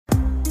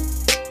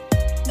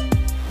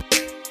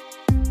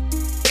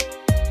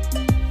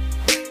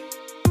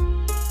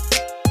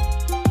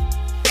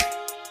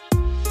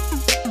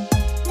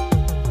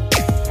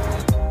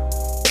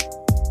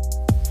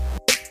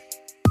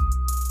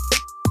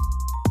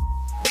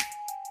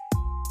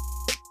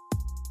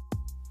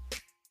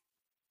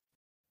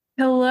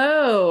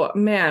Oh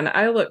man,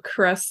 I look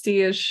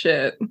crusty as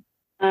shit.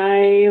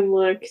 I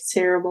look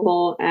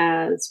terrible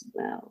as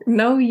well.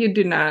 No, you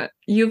do not.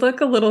 You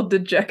look a little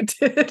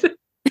dejected.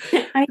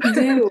 I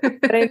do,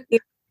 but I feel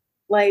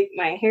like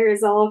my hair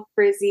is all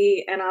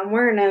frizzy and I'm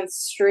wearing a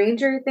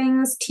Stranger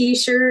Things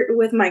t-shirt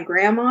with my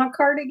grandma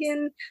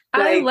cardigan.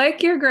 I Like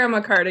like your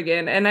grandma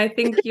cardigan, and I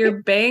think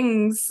your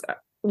bangs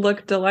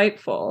look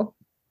delightful.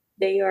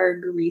 they are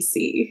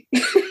greasy.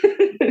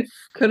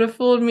 Could have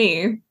fooled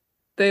me.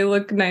 They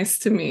look nice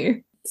to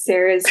me.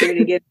 Sarah's here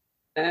to get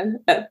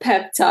a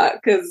pep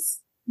talk because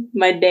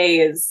my day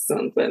is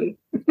something.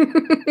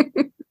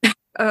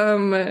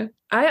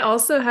 I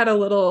also had a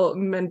little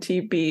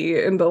mentee bee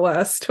in the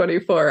last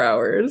 24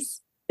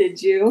 hours.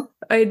 Did you?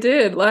 I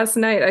did. Last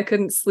night I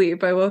couldn't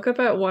sleep. I woke up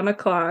at 1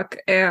 o'clock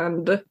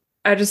and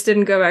I just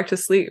didn't go back to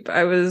sleep.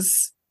 I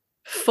was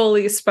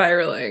fully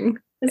spiraling.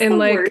 It's And the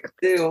like, worst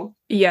too.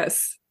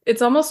 yes,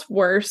 it's almost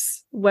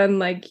worse when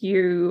like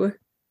you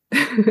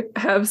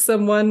have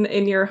someone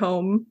in your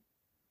home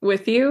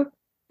with you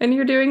and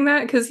you're doing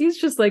that because he's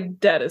just like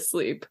dead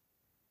asleep.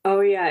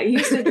 Oh yeah, it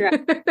used to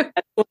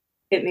drive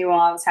hit me while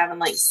I was having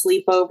like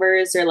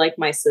sleepovers or like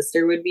my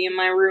sister would be in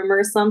my room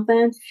or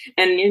something.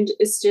 And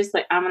it's just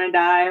like, I'm gonna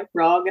die.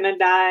 We're all gonna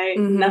die.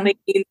 Mhm. Nothing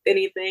means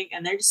anything.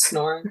 And they're just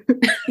snoring.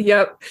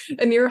 Yep.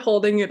 And you're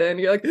holding it in.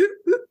 You're like,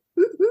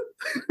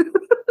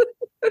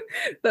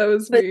 that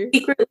was But me.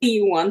 secretly,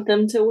 you want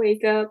them to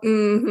wake up.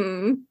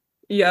 Mm-hmm.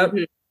 Yep.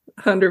 Mhm.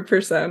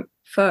 100%.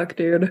 Fuck,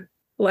 dude.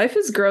 Life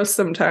is gross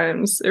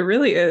sometimes. It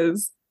really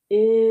is.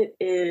 It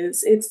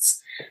is.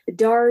 It's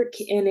dark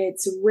and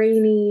it's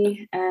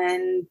rainy,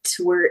 and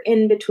we're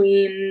in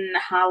between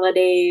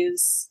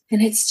holidays,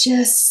 and it's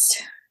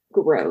just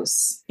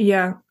gross.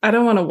 Yeah. I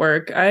don't want to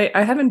work. I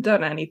haven't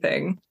done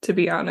anything, to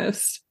be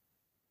honest.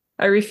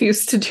 I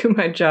refuse to do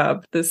my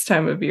job this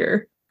time of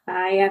year.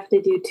 I have to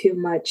do too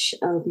much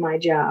of my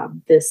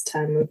job this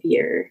time of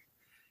year.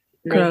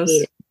 And I Gross.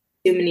 hate it.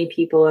 Too many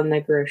people in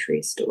the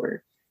grocery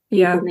store.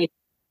 Yeah. People need to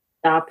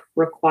stop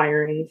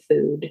requiring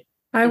food.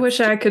 I wish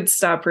I could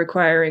stop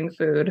requiring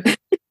food.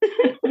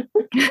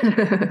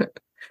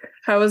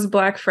 How was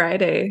Black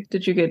Friday?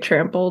 Did you get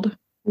trampled?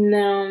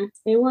 No,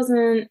 it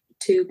wasn't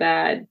too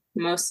bad.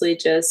 Mostly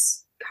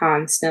just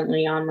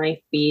constantly on my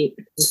feet.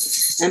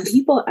 And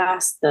people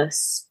ask the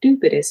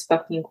stupidest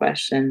fucking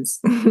questions.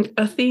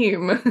 A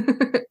theme.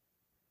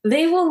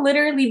 They will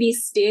literally be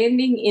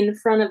standing in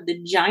front of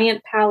the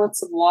giant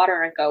pallets of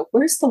water and go,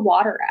 "Where's the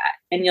water at?"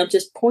 And you'll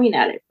just point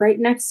at it right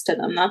next to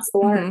them. That's the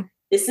water. Mhm.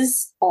 This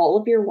is all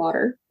of your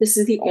water. This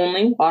is the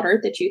only water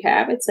that you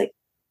have. It's like,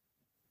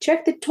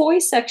 check the toy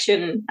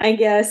section, I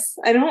guess.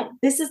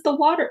 This is the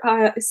water.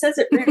 It says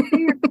it right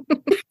here.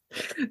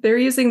 They're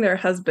using their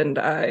husband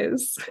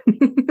eyes.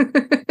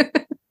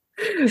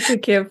 They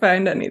can't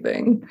find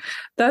anything.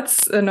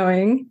 That's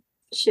annoying.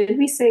 Should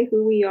we say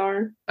who we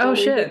are? Oh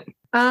shit.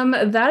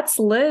 That's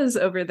Liz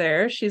over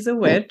there. She's a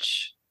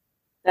witch.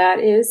 That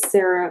is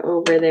Sarah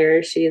over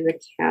there. She is a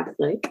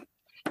Catholic.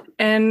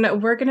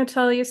 And we're going to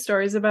tell you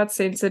stories about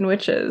saints and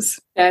witches.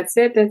 That's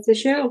it. That's the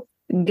show.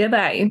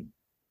 Goodbye.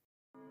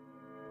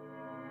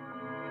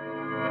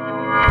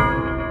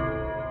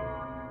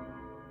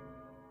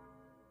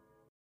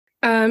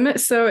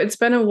 So it's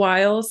been a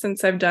while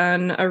since I've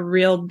done a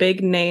real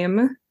big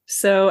name.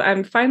 So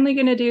I'm finally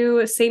going to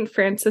do St.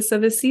 Francis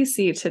of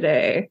Assisi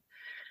today.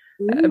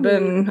 I've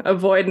been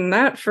avoiding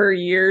that for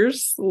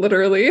years,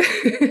 literally.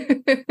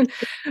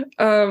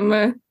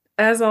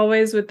 As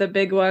always with the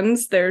big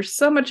ones, there's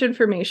so much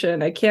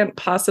information. I can't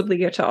possibly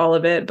get to all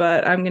of it,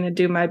 but I'm going to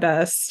do my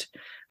best.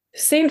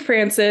 St.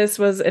 Francis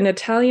was an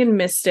Italian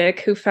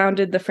mystic who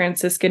founded the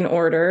Franciscan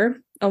order,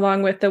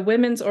 along with the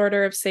Women's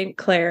Order of St.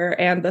 Clare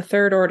and the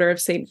Third Order of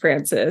St.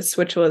 Francis,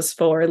 which was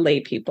for lay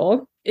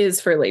people,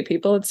 is for lay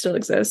people. It still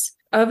exists.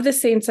 Of the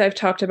saints I've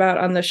talked about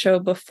on the show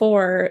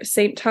before,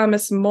 St.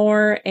 Thomas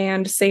More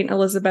and St.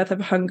 Elizabeth of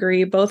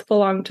Hungary both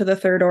belong to the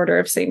Third Order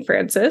of St.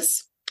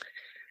 Francis.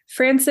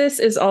 Francis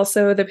is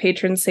also the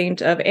patron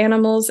saint of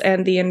animals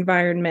and the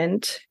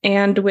environment,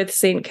 and with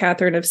St.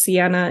 Catherine of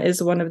Siena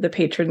is one of the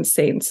patron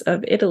saints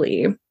of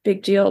Italy.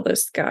 Big deal,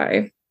 this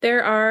guy.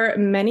 There are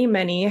many,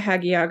 many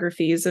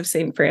hagiographies of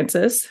St.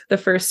 Francis, the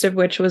first of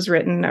which was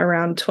written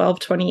around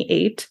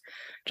 1228,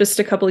 just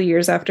a couple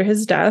years after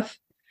his death.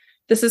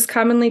 This is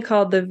commonly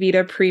called the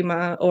Vita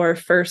Prima, or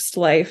First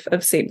Life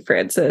of St.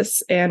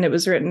 Francis, and it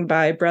was written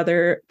by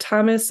Brother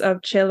Thomas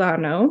of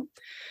Celano,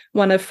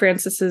 one of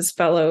Francis's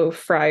fellow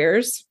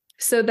friars.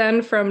 So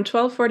then from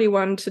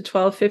 1241 to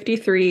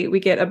 1253, we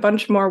get a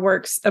bunch more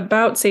works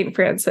about St.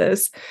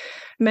 Francis,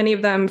 many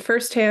of them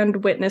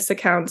firsthand witness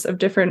accounts of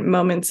different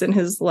moments in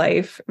his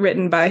life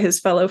written by his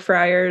fellow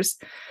friars.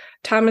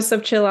 Thomas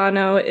of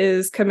Celano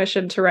is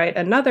commissioned to write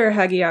another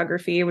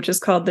hagiography, which is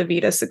called the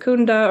Vita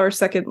Secunda, or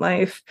Second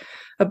Life.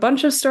 A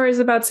bunch of stories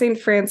about St.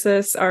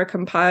 Francis are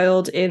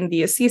compiled in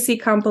the Assisi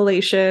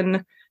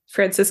compilation.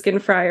 Franciscan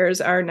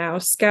friars are now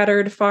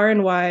scattered far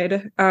and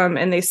wide,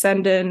 and they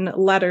send in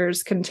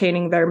letters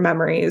containing their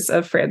memories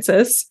of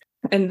Francis.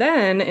 And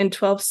then in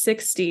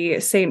 1260,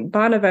 St.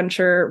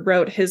 Bonaventure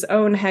wrote his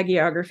own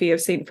hagiography of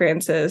St.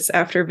 Francis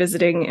after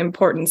visiting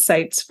important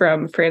sites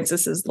from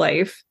Francis's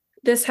life.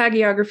 This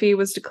hagiography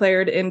was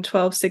declared in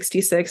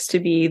 1266 to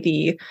be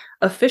the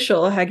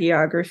official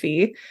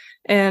hagiography,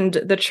 and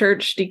the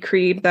church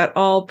decreed that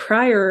all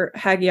prior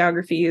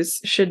hagiographies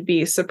should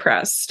be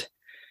suppressed.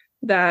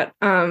 That,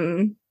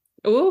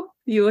 oh,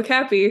 you look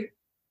happy.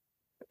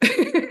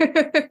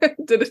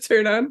 Did it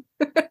turn on?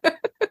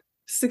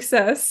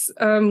 Success.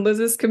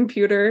 Liz's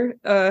computer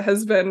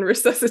has been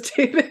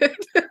resuscitated.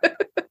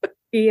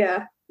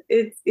 Yeah,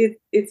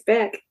 it's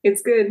back.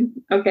 It's good.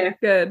 Okay.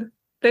 Good.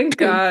 Thank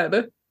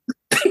God.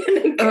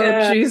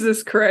 Oh,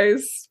 Jesus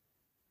Christ.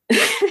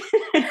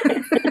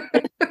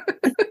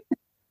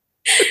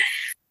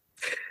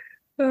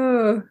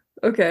 Oh,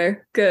 okay.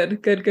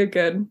 Good.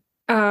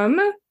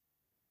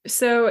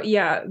 So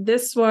yeah,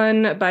 this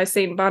one by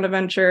St.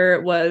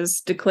 Bonaventure was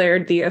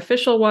declared the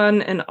official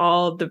one, and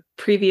all the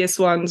previous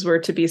ones were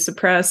to be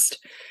suppressed.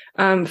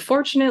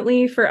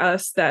 Fortunately for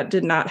us, that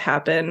did not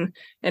happen,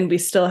 and we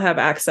still have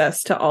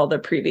access to all the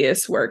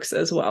previous works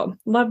as well.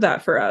 Love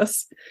that for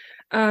us.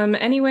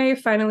 Anyway,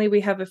 finally,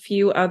 we have a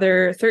few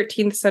other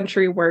 13th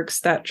century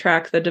works that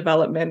track the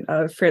development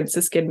of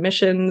Franciscan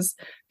missions,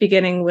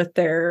 beginning with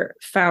their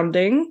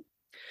founding.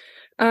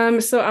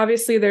 So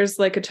obviously there's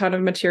like a ton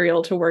of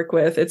material to work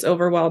with. It's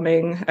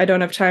overwhelming. I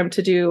don't have time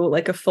to do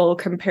like a full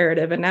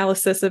comparative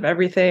analysis of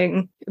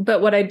everything.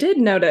 But what I did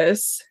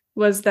notice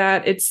was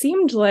that it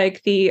seemed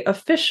like the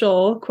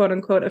official, quote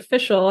unquote,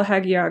 official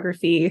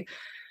hagiography,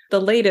 the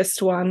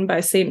latest one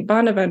by St.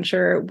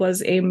 Bonaventure,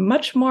 was a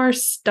much more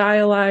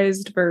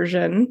stylized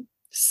version.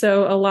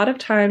 So a lot of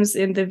times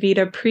in the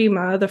Vita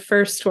Prima, the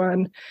first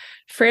one,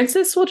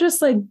 Francis will just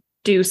like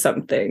do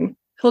something.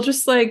 He'll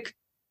just like,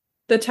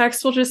 the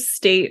text will just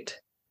state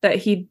that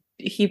he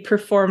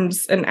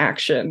performs an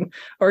action,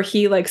 or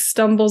he like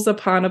stumbles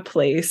upon a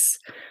place,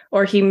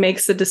 or he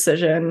makes a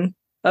decision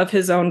of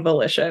his own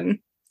volition,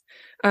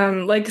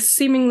 like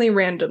seemingly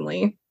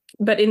randomly.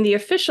 But in the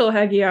official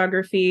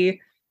hagiography,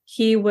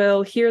 he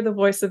will hear the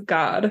voice of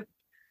God,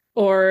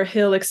 or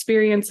he'll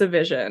experience a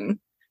vision,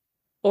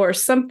 or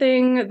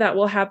something that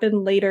will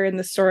happen later in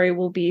the story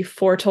will be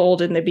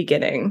foretold in the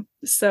beginning.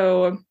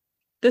 So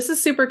this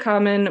is super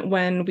common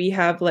when we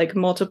have like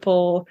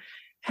multiple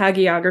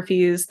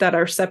hagiographies that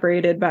are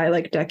separated by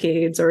like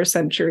decades or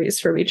centuries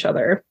from each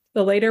other.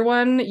 The later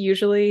one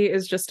usually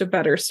is just a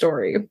better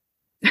story.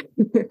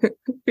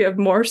 We have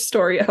more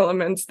story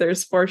elements.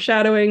 There's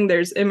foreshadowing,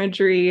 there's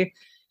imagery,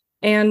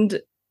 and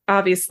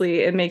obviously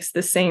it makes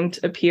the saint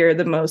appear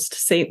the most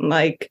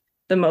saint-like,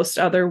 the most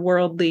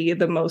otherworldly,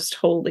 the most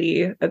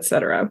holy,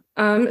 etc.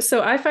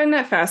 So I find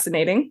that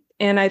fascinating.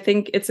 And I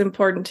think it's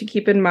important to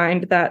keep in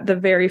mind that the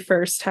very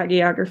first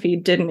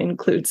hagiography didn't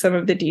include some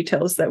of the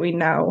details that we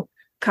now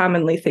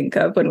commonly think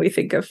of when we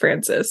think of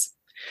Francis.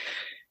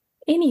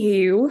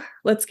 Anywho,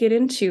 let's get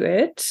into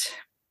it.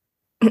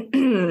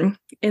 In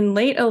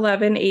late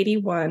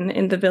 1181,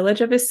 in the village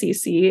of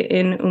Assisi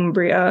in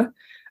Umbria,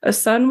 a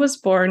son was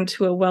born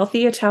to a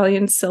wealthy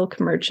Italian silk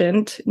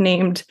merchant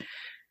named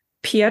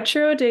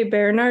Pietro de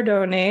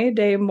Bernardone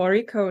de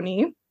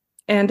Moriconi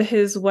and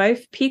his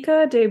wife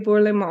Pica de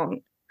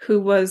Bourlemont, who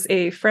was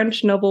a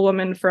French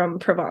noblewoman from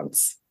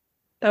Provence.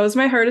 That was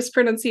my hardest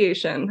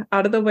pronunciation.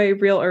 Out of the way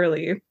real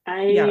early.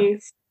 I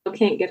still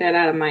can't get it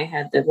out of my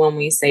head that when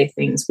we say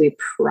things, we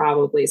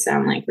probably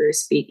sound like we're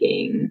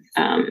speaking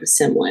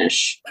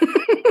Simlish.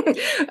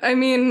 I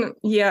mean,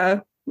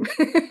 yeah.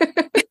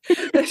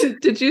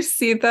 Did you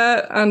see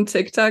that on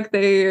TikTok?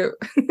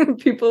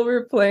 People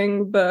were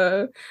playing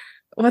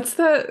what's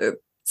that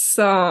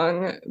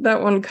song?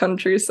 That one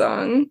country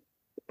song.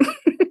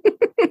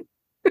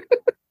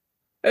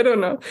 I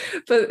don't know,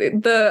 but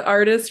the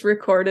artist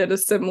recorded a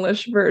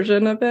Simlish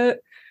version of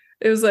it.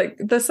 It was like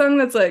the song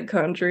that's like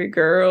country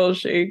girl,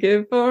 shake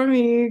it for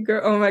me,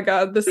 girl. Oh my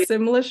God, the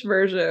Simlish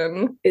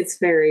version. It's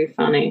very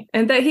funny.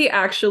 And that he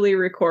actually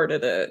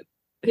recorded it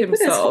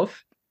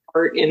himself.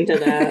 Put his heart into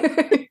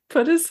that.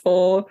 Put his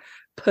whole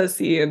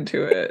pussy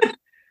into it.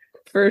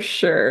 For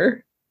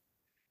sure.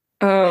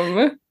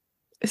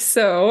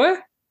 So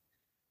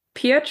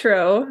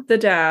Pietro, the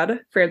dad,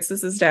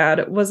 Francis's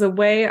dad, was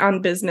away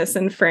on business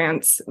in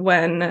France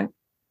when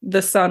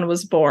the son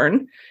was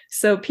born.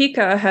 So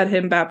Pica had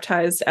him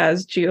baptized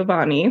as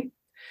Giovanni.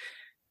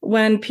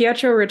 When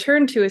Pietro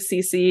returned to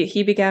Assisi,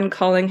 he began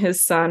calling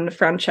his son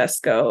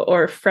Francesco,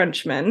 or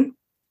Frenchman.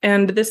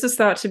 And this is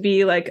thought to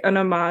be like an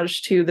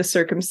homage to the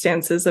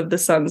circumstances of the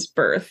son's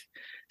birth.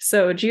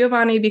 So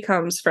Giovanni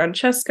becomes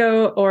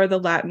Francesco, or the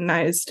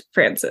Latinized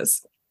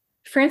Francis.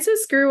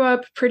 Francis grew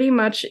up pretty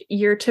much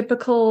your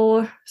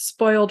typical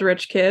spoiled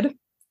rich kid.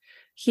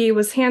 He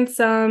was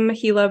handsome,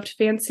 he loved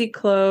fancy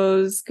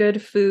clothes,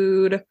 good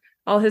food.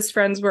 All his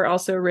friends were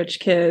also rich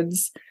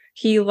kids.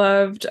 He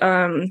loved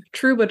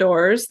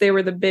troubadours. They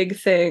were the big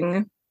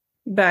thing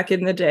back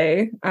in the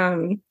day.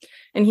 And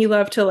he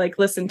loved to like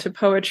listen to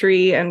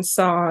poetry and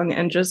song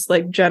and just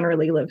like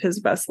generally live his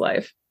best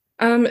life.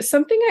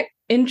 Something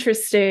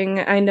interesting,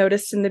 I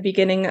noticed in the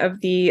beginning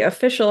of the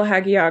official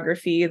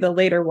hagiography, the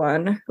later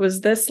one,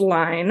 was this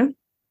line,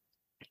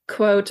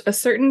 quote, "A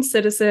certain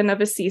citizen of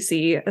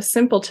Assisi, a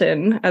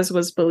simpleton, as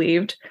was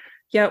believed,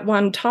 yet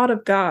one taught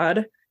of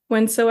God,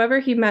 whensoever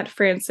he met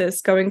Francis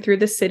going through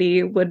the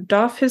city, would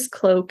doff his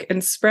cloak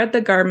and spread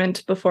the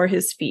garment before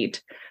his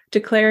feet,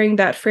 declaring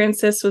that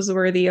Francis was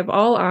worthy of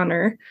all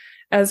honor,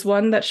 as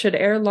one that should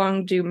ere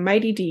long do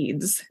mighty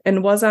deeds,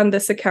 and was on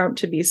this account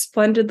to be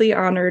splendidly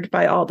honored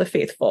by all the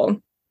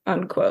faithful,"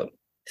 unquote.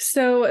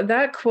 So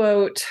that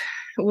quote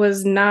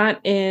was not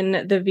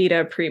in the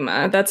Vita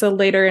Prima. That's a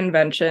later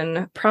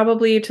invention,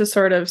 probably to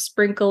sort of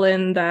sprinkle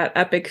in that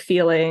epic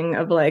feeling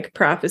of like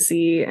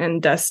prophecy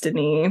and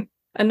destiny.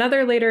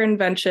 Another later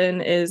invention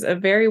is a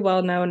very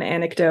well-known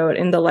anecdote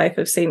in the life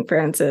of St.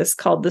 Francis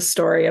called the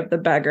story of the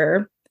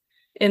beggar.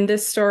 In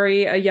this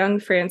story, a young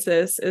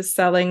Francis is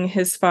selling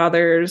his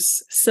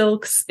father's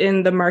silks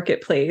in the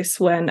marketplace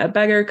when a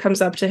beggar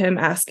comes up to him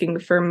asking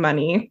for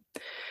money.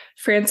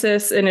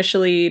 Francis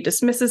initially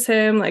dismisses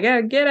him, like,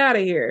 get out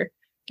of here.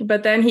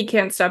 But then he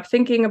can't stop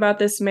thinking about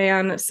this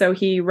man, so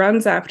he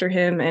runs after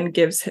him and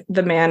gives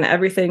the man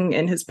everything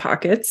in his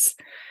pockets.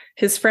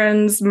 His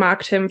friends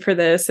mocked him for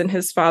this, and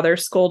his father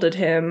scolded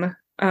him.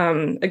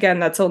 Again,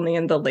 that's only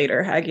in the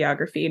later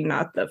hagiography,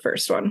 not the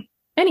first one.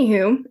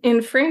 Anywho,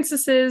 in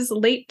Francis's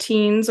late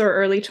teens or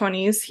early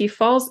 20s, he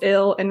falls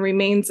ill and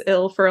remains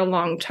ill for a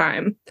long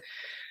time.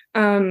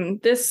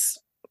 This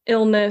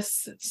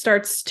illness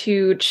starts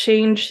to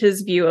change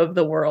his view of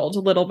the world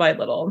little by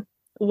little.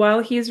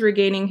 While he's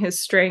regaining his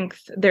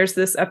strength, there's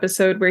this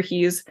episode where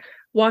he's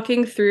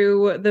walking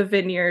through the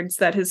vineyards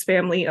that his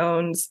family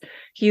owns.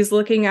 He's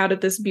looking out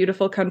at this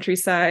beautiful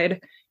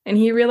countryside, and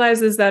he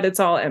realizes that it's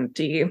all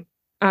empty.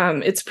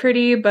 It's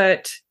pretty,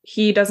 but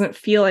he doesn't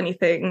feel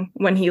anything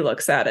when he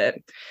looks at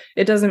it.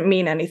 It doesn't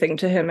mean anything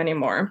to him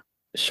anymore.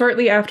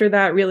 Shortly after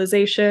that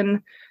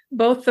realization,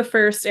 both the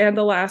first and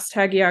the last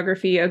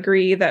hagiography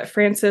agree that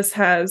Francis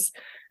has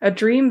a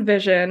dream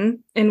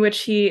vision in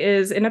which he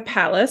is in a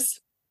palace.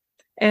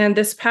 And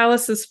this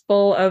palace is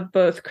full of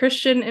both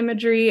Christian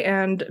imagery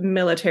and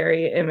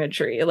military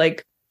imagery,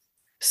 like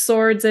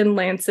swords and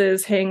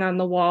lances hang on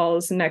the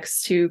walls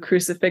next to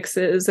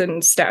crucifixes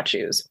and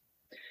statues.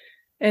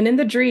 And in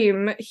the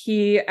dream,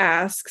 he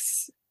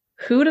asks,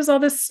 who does all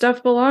this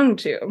stuff belong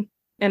to?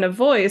 And a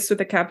voice with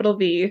a capital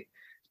V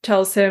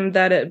tells him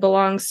that it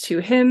belongs to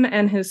him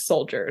and his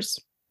soldiers.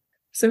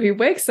 So he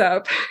wakes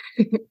up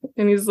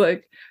and he's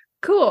like,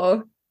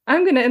 cool,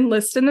 I'm going to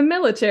enlist in the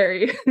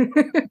military.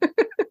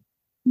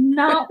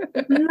 Not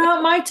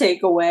my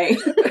takeaway.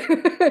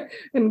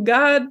 And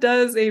God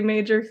does a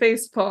major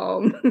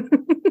facepalm.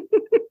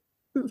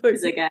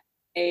 He's like,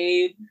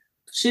 I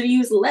should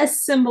use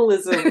less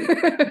symbolism.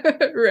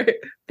 Right.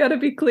 Gotta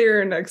be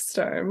clearer next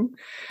time.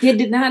 He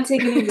did not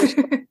take an English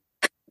class.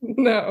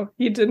 No,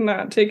 he did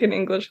not take an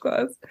English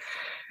class.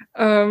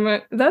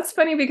 That's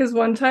funny because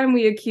one time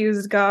we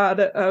accused God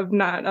of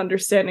not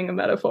understanding a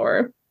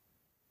metaphor.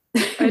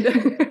 I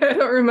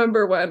don't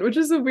remember when, which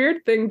is a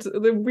weird thing,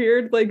 the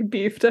weird like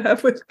beef to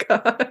have with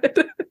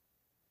God.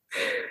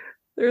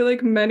 There are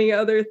like many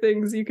other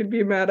things you could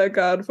be mad at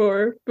God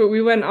for, but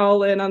we went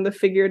all in on the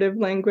figurative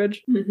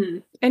language. Mm-hmm.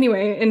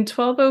 Anyway, in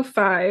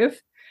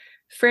 1205,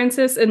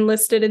 Francis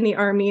enlisted in the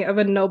army of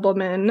a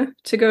nobleman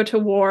to go to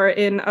war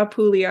in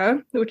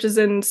Apulia, which is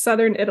in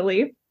southern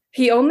Italy.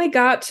 He only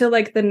got to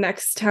like the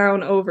next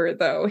town over,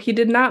 though. He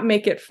did not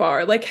make it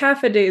far, like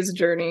half a day's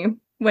journey,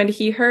 when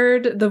he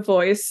heard the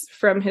voice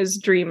from his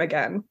dream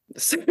again,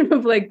 sort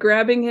of like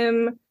grabbing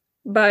him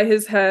by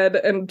his head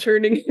and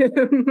turning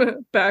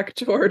him back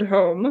toward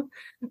home.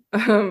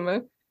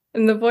 And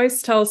the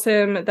voice tells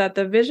him that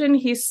the vision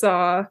he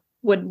saw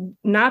would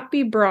not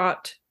be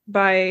brought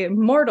by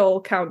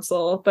mortal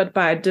counsel, but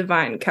by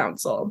divine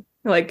counsel.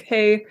 Like,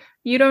 hey,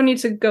 you don't need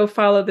to go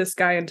follow this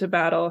guy into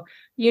battle.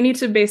 You need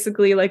to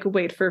basically like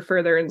wait for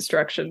further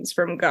instructions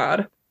from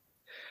God.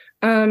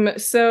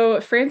 So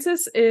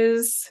Francis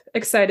is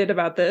excited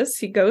about this.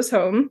 He goes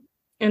home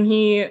and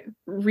he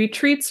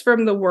retreats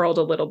from the world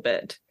a little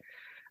bit.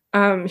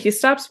 He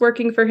stops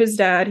working for his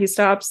dad. He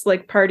stops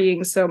like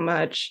partying so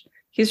much.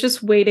 He's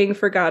just waiting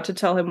for God to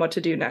tell him what to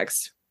do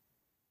next.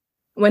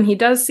 When he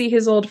does see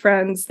his old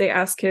friends, they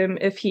ask him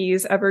if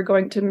he's ever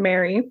going to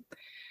marry.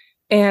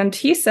 And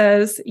he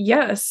says,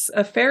 yes,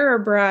 a fairer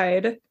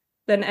bride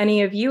than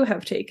any of you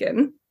have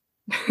taken.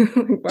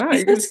 Wow,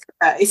 you Jesus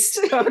Christ.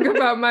 Talk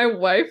about my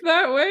wife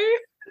that way?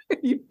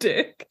 You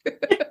dick.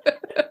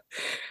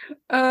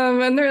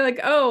 And they're like,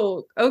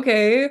 oh,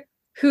 okay.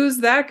 Who's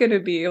that going to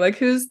be? Like,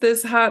 who's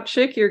this hot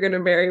chick you're going to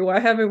marry? Why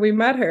haven't we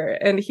met her?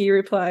 And he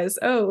replies,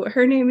 oh,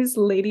 her name is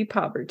Lady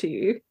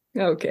Poverty.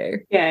 Okay.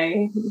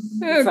 Okay.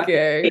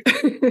 Okay.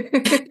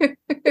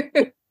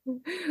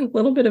 A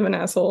little bit of an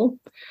asshole.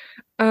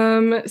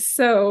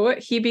 So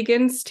he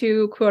begins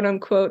to, quote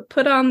unquote,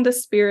 put on the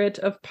spirit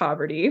of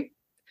poverty.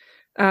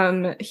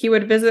 He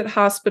would visit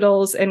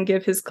hospitals and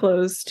give his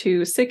clothes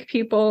to sick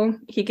people.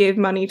 He gave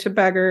money to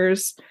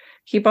beggars.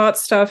 He bought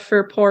stuff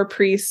for poor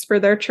priests for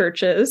their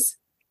churches.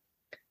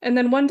 And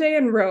then one day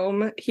in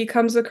Rome, he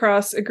comes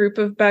across a group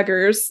of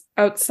beggars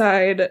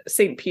outside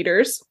St.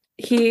 Peter's.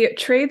 He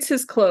trades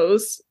his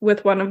clothes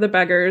with one of the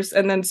beggars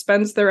and then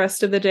spends the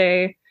rest of the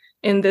day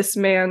in this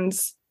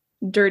man's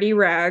dirty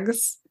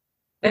rags.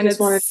 And it's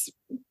wanted to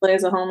play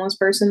as a homeless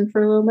person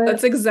for a little bit.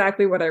 That's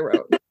exactly what I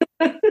wrote.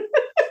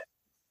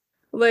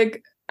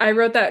 Like, I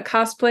wrote that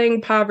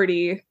cosplaying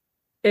poverty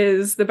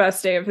is the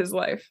best day of his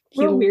life.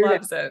 He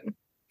loves it.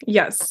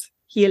 Yes,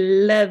 he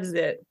loves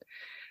it.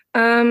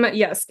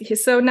 Yes,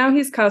 so now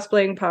he's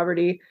cosplaying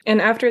poverty.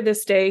 And after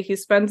this day, he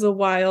spends a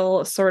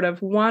while sort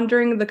of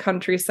wandering the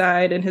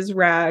countryside in his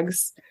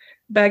rags,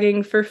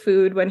 begging for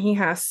food when he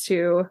has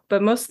to,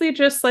 but mostly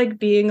just like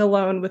being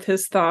alone with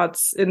his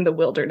thoughts in the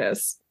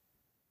wilderness.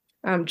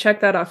 Check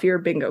that off your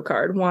bingo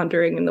card,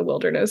 wandering in the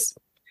wilderness.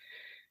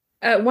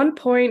 At one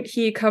point,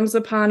 he comes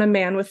upon a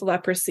man with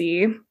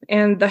leprosy,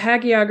 and the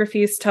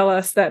hagiographies tell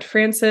us that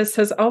Francis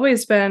has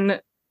always been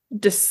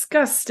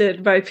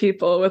disgusted by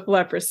people with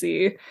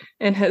leprosy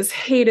and has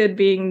hated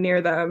being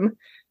near them,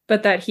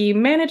 but that he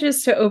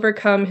manages to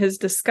overcome his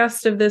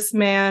disgust of this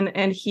man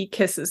and he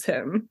kisses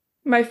him.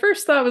 My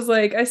first thought was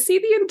like, I see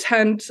the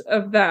intent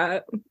of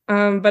that,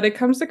 but it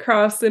comes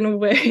across in a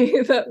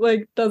way that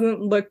like doesn't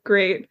look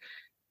great.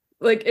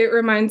 Like, it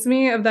reminds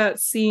me of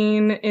that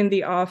scene in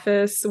The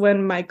Office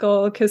when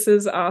Michael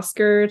kisses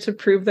Oscar to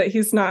prove that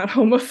he's not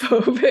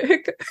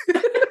homophobic.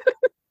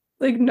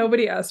 Like,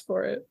 nobody asked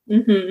for it.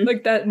 Mm-hmm.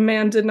 Like, that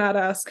man did not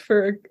ask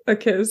for a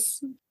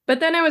kiss. But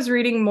then I was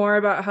reading more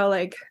about how,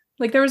 like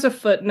there was a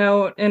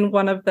footnote in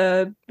one of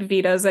the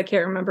Vitas, I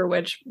can't remember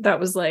which, that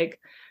was like,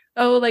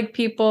 oh, like,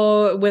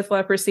 people with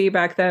leprosy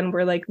back then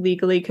were, like,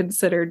 legally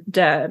considered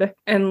dead.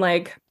 And,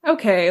 like,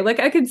 okay, like,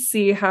 I could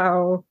see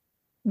how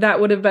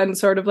that would have been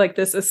sort of, like,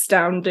 this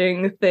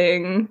astounding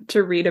thing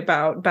to read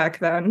about back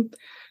then.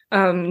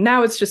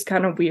 Now it's just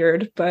kind of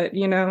weird, but,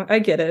 you know, I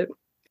get it.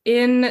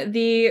 In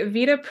the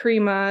Vita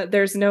Prima,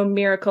 there's no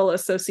miracle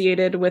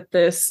associated with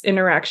this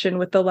interaction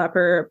with the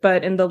leper,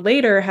 but in the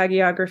later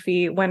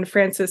hagiography, when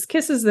Francis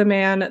kisses the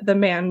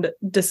man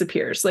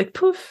disappears, like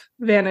poof,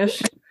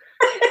 vanished.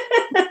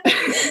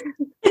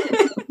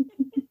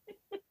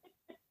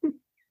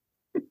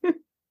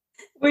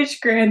 Wish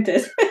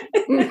granted.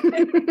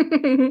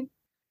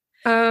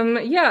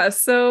 Yeah,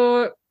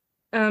 so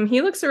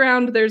he looks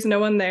around, there's no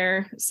one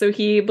there, so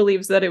he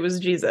believes that it was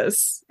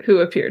Jesus who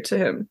appeared to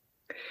him.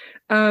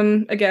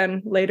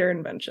 Again, later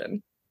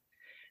invention.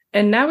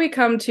 And now we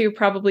come to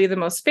probably the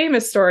most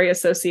famous story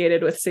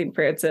associated with St.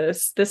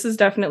 Francis. This is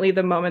definitely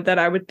the moment that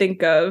I would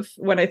think of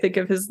when I think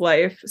of his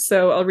life.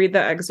 So I'll read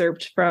the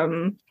excerpt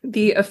from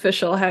the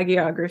official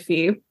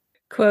hagiography.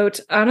 Quote,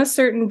 on a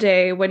certain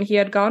day, when he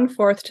had gone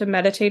forth to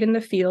meditate in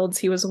the fields,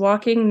 he was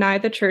walking nigh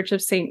the church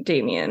of St.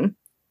 Damian,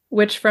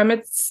 which from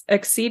its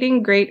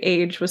exceeding great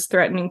age was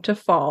threatening to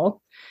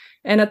fall,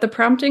 and at the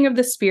prompting of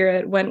the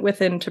Spirit went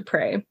within to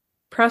pray.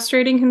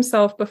 Prostrating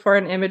himself before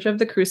an image of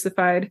the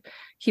crucified,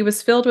 he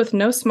was filled with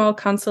no small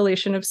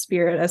consolation of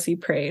spirit as he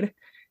prayed,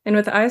 and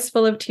with eyes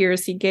full of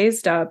tears he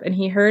gazed up, and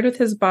he heard with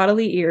his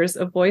bodily ears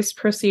a voice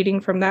proceeding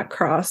from that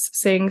cross,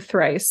 saying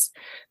thrice,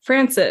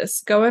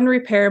 Francis, go and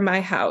repair my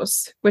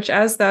house, which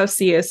as thou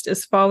seest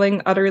is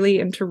falling utterly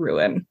into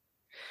ruin.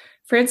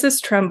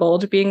 Francis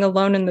trembled, being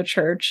alone in the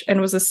church,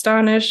 and was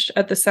astonished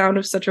at the sound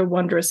of such a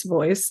wondrous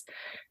voice,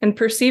 and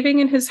perceiving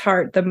in his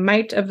heart the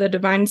might of the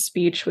divine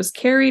speech, was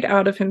carried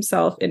out of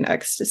himself in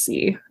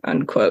ecstasy,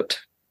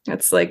 unquote.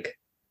 That's like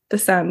the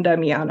San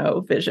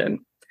Damiano vision.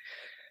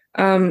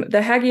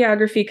 The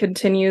hagiography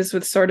continues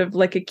with sort of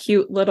like a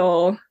cute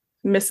little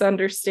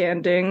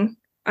misunderstanding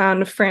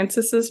on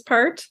Francis's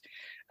part.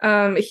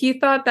 He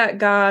thought that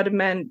God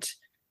meant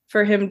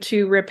for him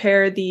to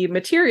repair the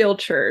material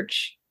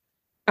church.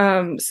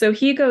 So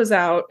he goes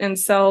out and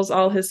sells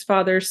all his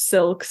father's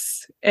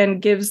silks and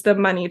gives the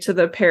money to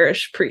the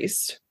parish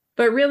priest.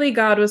 But really,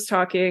 God was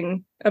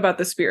talking about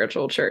the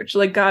spiritual church.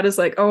 Like, God is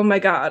like, oh my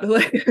God,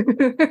 like,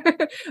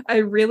 I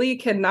really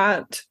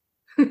cannot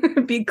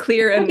be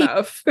clear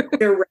enough.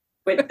 You're right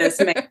with this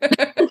man.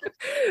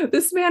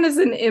 This man is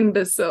an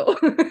imbecile.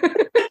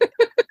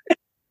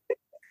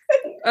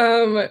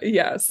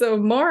 Yeah, so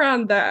more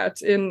on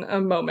that in a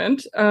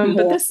moment. But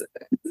this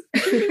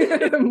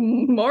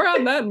more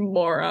on that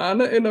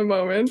moron in a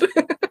moment.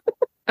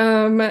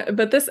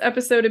 But this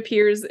episode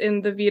appears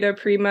in the Vita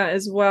Prima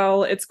as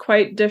well. It's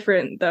quite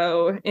different,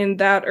 though. In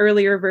that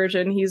earlier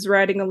version, he's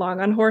riding along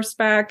on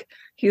horseback.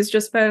 He's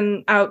just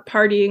been out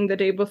partying the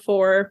day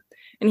before,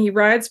 and he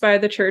rides by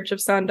the church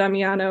of San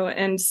Damiano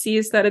and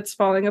sees that it's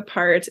falling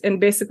apart and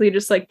basically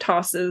just like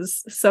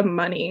tosses some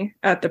money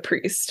at the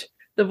priest.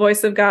 The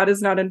voice of God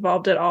is not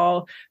involved at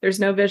all. There's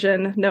no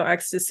vision, no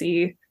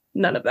ecstasy,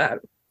 none of that.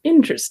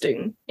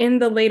 Interesting. In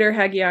the later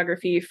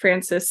hagiography,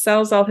 Francis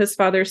sells all his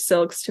father's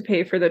silks to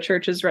pay for the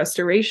church's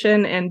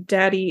restoration, and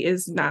Daddy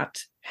is not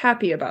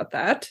happy about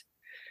that.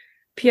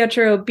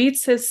 Pietro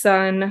beats his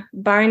son,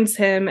 binds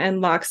him,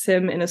 and locks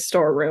him in a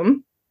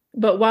storeroom.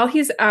 But while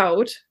his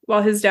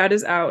dad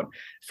is out,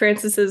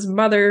 Francis's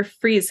mother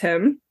frees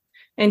him.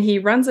 and he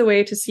runs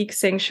away to seek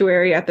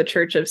sanctuary at the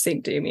Church of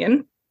St.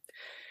 Damien.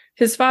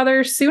 His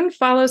father soon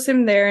follows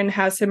him there and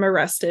has him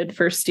arrested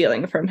for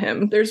stealing from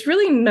him. There's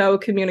really no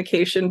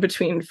communication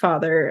between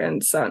father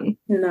and son.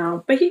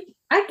 No, but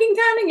I can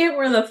kind of get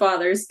where the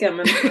father's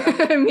coming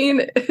from. I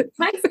mean,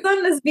 my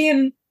son is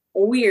being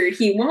weird.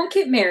 He won't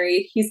get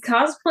married. He's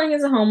cosplaying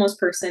as a homeless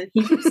person.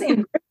 He keeps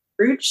saying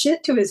rude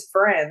shit to his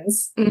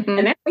friends.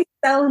 And now he's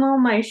selling all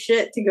my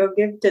shit to go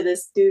give to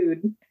this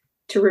dude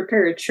to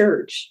repair a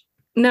church.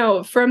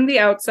 No, from the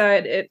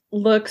outside, it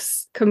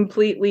looks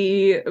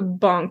completely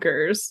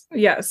bonkers.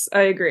 Yes,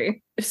 I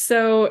agree.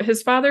 So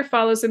his father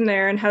follows him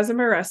there and has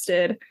him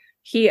arrested.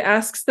 He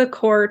asks the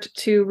court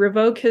to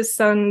revoke his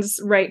son's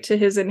right to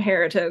his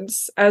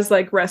inheritance as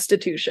like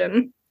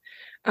restitution.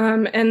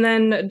 And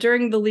then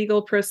during the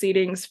legal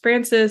proceedings,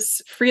 Francis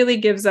freely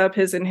gives up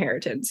his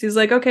inheritance. He's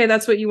like, okay,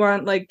 that's what you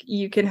want. Like,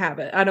 you can have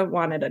it. I don't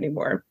want it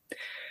anymore.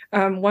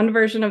 One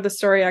version of the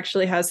story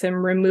actually has him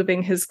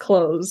removing his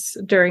clothes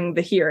during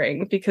the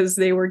hearing because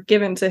they were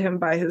given to him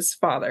by his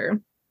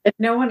father. If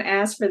no one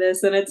asked for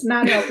this, and it's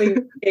not helping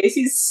the case,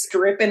 he's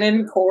stripping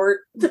in court.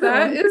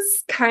 That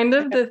is kind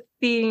of the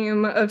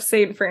theme of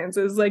St.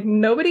 Francis. Like,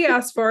 nobody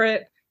asked for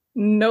it.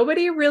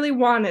 Nobody really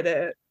wanted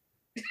it.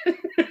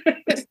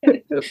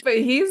 But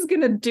he's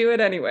going to do it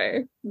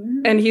anyway.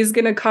 And he's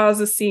going to cause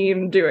a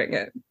scene doing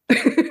it.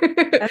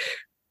 I'm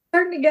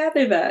starting to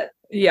gather that.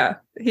 Yeah,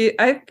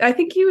 I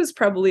think he was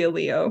probably a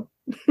Leo.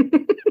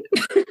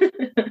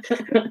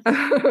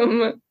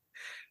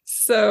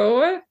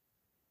 So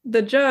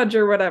the judge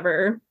or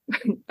whatever,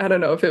 I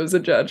don't know if it was a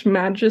judge,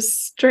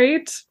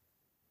 magistrate,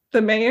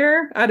 the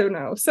mayor, I don't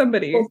know,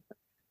 somebody,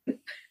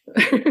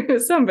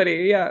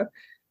 yeah,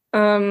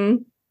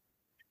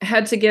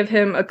 had to give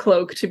him a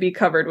cloak to be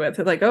covered with.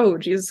 Like, oh,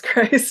 Jesus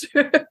Christ.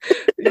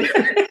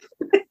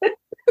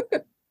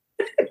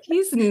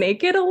 He's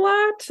naked a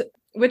lot,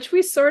 which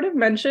we sort of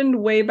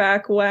mentioned way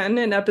back when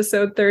in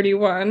episode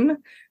 31,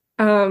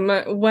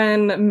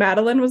 when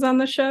Madeline was on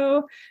the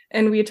show,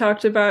 and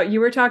you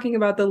were talking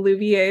about the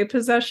Louviers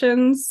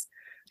possessions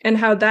and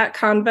how that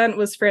convent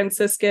was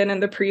Franciscan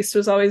and the priest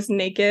was always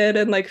naked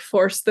and like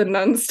forced the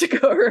nuns to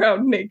go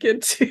around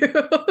naked too.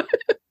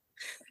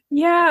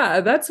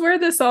 Yeah, that's where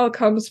this all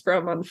comes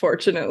from,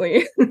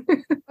 unfortunately.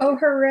 Oh,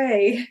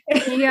 hooray.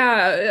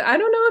 Yeah, I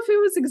don't know if it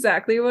was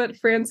exactly what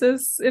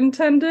Francis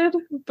intended,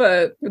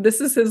 but this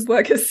is his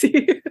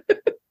legacy.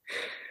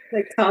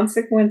 The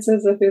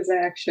consequences of his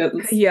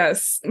actions.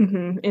 Yes,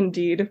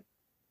 indeed.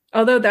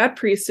 Although that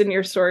priest in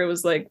your story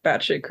was like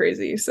batshit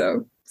crazy,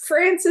 so.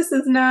 Francis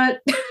is not,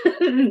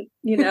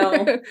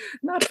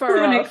 not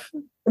far off.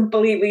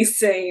 Completely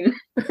sane.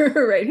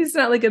 Right, he's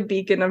not like a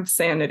beacon of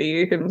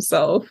sanity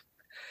himself.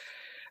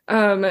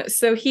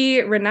 So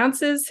he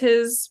renounces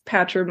his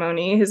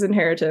patrimony, his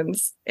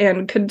inheritance,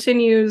 and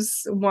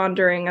continues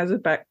wandering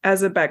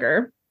as a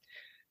beggar.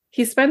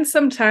 He spends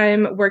some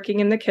time working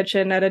in the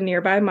kitchen at a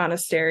nearby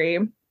monastery,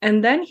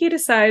 and then he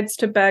decides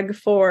to beg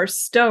for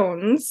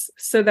stones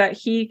so that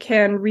he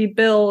can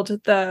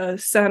rebuild the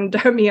San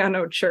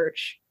Damiano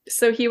church.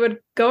 So he would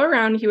go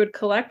around, he would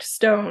collect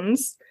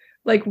stones,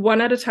 like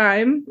one at a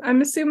time,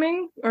 I'm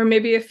assuming, or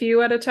maybe a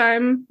few at a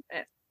time,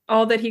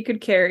 all that he could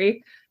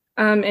carry.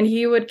 And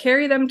he would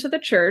carry them to the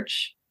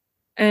church,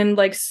 and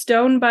like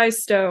stone by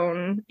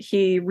stone,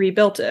 he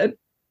rebuilt it.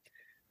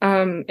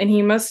 And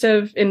he must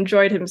have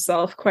enjoyed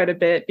himself quite a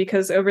bit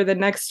because over the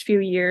next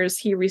few years,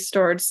 he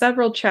restored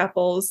several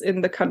chapels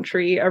in the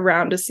country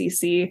around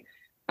Assisi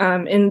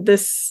in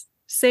this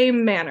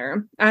same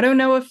manner. I don't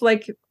know if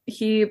like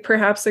he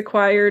perhaps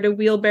acquired a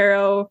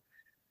wheelbarrow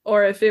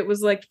or if it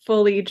was like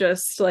fully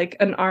just like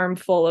an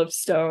armful of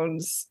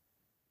stones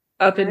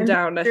up and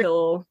down a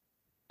hill.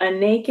 A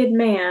naked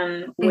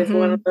man with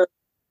one of the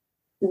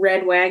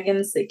red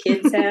wagons that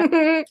kids have.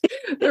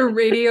 The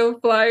radio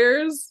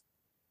flyers.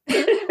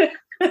 Is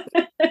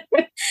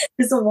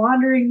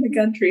wandering the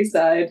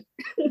countryside.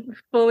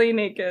 Fully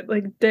naked,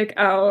 like dick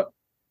out.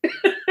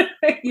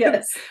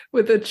 Yes.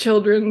 With a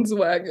children's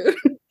wagon.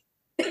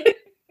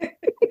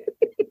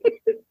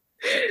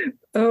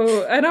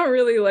 Oh, I don't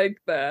really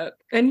like that.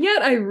 And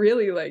yet I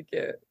really like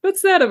it.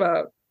 What's that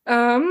about?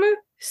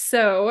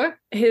 So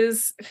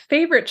his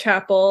favorite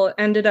chapel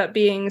ended up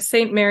being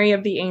St. Mary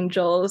of the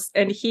Angels,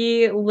 and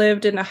he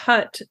lived in a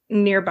hut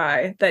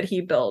nearby that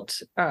he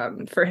built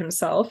for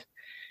himself.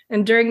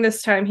 And during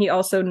this time, he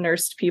also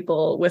nursed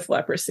people with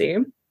leprosy.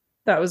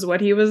 That was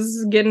what he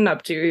was getting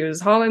up to. He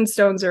was hauling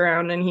stones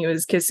around and he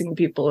was kissing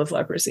people with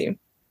leprosy.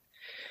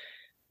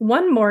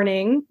 One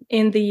morning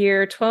in the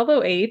year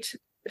 1208,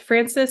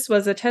 Francis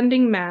was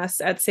attending Mass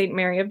at St.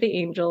 Mary of the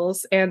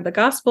Angels, and the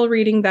gospel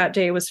reading that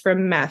day was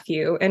from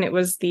Matthew, and it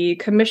was the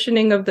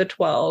commissioning of the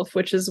 12,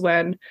 which is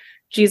when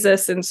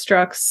Jesus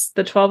instructs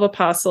the 12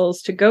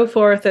 apostles to go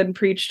forth and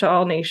preach to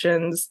all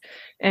nations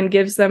and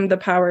gives them the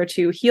power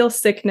to heal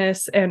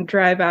sickness and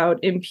drive out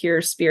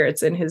impure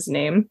spirits in his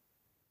name.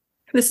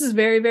 This is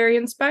very, very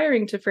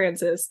inspiring to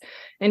Francis,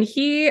 and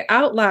he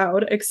out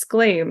loud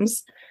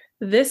exclaims,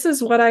 This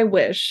is what I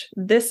wish.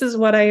 This is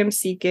what I am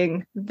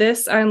seeking.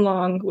 This I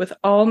long with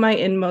all my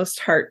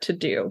inmost heart to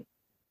do.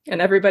 And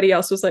everybody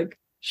else was like,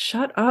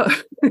 shut up.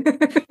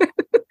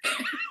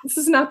 This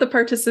is not the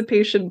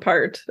participation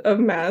part of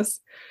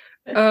Mass.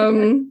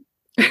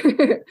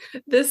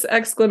 This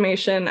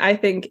exclamation, I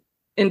think,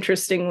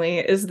 interestingly,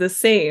 is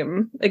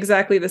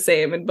exactly the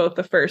same in both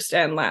the first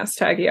and last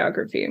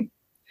hagiography.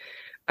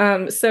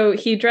 So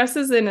he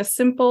dresses in a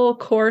simple,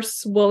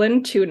 coarse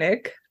woolen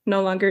tunic,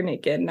 no longer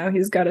naked. Now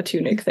he's got a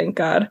tunic, thank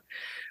God.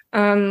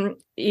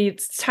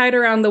 It's tied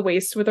around the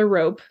waist with a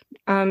rope,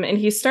 and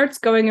he starts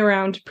going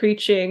around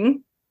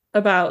preaching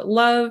about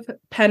love,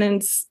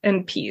 penance,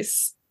 and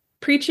peace.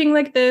 Preaching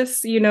like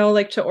this,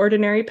 like to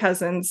ordinary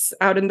peasants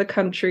out in the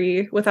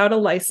country without a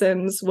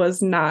license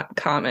was not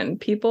common.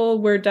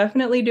 People were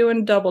definitely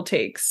doing double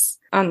takes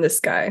on this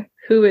guy.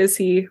 Who is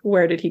he?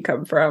 Where did he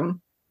come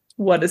from?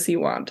 What does he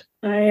want?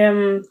 I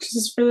am,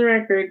 just for the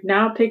record,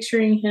 now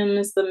picturing him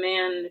as the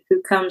man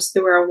who comes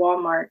through our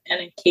Walmart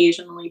and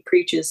occasionally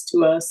preaches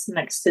to us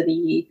next to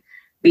the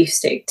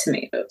beefsteak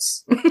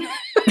tomatoes.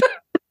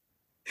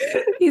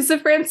 He's a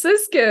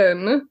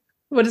Franciscan.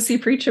 What does he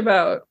preach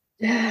about?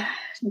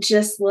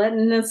 Just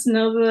letting us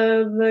know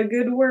the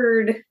good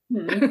word.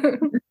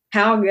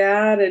 How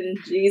God and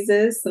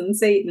Jesus and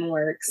Satan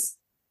works.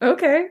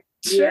 Okay,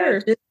 sure. Yeah,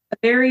 just a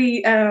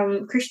very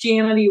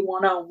Christianity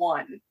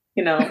 101,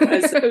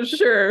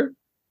 Sure.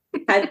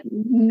 I'd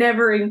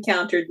never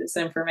encountered this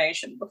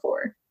information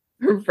before.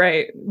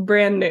 Right.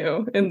 Brand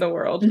new in the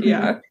world. Mm-hmm.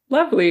 Yeah.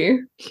 Lovely.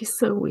 He's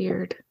so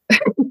weird.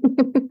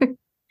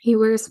 He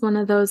wears one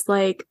of those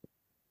like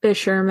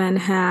fisherman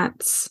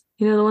hats.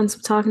 You know the ones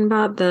I'm talking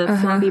about? The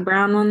floppy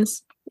brown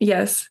ones?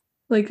 Yes.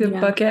 Like the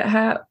bucket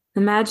hat.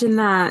 Imagine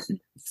that.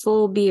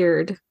 Full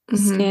beard,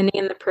 standing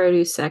in the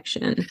produce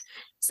section.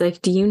 It's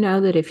like, do you know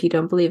that if you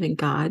don't believe in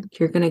God,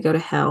 you're going to go to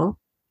hell?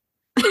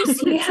 Does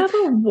he have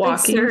a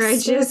walking stick? I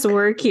just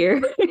work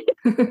here.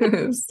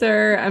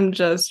 Sir, I'm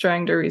just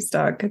trying to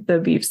restock the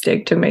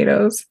beefsteak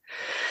tomatoes.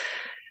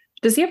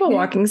 Does he have a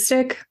walking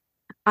stick?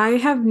 I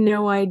have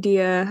no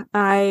idea.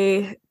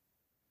 I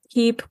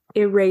keep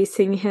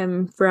erasing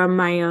him from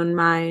my own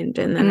mind,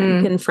 and then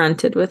I'm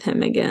confronted with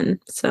him again.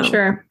 So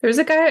sure. There's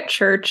a guy at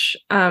church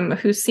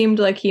who seemed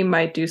like he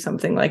might do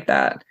something like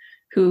that,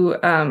 who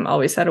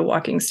always had a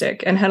walking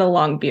stick and had a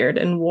long beard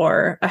and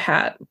wore a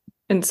hat.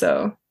 And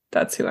so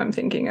that's who I'm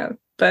thinking of.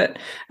 But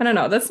I don't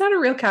know. That's not a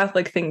real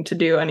Catholic thing to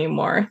do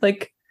anymore.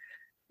 Like,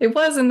 it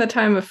was in the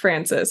time of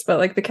Francis, but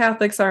like the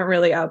Catholics aren't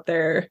really out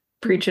there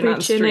preaching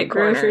on street at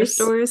grocery corners.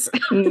 stores.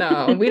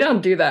 No, we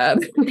don't do that.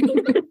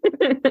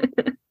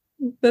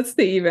 That's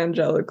the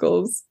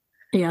evangelicals.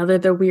 Yeah, they're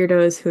the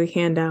weirdos who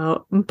hand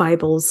out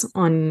Bibles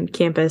on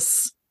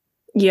campus.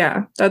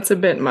 Yeah, that's a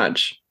bit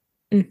much.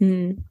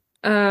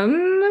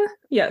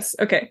 Yes.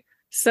 Okay.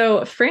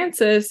 So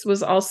Francis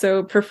was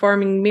also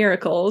performing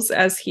miracles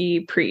as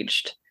he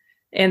preached.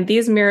 And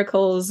these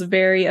miracles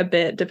vary a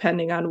bit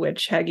depending on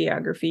which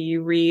hagiography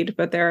you read,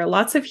 but there are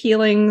lots of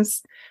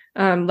healings.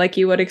 Like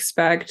you would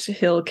expect,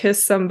 he'll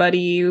kiss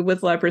somebody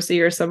with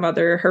leprosy or some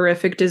other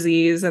horrific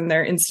disease and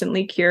they're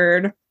instantly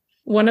cured.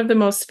 One of the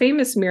most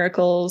famous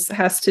miracles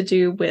has to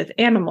do with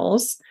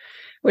animals,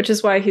 which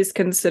is why he's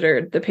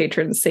considered the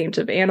patron saint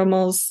of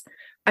animals.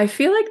 I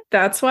feel like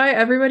that's why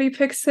everybody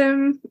picks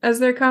him as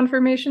their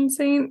confirmation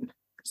saint.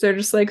 So they're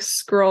just like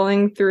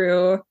scrolling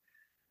through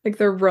like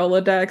the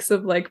Rolodex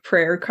of like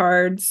prayer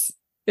cards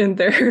in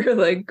their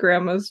like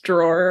grandma's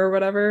drawer or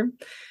whatever.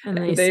 And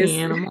they see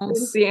animals.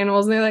 They see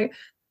animals and they're like,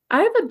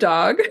 I have a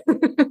dog.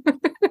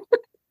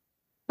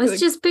 Let's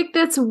just pick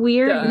this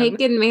weird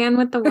naked man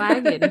with the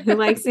wagon who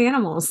likes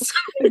animals.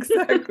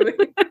 Exactly.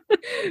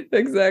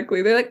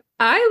 Exactly. They're like,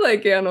 I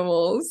like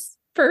animals.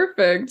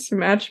 Perfect.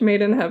 Match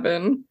made in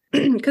heaven.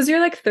 Because you're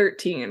like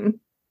 13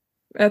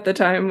 at the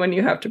time when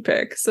you have to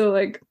pick. So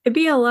like it'd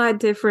be a lot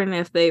different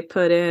if they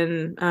put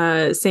in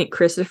St.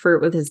 Christopher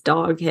with his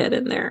dog head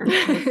in there.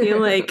 I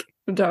feel like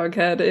dog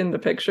head in the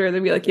picture. They'd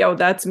be like, yo,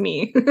 that's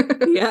me.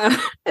 Yeah.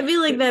 I feel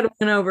like that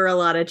went over a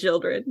lot of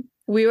children.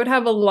 We would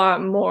have a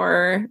lot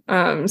more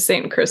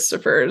St.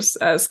 Christophers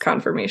as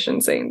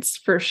confirmation saints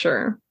for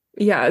sure.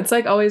 Yeah, it's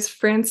like always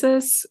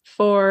Francis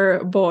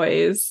for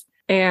boys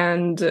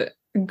and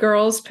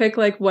girls pick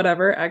like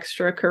whatever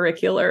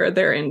extracurricular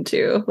they're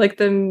into. Like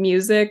the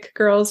music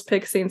girls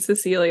pick St.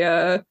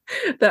 Cecilia.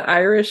 The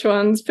Irish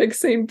ones pick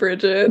St.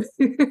 Bridget.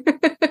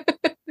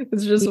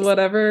 It's just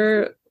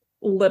whatever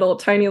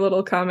tiny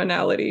little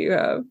commonality you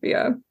have.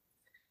 Yeah.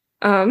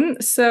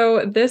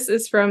 So this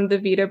is from the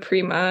Vita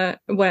Prima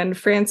when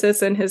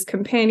Francis and his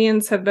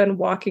companions have been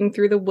walking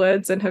through the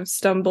woods and have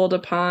stumbled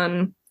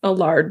upon a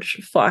large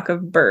flock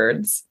of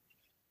birds.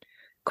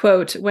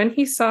 Quote, when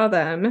he saw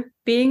them,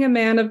 being a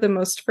man of the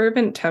most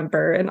fervent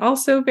temper and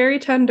also very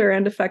tender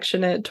and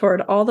affectionate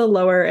toward all the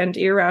lower and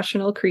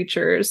irrational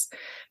creatures,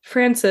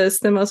 Francis,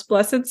 the most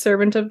blessed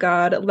servant of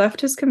God,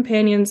 left his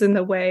companions in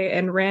the way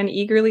and ran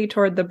eagerly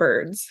toward the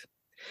birds.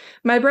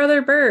 My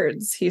brother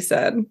birds, he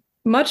said.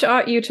 Much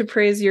ought you to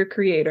praise your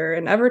Creator,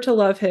 and ever to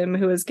love him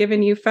who has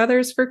given you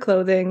feathers for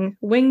clothing,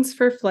 wings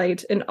for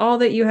flight, and all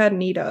that you had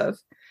need of.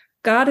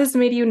 God has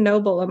made you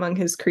noble among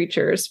his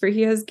creatures, for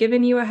he has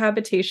given you a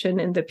habitation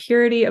in the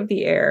purity of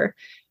the air.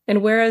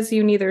 And whereas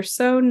you neither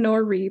sow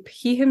nor reap,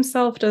 he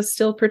himself does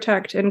still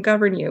protect and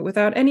govern you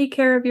without any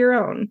care of your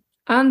own.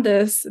 On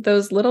this,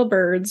 those little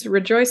birds,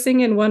 rejoicing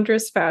in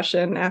wondrous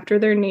fashion after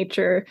their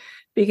nature,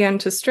 began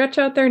to stretch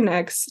out their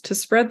necks, to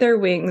spread their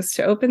wings,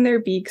 to open their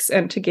beaks,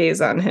 and to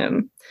gaze on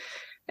him.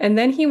 And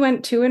then he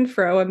went to and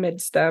fro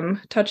amidst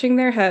them, touching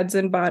their heads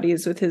and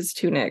bodies with his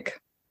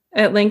tunic.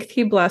 At length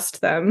he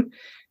blessed them,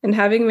 and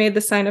having made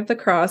the sign of the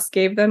cross,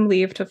 gave them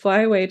leave to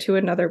fly away to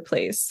another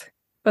place.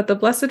 But the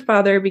Blessed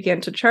Father began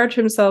to charge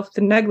himself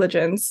with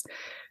negligence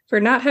for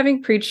not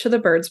having preached to the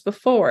birds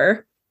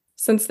before,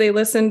 since they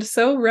listened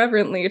so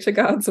reverently to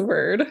God's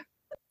word.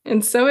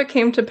 And so it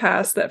came to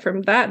pass that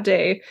from that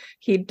day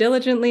he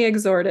diligently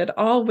exhorted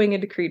all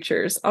winged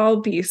creatures, all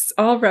beasts,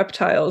 all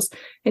reptiles,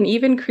 and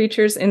even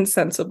creatures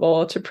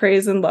insensible to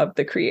praise and love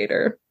the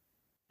Creator.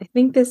 I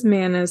think this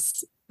man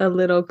is a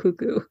little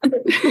cuckoo.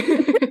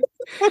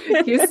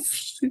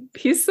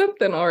 He's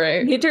something, all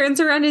right. He turns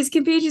around his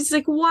computer. He's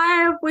like, why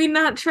have we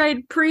not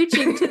tried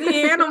preaching to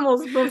the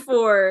animals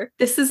before?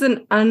 This is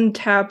an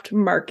untapped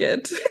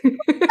market.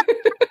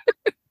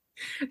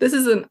 This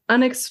is an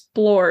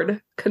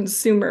unexplored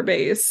consumer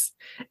base.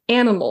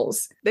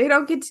 Animals. They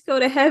don't get to go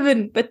to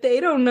heaven, but they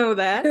don't know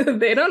that.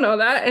 They don't know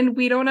that, and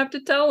we don't have to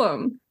tell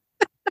them.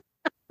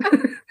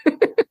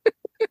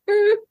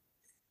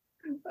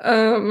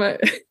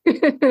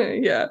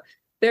 Yeah.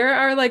 There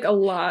are like a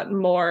lot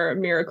more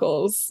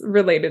miracles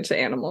related to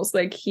animals.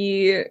 Like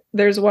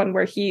there's one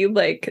where he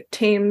like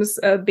tames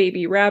a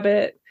baby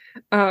rabbit,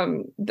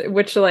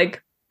 which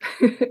like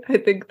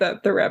I think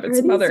that the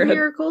rabbit's mother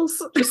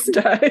miracles just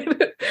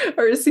died.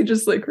 Or is he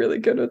just like really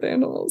good with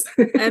animals?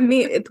 I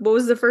mean, what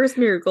was the first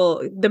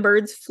miracle? The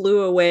birds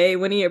flew away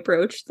when he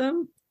approached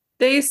them?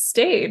 They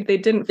stayed. They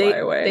didn't fly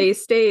away. They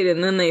stayed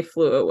and then they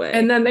flew away.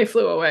 And then they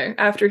flew away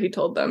after he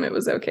told them it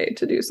was okay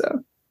to do so.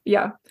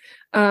 Yeah.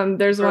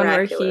 There's one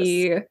where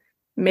he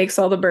makes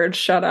all the birds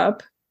shut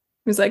up.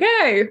 He's like,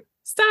 hey,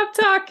 stop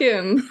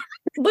talking.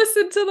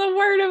 Listen to the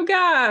word of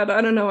God.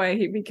 I don't know why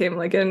he became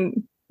like a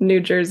New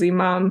Jersey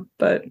mom,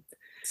 but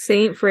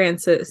Saint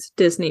Francis,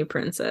 Disney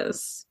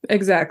princess.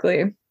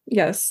 Exactly.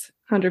 Yes,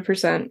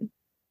 100%.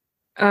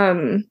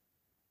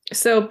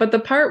 But the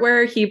part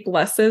where he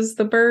blesses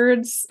the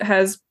birds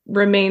has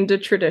remained a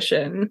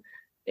tradition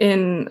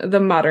in the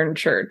modern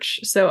church.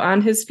 So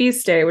on his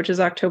feast day, which is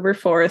October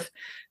 4th,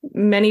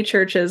 many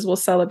churches will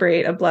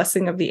celebrate a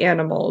blessing of the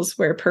animals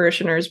where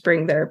parishioners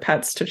bring their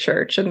pets to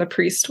church and the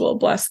priest will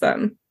bless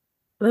them.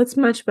 That's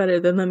much better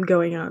than them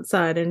going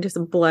outside and just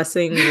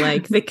blessing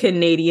like the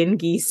Canadian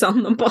geese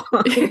on the pond.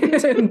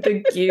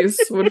 The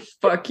geese would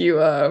fuck you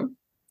up.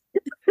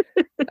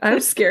 I'm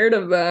scared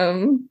of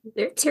them.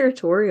 They're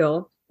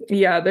territorial.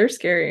 Yeah, they're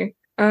scary.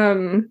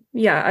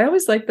 I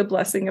always like the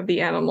blessing of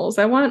the animals.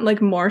 I want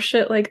like more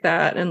shit like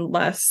that and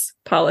less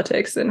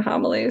politics and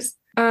homilies.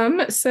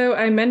 So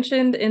I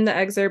mentioned in the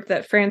excerpt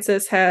that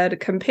Francis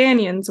had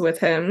companions with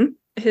him.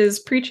 His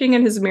preaching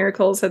and his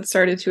miracles had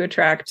started to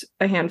attract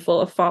a handful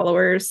of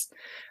followers.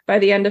 By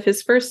the end of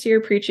his first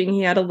year preaching,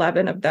 he had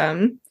 11 of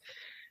them.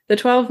 The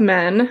 12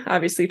 men,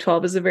 obviously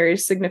 12 is a very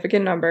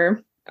significant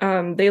number,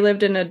 they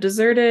lived in a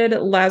deserted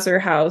lazar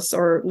house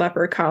or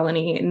leper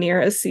colony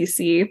near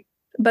Assisi,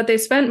 but they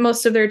spent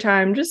most of their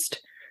time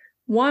just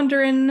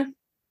wandering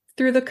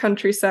through the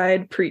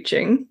countryside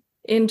preaching.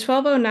 In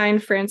 1209,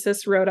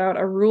 Francis wrote out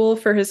a rule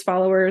for his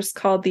followers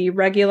called the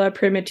Regula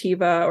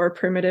Primitiva, or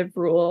Primitive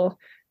Rule.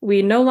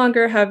 We no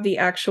longer have the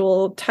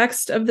actual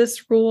text of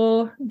this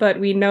rule, but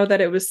we know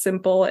that it was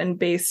simple and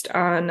based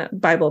on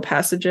Bible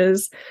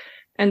passages,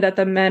 and that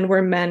the men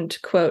were meant,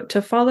 quote,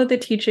 to follow the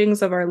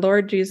teachings of our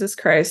Lord Jesus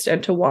Christ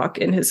and to walk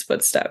in his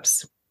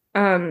footsteps.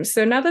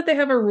 So now that they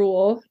have a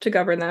rule to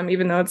govern them,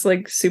 even though it's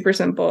like super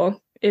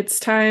simple, it's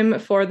time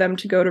for them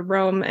to go to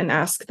Rome and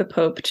ask the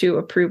Pope to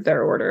approve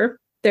their order.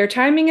 Their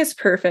timing is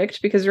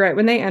perfect because right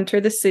when they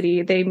enter the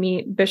city, they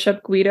meet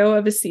Bishop Guido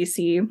of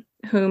Assisi,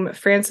 whom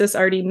Francis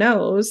already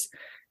knows,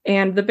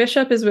 and the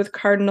bishop is with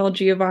Cardinal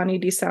Giovanni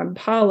di San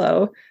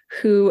Paolo,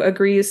 who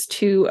agrees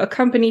to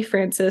accompany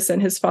Francis and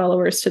his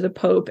followers to the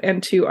Pope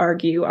and to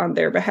argue on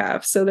their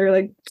behalf. So they're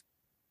like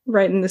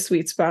right in the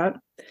sweet spot.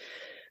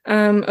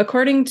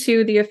 According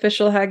to the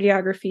official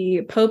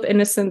hagiography, Pope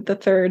Innocent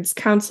III's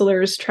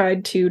counselors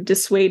tried to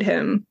dissuade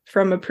him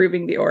from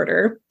approving the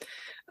order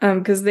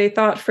because they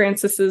thought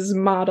Francis's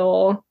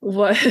model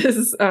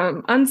was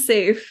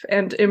unsafe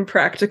and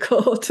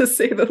impractical, to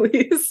say the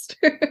least.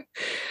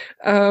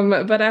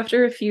 But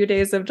after a few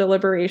days of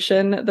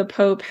deliberation, the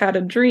Pope had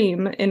a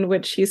dream in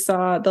which he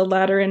saw the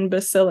Lateran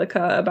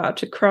Basilica about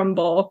to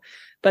crumble,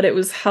 but it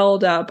was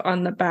held up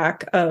on the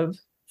back of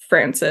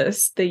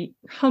Francis, the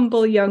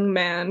humble young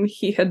man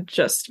he had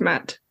just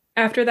met.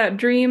 After that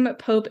dream,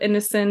 Pope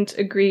Innocent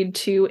agreed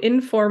to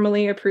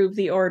informally approve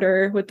the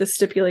order with the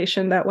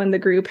stipulation that when the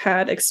group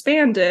had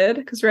expanded,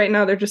 because right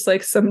now they're just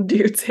like some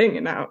dudes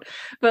hanging out,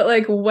 but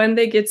like when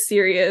they get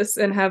serious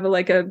and have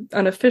like an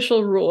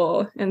official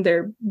rule and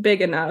they're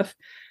big enough,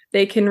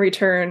 they can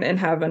return and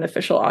have an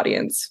official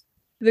audience.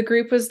 The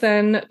group was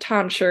then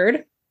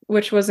tonsured,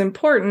 which was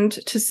important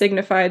to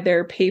signify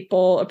their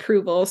papal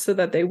approval so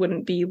that they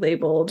wouldn't be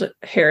labeled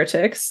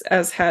heretics,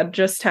 as had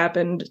just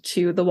happened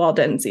to the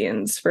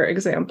Waldensians, for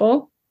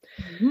example.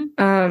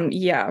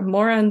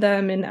 More on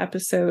them in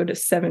episode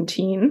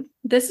 17.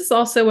 This is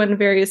also when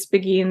various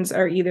beguines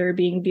are either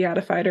being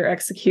beatified or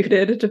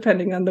executed,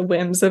 depending on the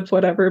whims of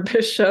whatever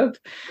bishop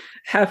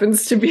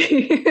happens to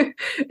be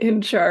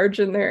in charge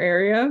in their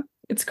area.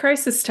 It's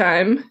crisis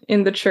time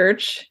in the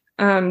church.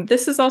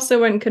 This is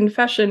also when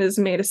confession is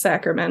made a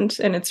sacrament,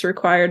 and it's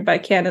required by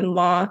canon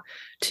law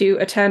to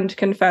attend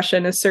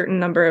confession a certain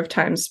number of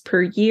times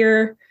per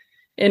year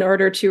in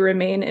order to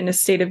remain in a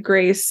state of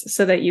grace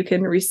so that you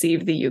can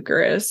receive the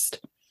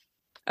Eucharist.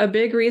 A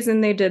big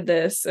reason they did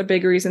this, a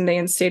big reason they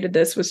instated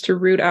this, was to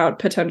root out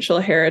potential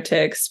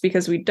heretics,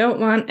 because we don't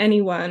want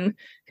anyone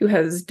who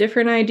has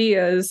different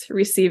ideas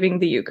receiving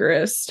the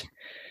Eucharist.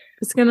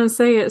 I was gonna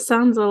say, it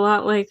sounds a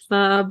lot like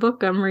the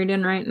book I'm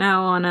reading right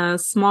now on a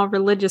small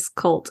religious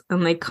cult,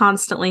 and they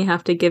constantly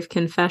have to give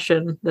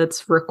confession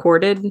that's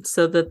recorded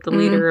so that the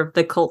leader of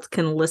the cult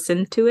can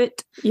listen to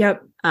it.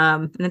 Yep.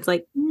 And it's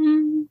like,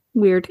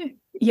 weird.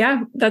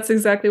 Yeah, that's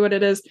exactly what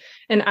it is.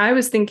 And I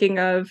was thinking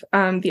of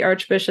the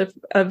Archbishop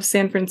of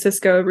San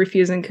Francisco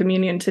refusing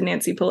communion to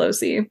Nancy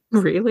Pelosi.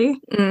 Really?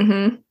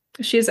 Mm-hmm.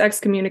 She's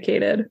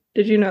excommunicated.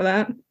 Did you know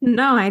that?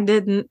 No, I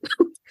didn't.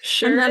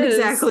 Sure, I'm not is.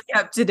 exactly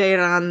up to date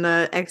on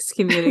the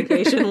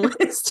excommunication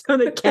list of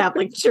the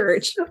Catholic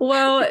Church.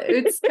 Well,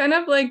 it's kind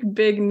of like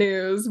big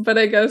news, but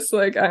I guess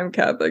like I'm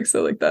Catholic,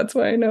 so like that's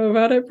why I know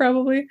about it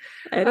probably.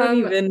 I don't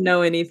even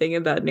know anything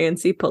about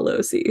Nancy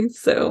Pelosi,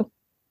 so.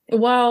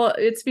 Well,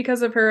 it's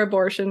because of her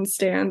abortion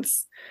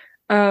stance,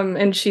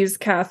 and she's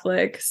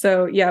Catholic,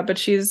 so yeah, but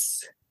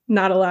she's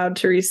not allowed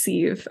to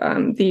receive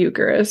the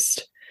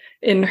Eucharist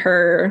in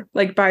her,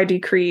 like, by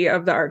decree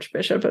of the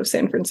Archbishop of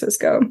San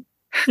Francisco.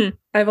 I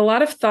have a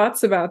lot of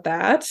thoughts about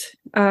that.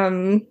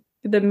 The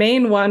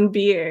main one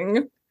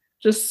being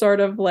just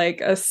sort of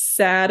like a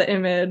sad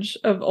image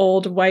of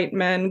old white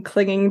men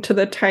clinging to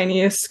the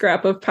tiniest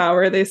scrap of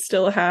power they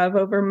still have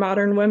over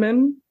modern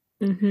women.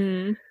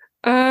 Mm-hmm.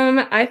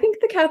 I think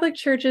the Catholic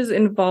Church's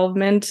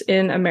involvement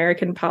in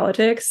American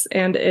politics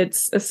and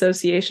its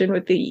association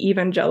with the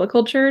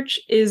evangelical church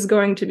is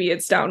going to be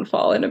its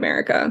downfall in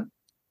America.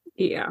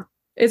 Yeah.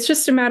 It's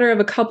just a matter of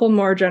a couple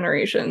more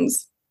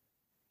generations.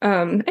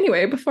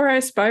 Anyway, before I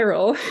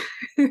spiral,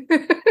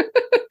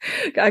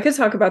 I could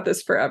talk about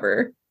this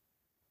forever,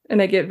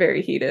 and I get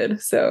very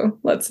heated, so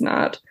let's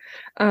not.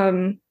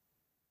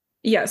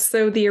 Yes,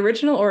 so the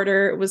original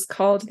order was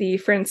called the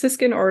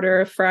Franciscan Order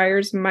of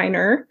Friars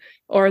Minor,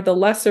 or the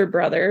Lesser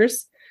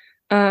Brothers,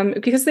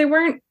 because they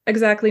weren't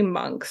exactly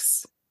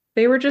monks.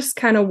 They were just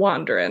kind of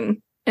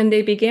wandering, and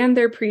they began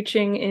their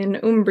preaching in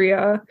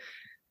Umbria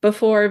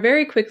before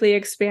very quickly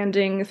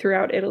expanding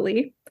throughout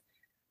Italy.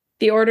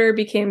 The order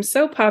became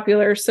so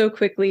popular so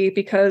quickly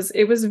because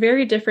it was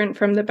very different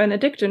from the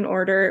Benedictine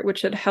order,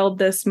 which had held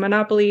this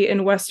monopoly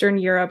in Western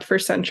Europe for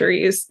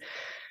centuries.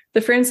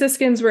 The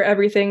Franciscans were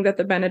everything that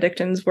the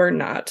Benedictines were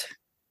not.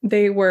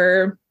 They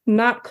were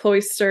not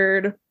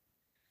cloistered.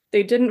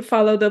 They didn't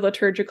follow the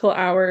liturgical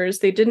hours.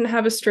 They didn't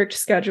have a strict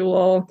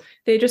schedule.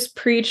 They just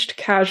preached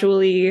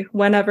casually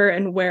whenever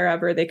and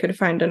wherever they could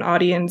find an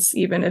audience,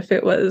 even if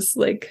it was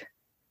like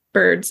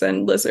birds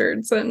and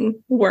lizards and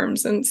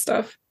worms and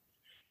stuff.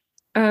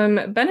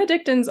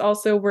 Benedictines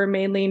also were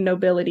mainly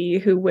nobility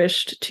who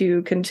wished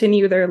to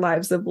continue their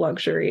lives of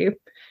luxury,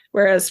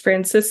 whereas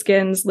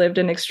Franciscans lived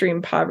in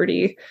extreme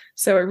poverty.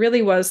 So it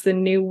really was the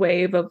new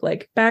wave of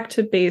like back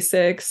to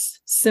basics,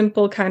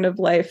 simple kind of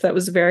life that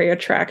was very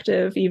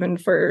attractive, even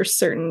for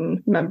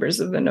certain members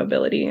of the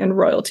nobility and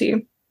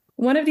royalty.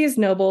 One of these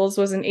nobles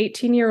was an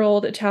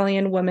 18-year-old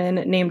Italian woman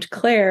named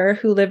Claire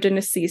who lived in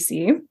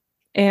Assisi.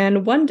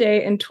 And one day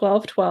in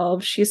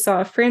 1212, she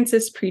saw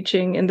Francis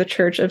preaching in the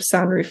church of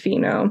San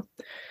Rufino.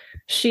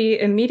 She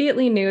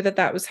immediately knew that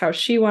that was how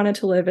she wanted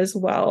to live as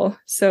well.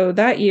 So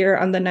that year,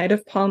 on the night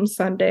of Palm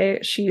Sunday,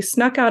 she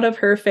snuck out of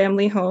her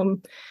family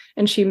home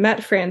and she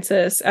met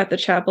Francis at the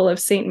chapel of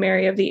St.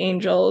 Mary of the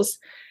Angels.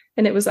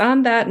 And it was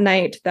on that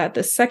night that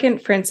the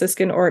Second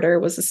Franciscan Order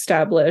was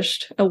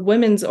established, a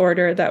women's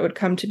order that would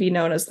come to be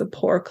known as the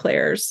Poor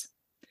Clares.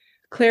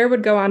 Claire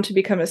would go on to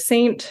become a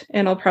saint,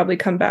 and I'll probably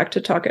come back to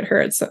talk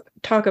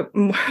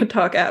more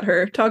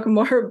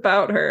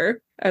about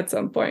her at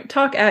some point.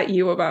 Talk at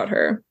you about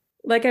her.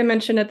 Like I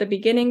mentioned at the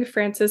beginning,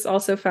 Francis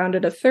also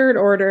founded a third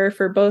order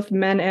for both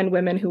men and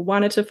women who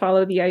wanted to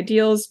follow the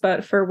ideals,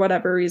 but for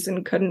whatever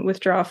reason couldn't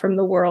withdraw from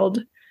the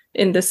world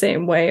in the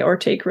same way or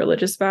take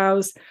religious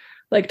vows,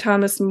 like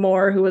Thomas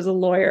More, who was a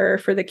lawyer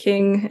for the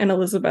king, and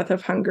Elizabeth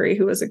of Hungary,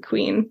 who was a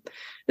queen.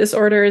 This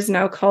order is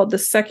now called the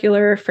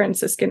Secular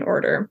Franciscan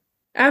Order.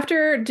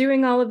 After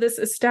doing all of this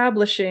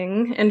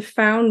establishing and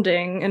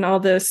founding and all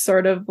this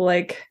sort of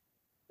like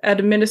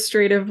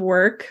administrative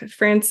work,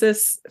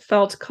 Francis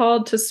felt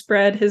called to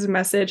spread his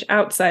message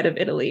outside of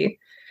Italy.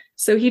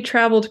 So he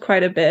traveled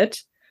quite a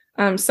bit.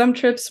 Some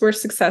trips were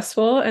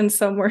successful and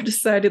some were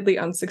decidedly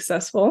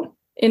unsuccessful.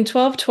 In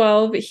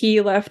 1212,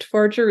 he left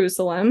for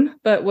Jerusalem,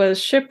 but was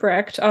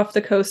shipwrecked off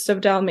the coast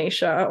of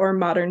Dalmatia, or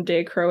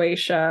modern-day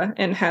Croatia,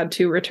 and had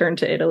to return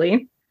to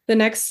Italy. The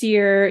next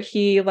year,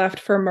 he left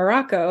for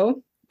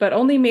Morocco, but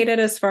only made it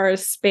as far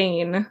as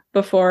Spain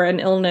before an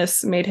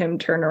illness made him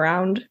turn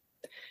around.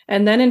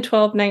 And then in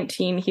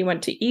 1219, he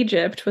went to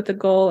Egypt with the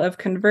goal of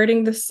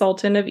converting the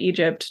Sultan of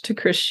Egypt to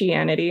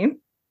Christianity.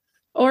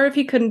 Or if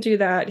he couldn't do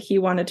that, he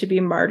wanted to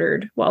be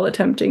martyred while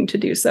attempting to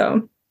do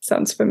so.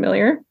 Sounds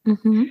familiar.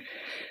 Mm-hmm.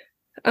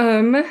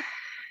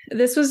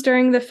 This was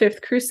during the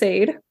Fifth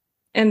Crusade,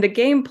 and the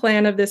game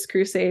plan of this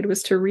crusade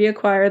was to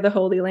reacquire the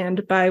Holy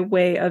Land by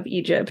way of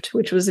Egypt,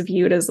 which was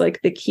viewed as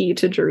like the key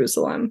to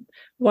Jerusalem.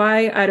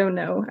 Why? I don't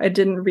know. I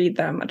didn't read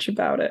that much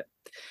about it.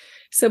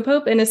 So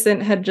Pope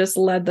Innocent had just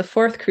led the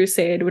Fourth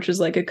Crusade, which was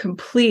like a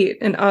complete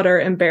and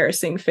utter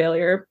embarrassing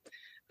failure.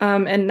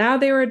 And now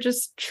they were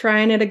just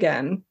trying it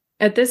again.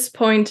 At this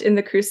point in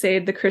the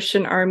crusade, the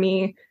Christian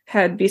army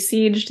had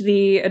besieged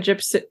the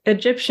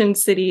Egyptian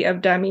city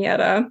of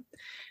Damietta.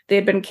 They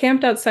had been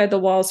camped outside the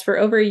walls for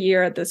over a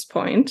year at this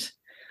point.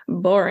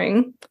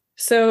 Boring.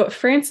 So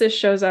Francis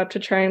shows up to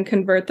try and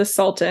convert the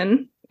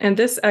Sultan. And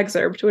this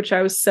excerpt, which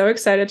I was so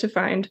excited to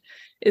find,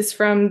 is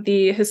from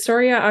the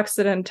Historia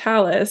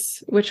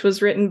Occidentalis, which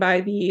was written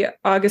by the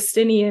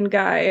Augustinian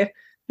guy,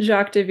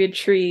 Jacques de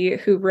Vitry,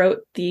 who wrote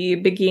the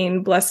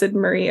Beguine Blessed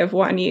Marie of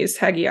Oigny's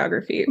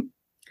hagiography.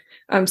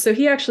 So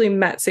he actually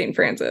met St.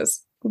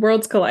 Francis.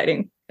 Worlds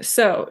colliding.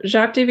 So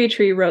Jacques de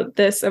Vitry wrote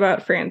this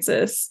about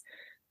Francis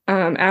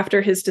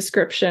after his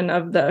description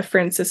of the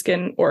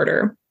Franciscan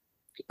order.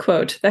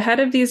 Quote, "The head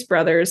of these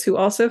brothers, who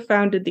also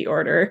founded the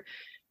order,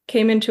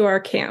 came into our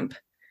camp.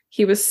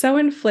 He was so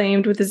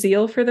inflamed with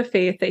zeal for the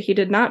faith that he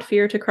did not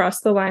fear to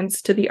cross the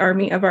lines to the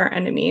army of our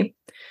enemy.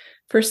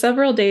 For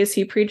several days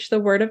he preached the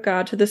word of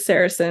God to the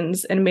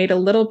Saracens and made a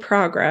little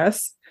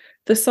progress.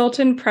 The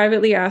Sultan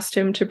privately asked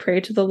him to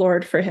pray to the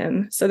Lord for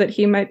him, so that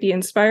he might be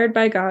inspired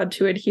by God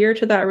to adhere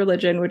to that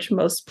religion which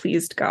most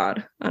pleased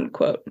God."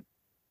 Unquote.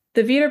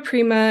 The Vita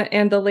Prima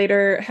and the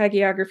later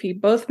hagiography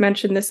both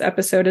mention this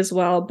episode as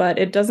well, but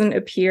it doesn't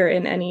appear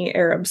in any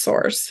Arab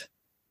source.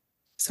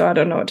 So I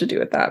don't know what to do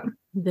with that.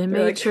 They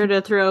made sure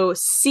to throw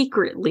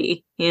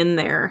secretly in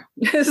there.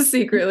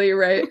 Secretly,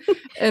 right?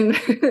 And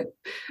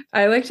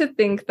I like to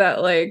think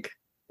that like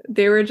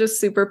they were just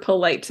super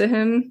polite to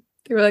him.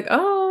 They were like,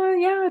 "Oh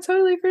yeah,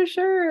 totally, for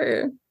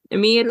sure."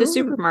 And me at the Ooh.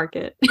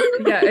 Supermarket.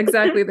 Yeah,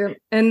 exactly.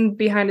 And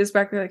behind his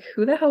back, they're like,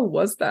 "Who the hell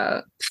was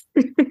that?"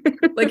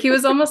 Like he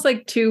was almost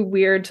like too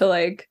weird to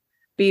like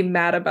be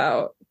mad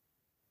about.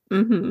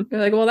 Mm-hmm. They're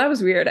like, "Well, that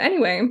was weird."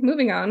 Anyway,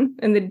 moving on.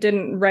 And they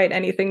didn't write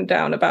anything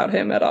down about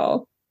him at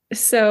all.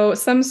 So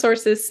some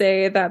sources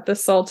say that the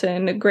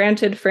Sultan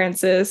granted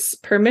Francis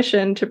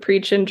permission to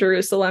preach in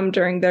Jerusalem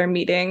during their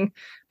meeting,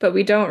 but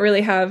we don't really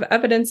have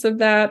evidence of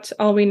that.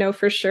 All we know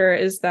for sure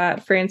is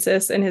that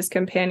Francis and his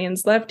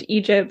companions left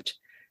Egypt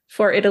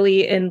for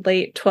Italy in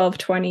late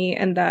 1220,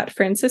 and that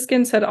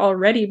Franciscans had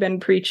already been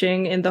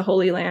preaching in the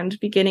Holy Land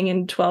beginning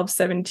in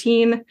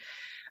 1217,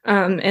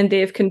 and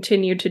they've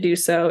continued to do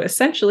so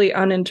essentially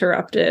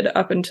uninterrupted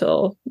up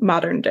until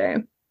modern day.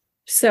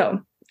 So,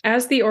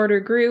 as the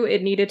order grew,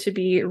 it needed to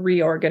be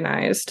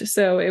reorganized.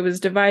 So it was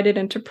divided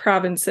into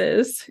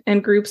provinces,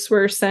 and groups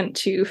were sent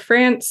to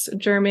France,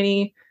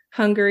 Germany,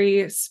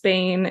 Hungary,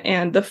 Spain,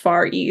 and the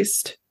Far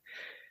East.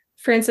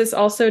 Francis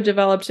also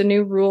developed a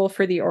new rule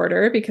for the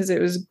order because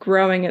it was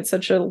growing at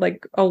such a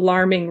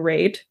alarming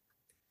rate.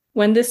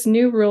 When this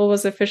new rule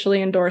was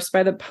officially endorsed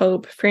by the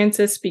Pope,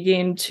 Francis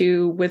began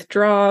to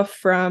withdraw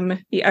from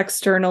the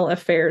external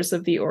affairs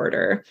of the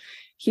order.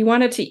 He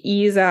wanted to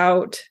ease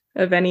out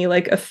of any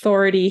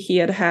authority he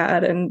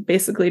had and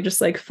basically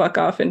just fuck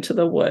off into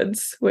the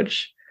woods,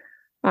 which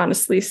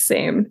honestly,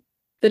 same.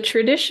 The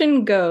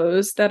tradition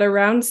goes that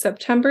around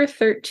September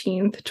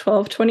 13th,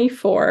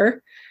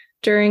 1224,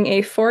 during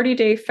a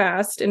 40-day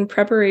fast in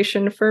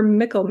preparation for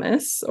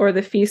Michaelmas, or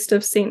the feast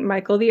of St.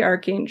 Michael the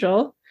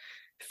Archangel,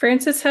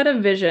 Francis had a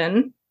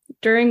vision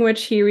during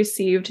which he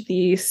received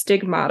the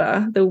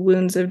stigmata, the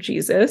wounds of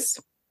Jesus.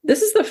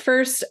 This is the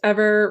first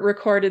ever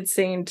recorded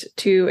saint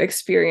to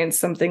experience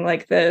something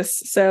like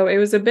this, so it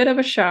was a bit of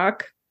a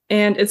shock,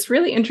 and it's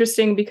really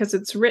interesting because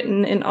it's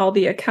written in all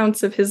the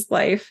accounts of his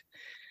life,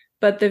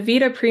 but the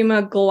Vita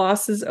Prima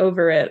glosses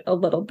over it a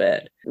little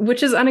bit,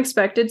 which is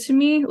unexpected to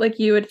me.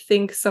 You would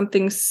think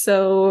something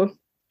so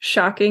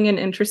shocking and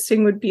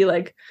interesting would be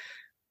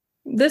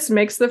this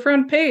makes the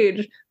front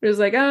page. It was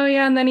oh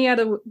yeah, and then he had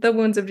the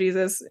wounds of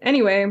Jesus.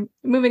 Anyway,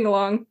 moving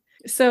along.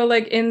 So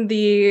in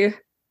the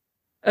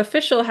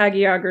official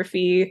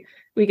hagiography,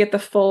 we get the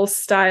full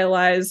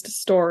stylized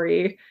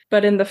story.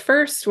 But in the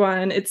first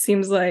one, it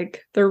seems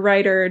like the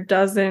writer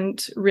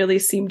doesn't really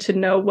seem to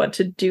know what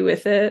to do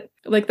with it.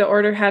 Like the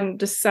order hadn't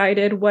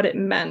decided what it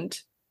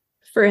meant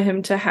for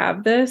him to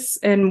have this,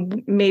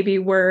 and maybe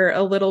we're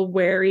a little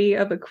wary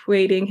of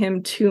equating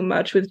him too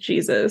much with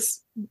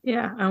Jesus.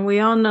 Yeah, and we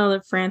all know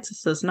that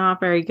Francis is not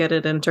very good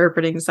at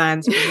interpreting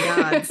signs from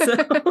God. So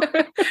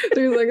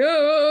he's like,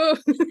 oh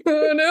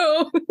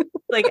no.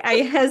 Like, I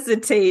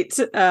hesitate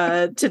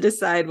to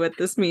decide what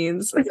this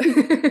means.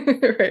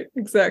 Right,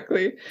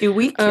 exactly. Do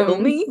we kill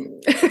me?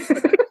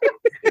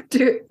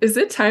 Is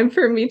it time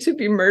for me to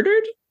be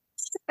murdered?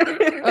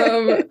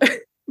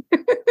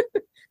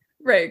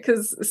 Right,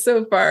 because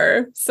so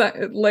far,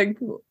 like,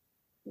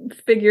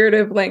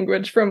 figurative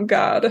language from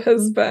God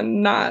has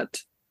been not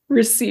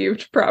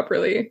received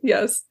properly.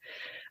 Yes.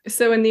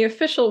 So in the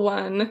official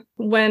one,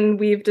 when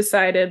we've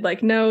decided,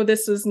 like, no,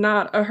 this is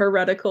not a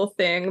heretical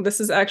thing, this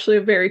is actually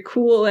a very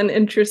cool and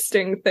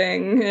interesting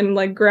thing and,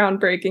 like,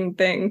 groundbreaking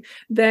thing,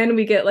 then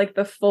we get, like,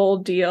 the full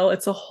deal.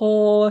 It's a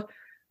whole,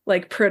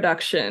 like,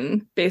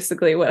 production,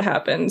 basically, what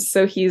happens.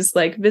 So he's,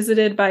 like,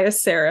 visited by a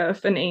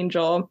seraph, an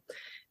angel,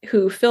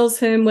 who fills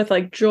him with,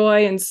 like,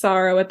 joy and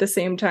sorrow at the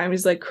same time.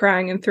 He's, like,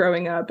 crying and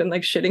throwing up and,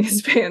 like, shitting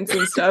his pants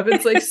and stuff.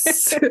 It's, like,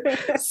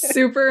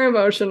 super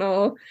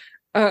emotional.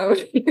 And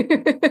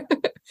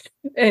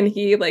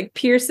he, like,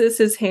 pierces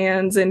his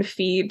hands and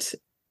feet.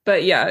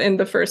 But yeah, in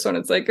the first one,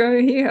 it's like, oh,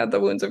 he had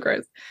the wounds of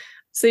Christ.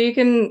 So you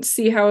can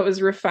see how it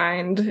was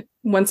refined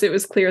once it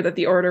was clear that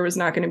the order was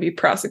not going to be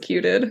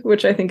prosecuted,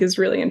 which I think is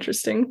really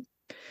interesting.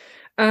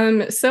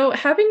 So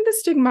having the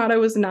stigmata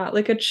was not,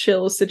 like, a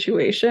chill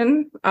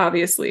situation,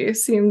 obviously.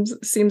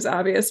 Seems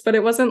obvious, but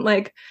it wasn't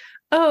like,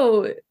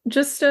 oh,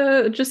 just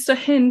a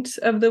hint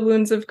of the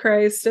wounds of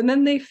Christ and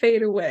then they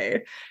fade away.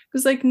 It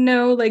was like,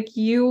 no, like,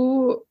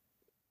 you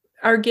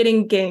are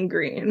getting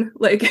gangrene.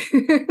 Like,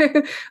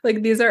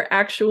 like, these are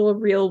actual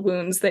real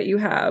wounds that you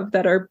have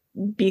that are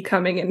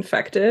becoming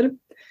infected.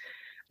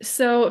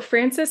 So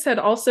Francis had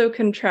also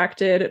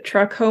contracted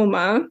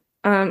trachoma.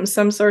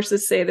 Some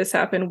sources say this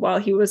happened while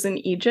he was in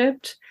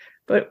Egypt,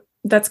 but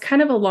that's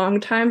kind of a long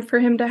time for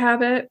him to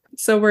have it.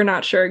 So we're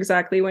not sure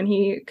exactly when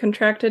he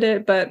contracted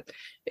it, but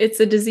it's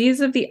a disease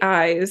of the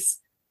eyes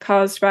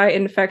caused by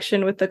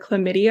infection with the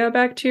chlamydia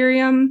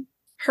bacterium.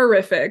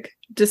 Horrific,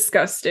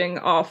 disgusting,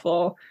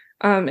 awful.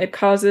 It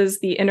causes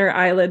the inner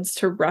eyelids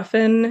to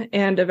roughen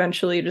and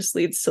eventually just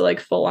leads to, like,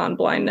 full-on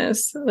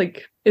blindness.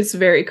 Like, it's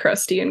very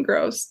crusty and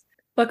gross.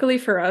 Luckily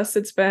for us,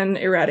 it's been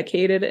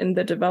eradicated in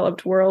the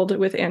developed world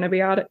with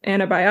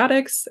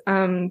antibiotics,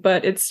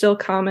 but it's still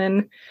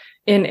common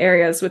in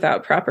areas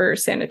without proper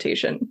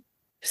sanitation.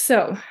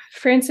 So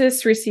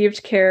Francis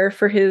received care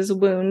for his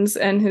wounds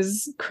and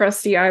his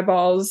crusty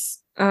eyeballs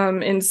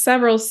in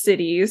several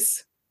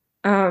cities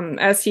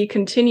as he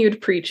continued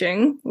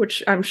preaching,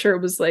 which I'm sure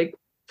was, like,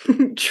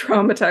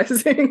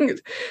 traumatizing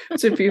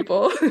to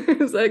people.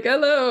 He's like,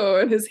 hello,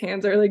 and his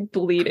hands are, like,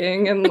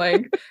 bleeding and,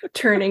 like,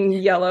 turning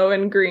yellow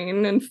and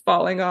green and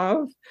falling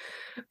off,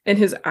 and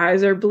his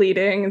eyes are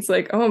bleeding. It's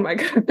like, oh my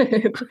god.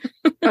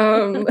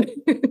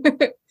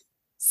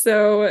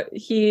 So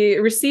he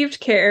received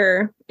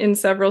care in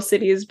several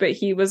cities, but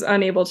he was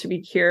unable to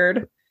be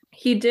cured.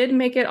 He did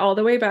make it all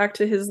the way back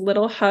to his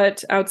little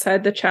hut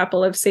outside the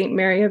chapel of St.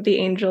 Mary of the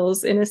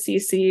Angels in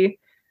Assisi,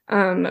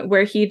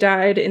 where he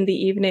died in the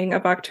evening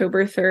of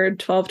October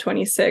 3rd,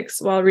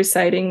 1226, while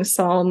reciting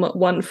Psalm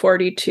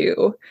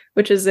 142,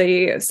 which is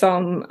a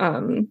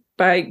psalm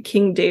by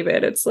King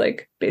David. It's,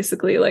 like,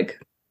 basically, like,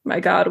 my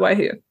God, why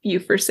have you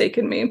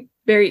forsaken me?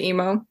 Very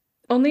emo.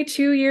 Only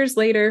 2 years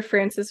later,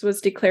 Francis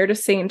was declared a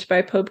saint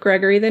by Pope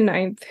Gregory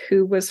IX,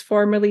 who was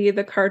formerly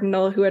the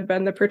cardinal who had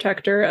been the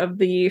protector of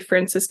the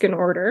Franciscan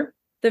order.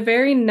 The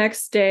very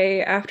next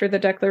day after the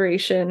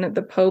declaration,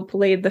 the Pope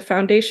laid the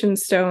foundation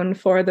stone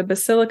for the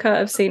Basilica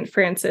of St.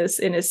 Francis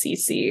in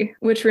Assisi,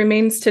 which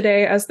remains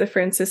today as the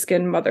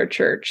Franciscan Mother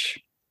Church.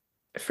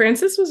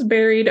 Francis was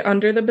buried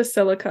under the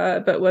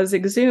basilica, but was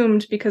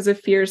exhumed because of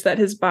fears that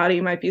his body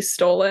might be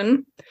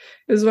stolen.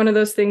 It was one of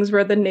those things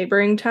where the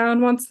neighboring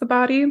town wants the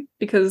body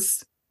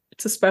because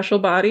it's a special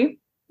body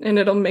and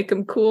it'll make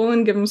him cool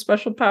and give him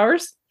special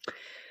powers.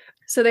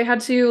 So they had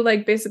to,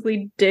 like,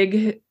 basically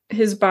dig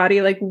his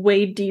body, like,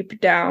 way deep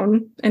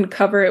down and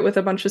cover it with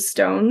a bunch of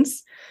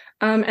stones.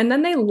 And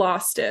then they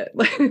lost it.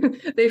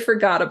 They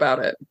forgot about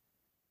it.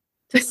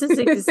 This is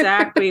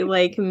exactly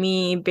like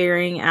me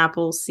burying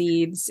apple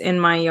seeds in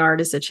my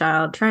yard as a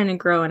child, trying to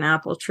grow an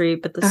apple tree,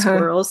 but the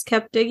squirrels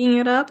kept digging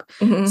it up.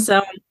 Mm-hmm.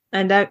 So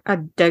I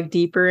dug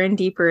deeper and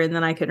deeper, and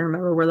then I couldn't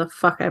remember where the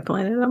fuck I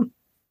planted them.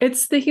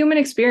 It's the human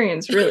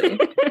experience, really.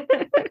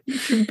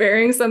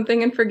 Burying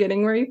something and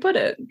forgetting where you put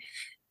it.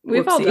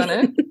 We've all done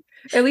it.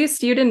 At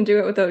least you didn't do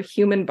it with a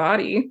human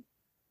body.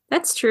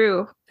 That's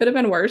true. Could have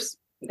been worse.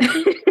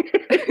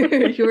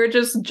 You were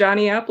just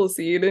Johnny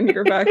Appleseed in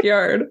your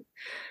backyard.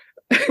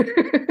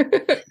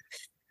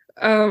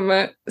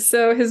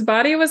 So his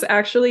body was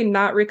actually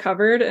not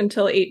recovered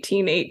until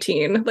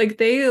 1818. Like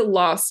they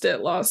lost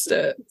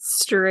it.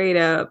 Straight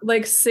up.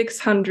 Like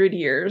 600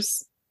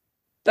 years.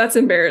 That's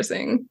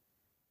embarrassing.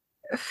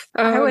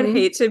 I would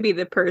hate to be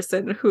the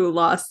person who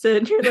lost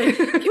it. You're like,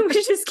 can we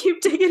just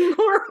keep digging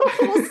more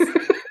holes?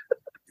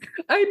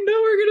 I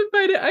know we're gonna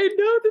find it. I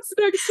know this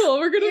next hole.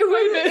 We're gonna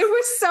find it. It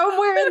was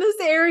somewhere in this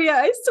area.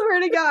 I swear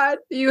to God.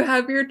 You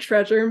have your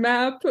treasure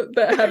map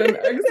that had an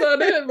X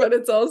on it, but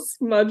it's all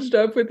smudged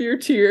up with your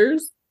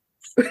tears.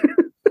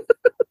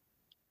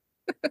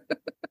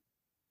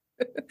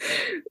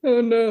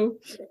 Oh no.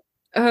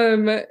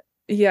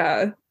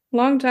 Yeah,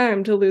 long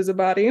time to lose a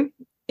body.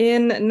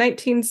 In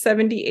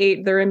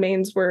 1978, the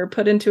remains were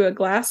put into a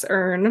glass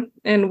urn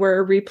and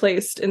were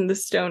replaced in the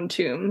stone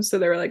tomb. So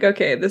they were like,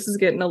 okay, this is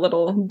getting a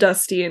little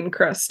dusty and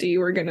crusty.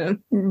 We're going to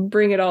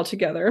bring it all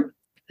together.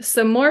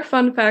 Some more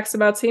fun facts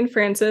about St.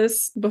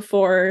 Francis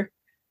before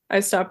I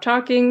stop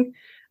talking.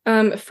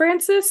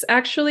 Francis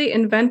actually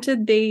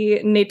invented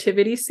the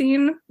nativity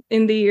scene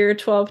in the year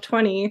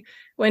 1220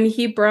 when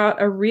he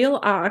brought a real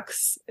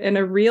ox and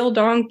a real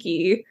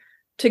donkey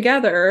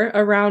together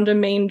around a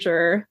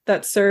manger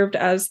that served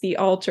as the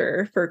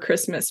altar for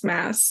Christmas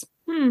Mass.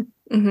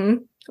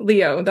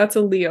 Leo, that's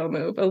a Leo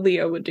move. A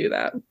Leo would do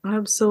that.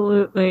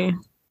 Absolutely.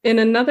 In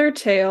another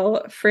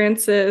tale,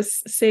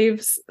 Francis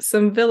saves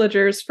some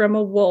villagers from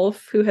a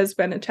wolf who has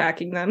been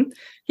attacking them.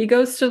 He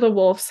goes to the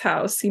wolf's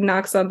house. He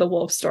knocks on the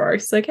wolf's door.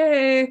 He's like,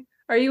 hey,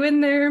 are you in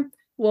there?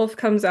 Wolf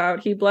comes out.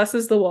 He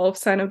blesses the wolf,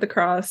 sign of the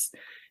cross,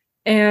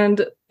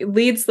 and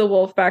leads the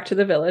wolf back to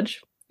the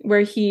village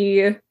where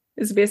he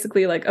is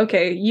basically like,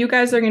 okay, you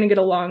guys are going to get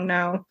along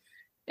now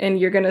and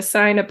you're going to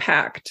sign a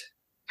pact.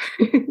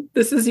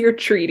 This is your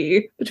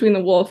treaty between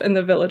the wolf and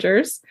the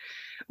villagers.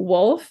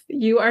 Wolf,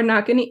 you are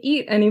not going to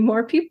eat any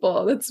more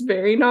people. That's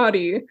very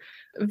naughty.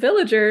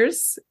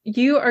 Villagers,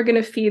 you are going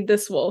to feed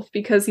this wolf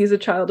because he's a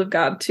child of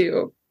God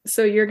too.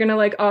 So you're going to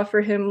like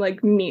offer him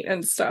like meat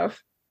and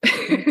stuff.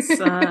 It's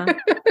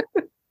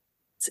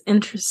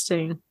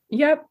interesting.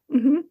 Yep.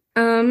 Mm-hmm.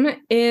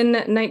 In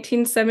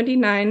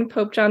 1979,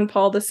 Pope John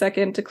Paul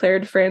II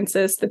declared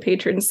Francis the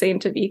patron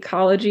saint of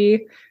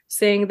ecology,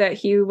 saying that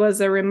he was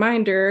a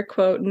reminder,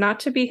 quote, not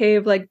to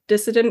behave like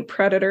dissident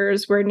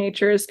predators where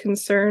nature is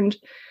concerned,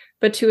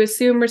 but to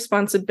assume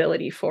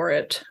responsibility for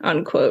it,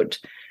 unquote.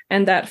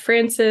 And that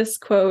Francis,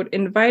 quote,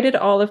 invited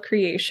all of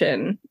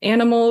creation,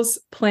 animals,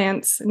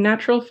 plants,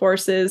 natural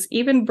forces,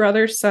 even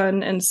brother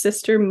sun and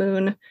sister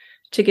moon,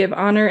 to give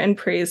honor and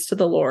praise to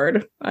the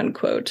Lord,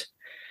 unquote.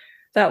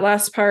 That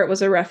last part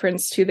was a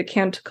reference to the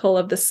Canticle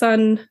of the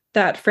Sun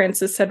that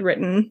Francis had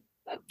written.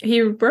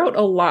 He wrote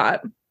a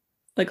lot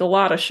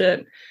of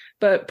shit,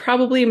 but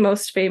probably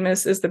most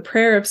famous is the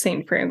Prayer of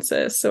St.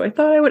 Francis. So I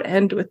thought I would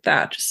end with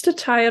that just to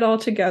tie it all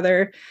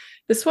together.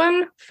 This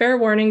one, fair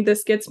warning,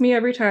 this gets me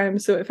every time.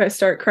 So if I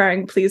start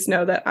crying, please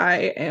know that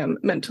I am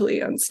mentally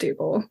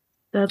unstable.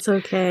 That's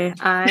okay.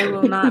 I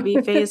will not be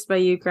fazed by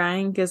you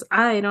crying because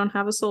I don't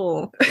have a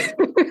soul.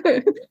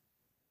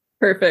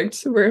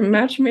 Perfect. We're a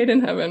match made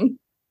in heaven.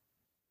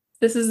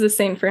 This is the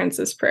St.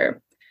 Francis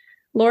prayer.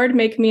 Lord,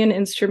 make me an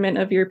instrument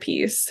of your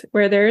peace.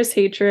 Where there is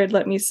hatred,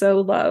 let me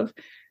sow love.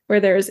 Where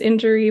there is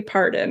injury,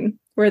 pardon.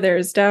 Where there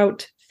is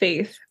doubt,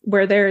 faith.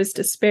 Where there is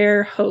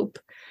despair, hope.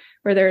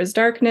 Where there is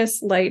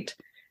darkness, light.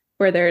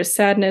 Where there is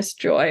sadness,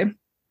 joy.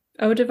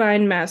 O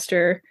divine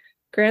Master,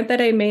 grant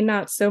that I may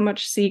not so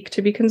much seek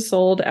to be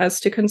consoled as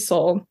to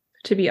console,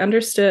 to be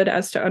understood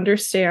as to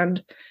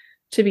understand,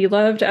 to be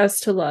loved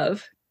as to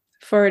love.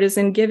 For it is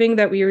in giving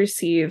that we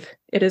receive,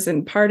 it is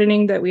in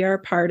pardoning that we are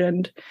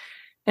pardoned,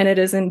 and it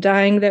is in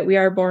dying that we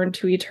are born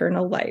to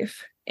eternal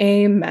life.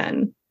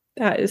 Amen.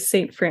 That is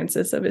St.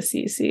 Francis of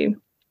Assisi.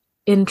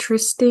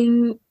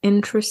 Interesting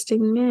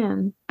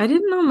man. I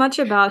didn't know much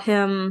about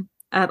him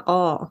at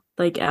all.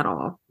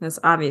 Because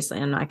obviously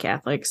I'm not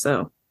Catholic,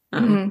 so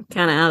I'm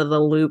kind of out of the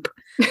loop.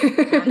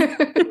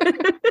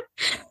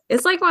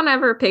 It's like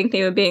whenever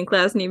Pinckney would be in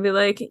class and he'd be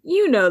like,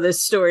 you know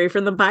this story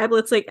from the Bible.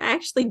 It's like, I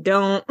actually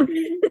don't.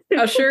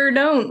 I sure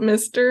don't,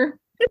 mister.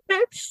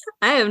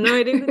 I have no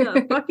idea what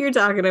the fuck you're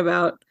talking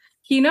about.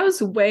 He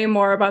knows way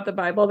more about the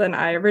Bible than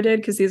I ever did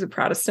because he's a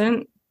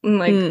Protestant.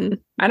 And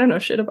I don't know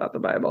shit about the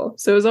Bible.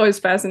 So it was always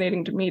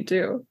fascinating to me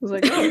too. I was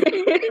like, oh.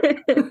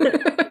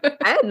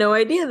 I had no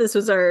idea this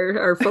was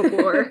our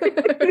folklore.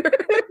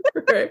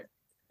 Right.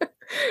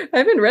 I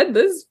haven't read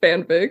this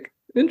fanfic.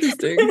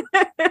 Interesting.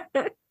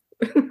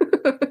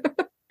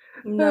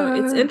 No,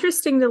 it's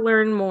interesting to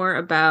learn more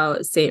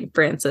about St.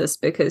 Francis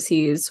because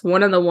he's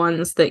one of the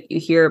ones that you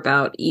hear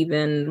about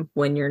even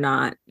when you're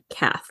not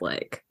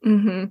Catholic.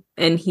 Mm-hmm.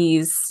 And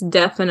he's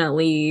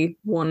definitely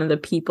one of the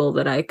people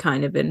that I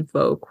kind of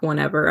invoke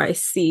whenever I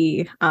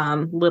see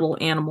little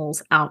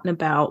animals out and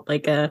about,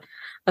 like a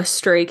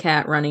stray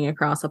cat running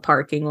across a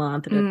parking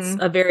lot. And it's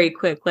a very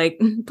quick,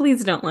 like,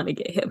 please don't let it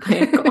get hit by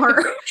a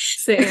car.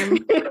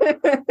 Same.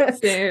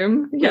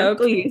 Yeah,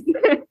 please.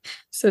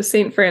 So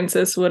St.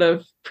 Francis would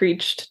have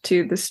preached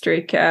to the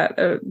stray cat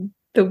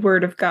the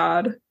word of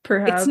God,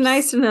 perhaps. It's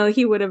nice to know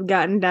he would have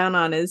gotten down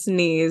on his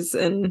knees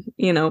and,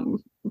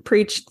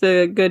 preached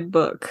the good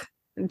book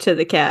to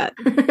the cat.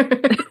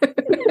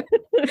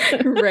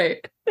 Right.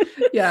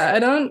 Yeah, I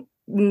don't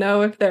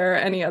know if there are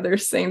any other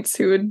saints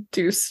who would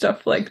do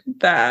stuff like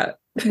that.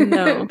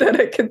 No. That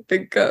I can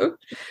think of.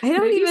 I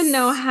don't even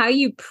know how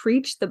you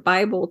preach the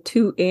Bible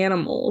to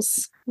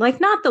animals. Like,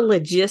 not the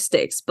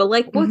logistics, but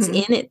like what's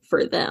in it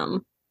for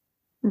them.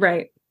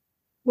 Right.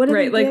 What do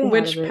right. they get Like,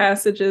 which out of it?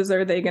 passages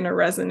are they going to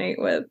resonate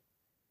with?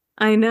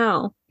 I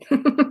know.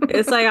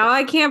 It's like, oh,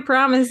 I can't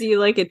promise you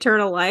like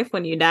eternal life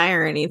when you die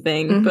or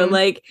anything. But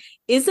like,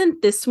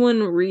 isn't this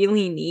one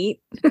really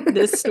neat?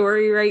 This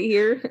story right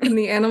here. And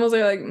the animals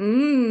are like,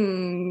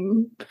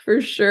 for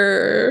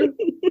sure.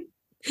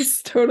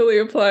 This totally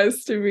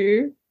applies to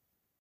me.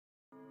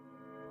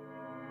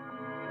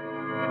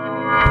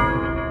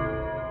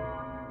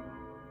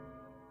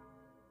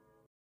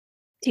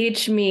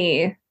 Teach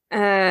me.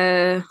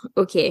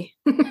 Okay.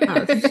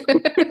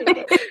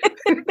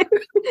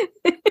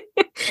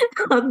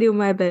 I'll do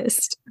my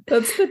best.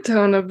 That's the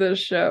tone of this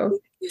show.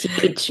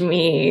 Teach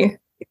me.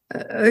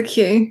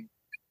 Okay.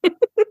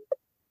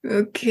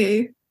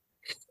 Okay.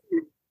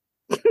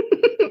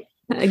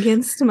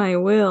 Against my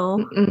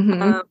will.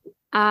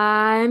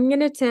 I'm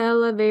going to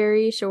tell a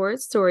very short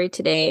story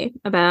today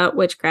about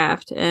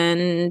witchcraft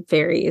and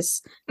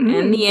fairies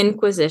and the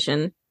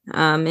Inquisition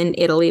in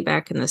Italy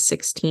back in the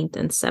 16th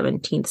and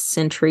 17th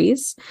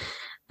centuries.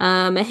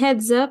 A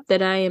heads up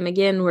that I am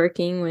again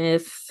working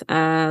with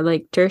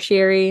like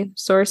tertiary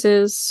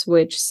sources,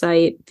 which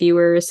cite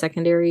fewer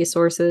secondary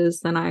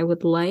sources than I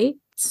would like.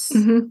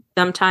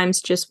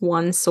 Sometimes just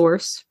one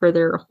source for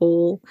their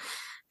whole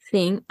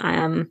thing.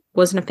 I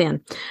wasn't a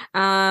fan.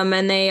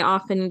 And they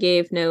often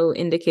gave no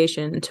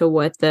indication to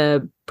what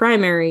the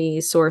primary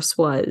source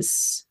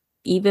was,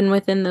 even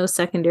within those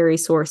secondary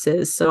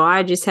sources. So I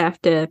have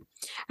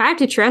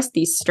to trust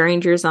these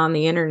strangers on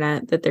the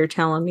internet that they're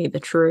telling me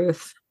the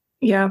truth.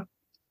 Yeah.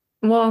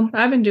 Well,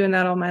 I've been doing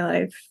that all my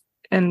life.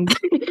 And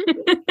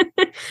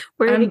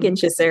where did it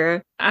get you,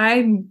 Sarah?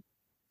 I'm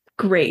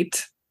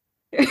great.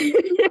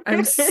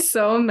 I'm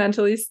so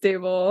mentally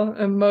stable,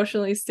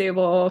 emotionally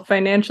stable,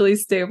 financially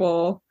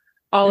stable,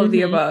 all of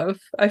the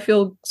above. I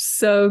feel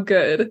so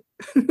good.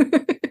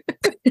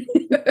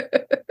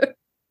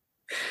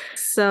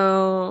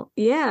 So,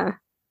 yeah.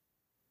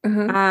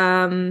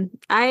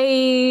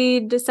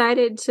 I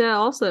decided to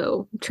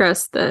also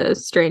trust the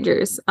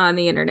strangers on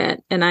the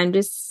internet, and I'm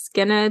just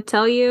gonna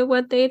tell you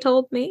what they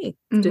told me,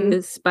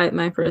 despite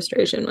my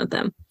frustration with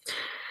them.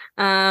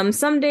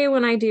 Someday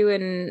when I do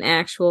an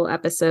actual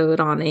episode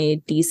on a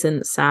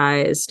decent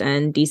sized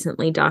and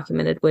decently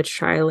documented witch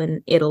trial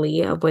in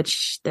Italy, of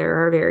which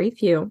there are very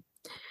few,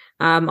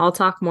 I'll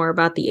talk more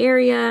about the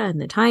area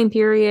and the time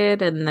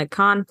period and the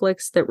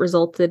conflicts that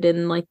resulted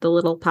in like the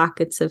little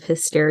pockets of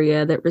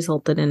hysteria that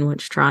resulted in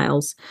witch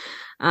trials.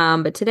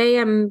 But today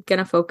I'm going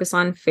to focus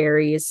on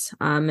fairies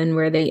and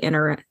where they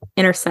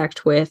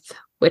intersect with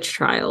witch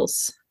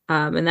trials.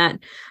 And that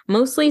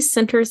mostly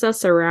centers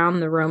us around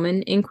the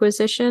Roman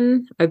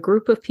Inquisition, a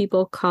group of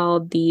people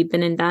called the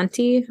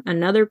Benedenti,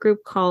 another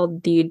group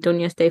called the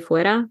Doñas de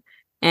Fuera,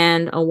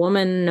 and a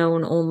woman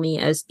known only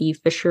as the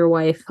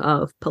Fisherwife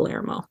of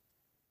Palermo.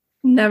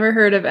 Never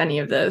heard of any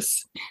of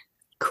this.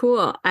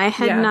 Cool. I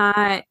had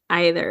not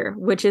either,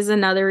 which is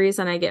another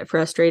reason I get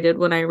frustrated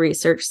when I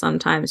research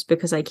sometimes,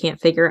 because I can't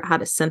figure out how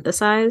to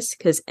synthesize,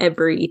 because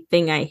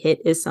everything I hit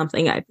is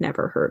something I've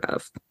never heard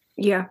of.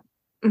 Yeah.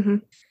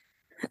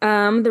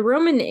 The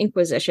Roman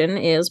Inquisition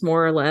is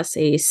more or less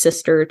a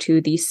sister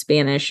to the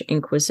Spanish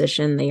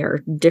Inquisition. They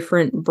are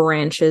different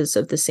branches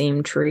of the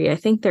same tree. I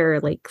think there are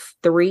like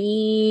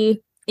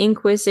 3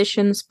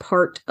 Inquisitions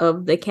part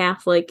of the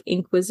Catholic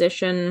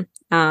Inquisition.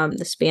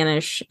 The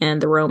Spanish and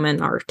the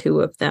Roman are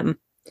 2 of them.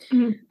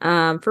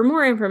 For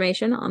more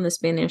information on the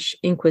Spanish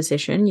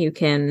Inquisition, you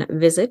can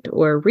visit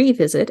or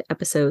revisit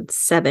episode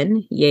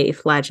 7, Yay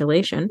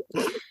Flagellation.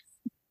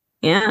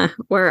 Yeah,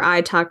 where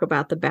I talk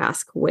about the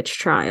Basque witch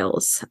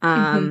trials.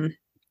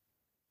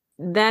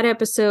 That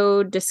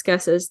episode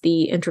discusses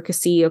the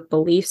intricacy of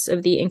beliefs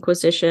of the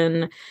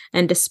Inquisition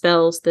and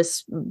dispels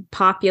this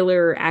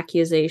popular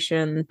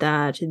accusation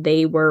that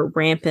they were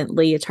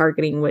rampantly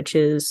targeting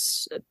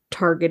witches,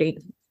 torturing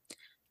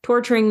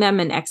them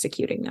and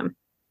executing them.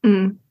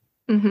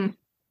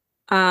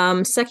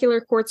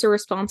 Secular courts are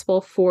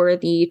responsible for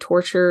the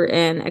torture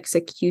and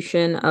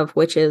execution of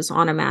witches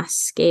on a mass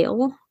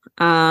scale.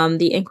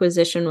 The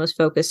Inquisition was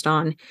focused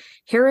on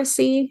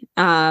heresy,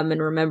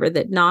 and remember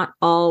that not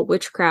all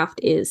witchcraft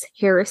is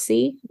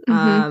heresy.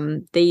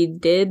 They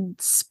did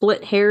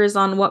split hairs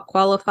on what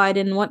qualified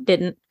and what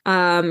didn't,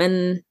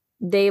 and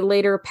they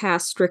later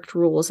passed strict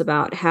rules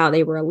about how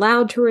they were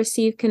allowed to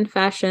receive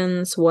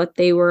confessions, what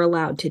they were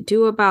allowed to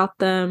do about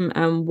them,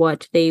 and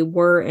what they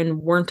were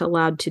and weren't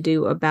allowed to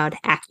do about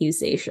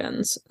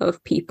accusations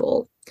of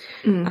people.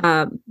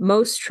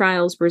 Most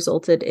trials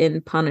resulted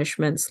in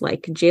punishments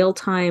like jail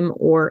time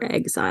or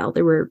exile.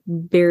 There were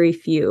very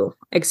few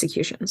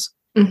executions.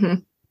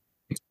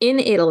 In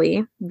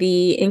Italy,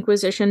 the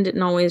Inquisition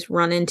didn't always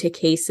run into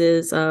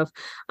cases of,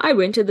 I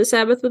went to the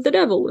Sabbath with the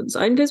devil and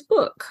signed his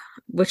book,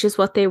 which is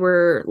what they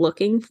were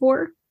looking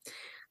for.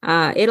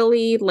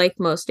 Italy, like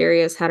most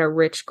areas, had a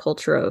rich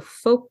culture of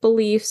folk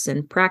beliefs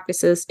and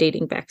practices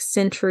dating back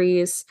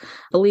centuries,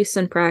 beliefs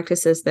and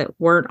practices that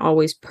weren't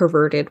always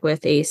perverted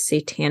with a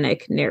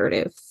satanic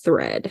narrative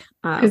thread.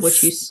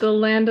 Which you the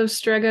land of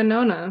Strega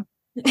Nona.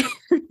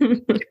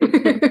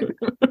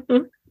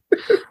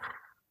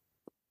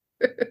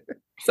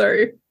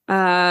 Sorry.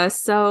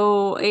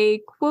 So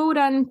a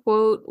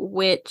quote-unquote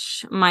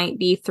witch might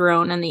be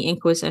thrown in the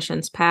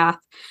Inquisition's path,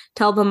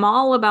 tell them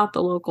all about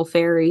the local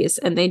fairies,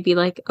 and they'd be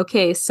like,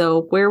 okay,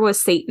 so where was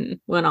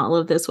Satan when all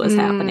of this was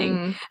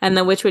happening? And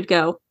the witch would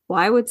go,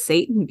 why would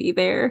Satan be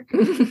there?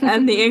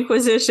 And the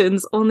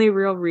Inquisition's only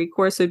real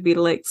recourse would be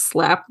to, like,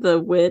 slap the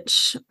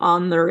witch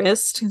on the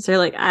wrist. Because they're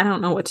like, I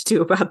don't know what to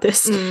do about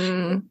this.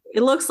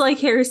 It looks like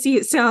heresy,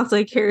 it sounds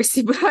like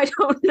heresy, but I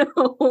don't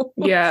know.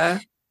 Yeah.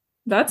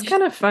 That's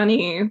kind of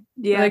funny.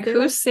 Yeah, like,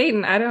 who's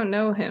Satan? I don't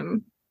know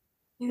him.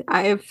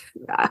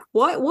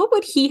 What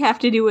would he have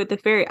to do with the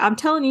fairy? I'm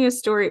telling you a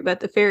story about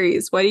the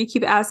fairies. Why do you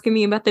keep asking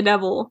me about the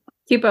devil?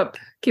 Keep up.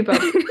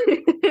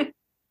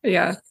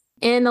 Yeah.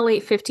 In the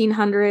late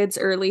 1500s,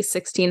 early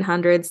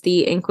 1600s,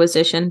 the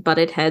Inquisition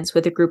butted heads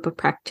with a group of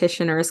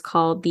practitioners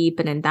called the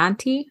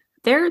Benedanti.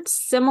 They're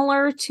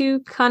similar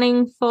to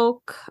cunning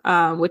folk,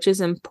 which is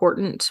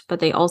important, but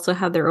they also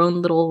have their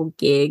own little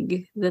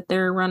gig that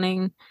they're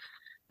running.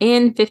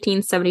 In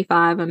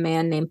 1575, a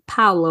man named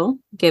Paolo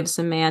gives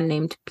a man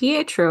named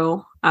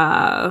Pietro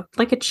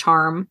like a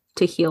charm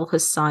to heal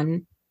his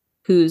son,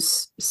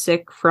 who's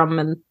sick from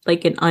an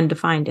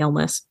undefined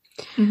illness.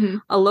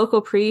 A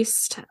local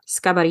priest,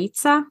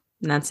 Scabarizza,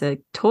 and that's a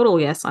total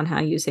yes on how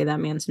you say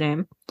that man's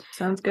name.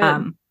 Sounds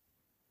good.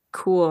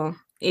 Cool.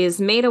 Is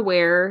made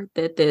aware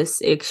that this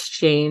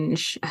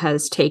exchange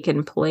has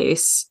taken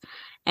place,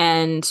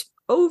 and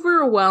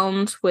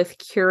overwhelmed with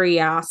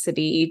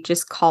curiosity,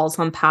 just calls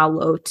on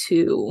Paolo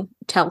to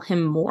tell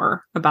him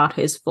more about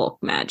his folk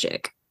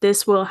magic.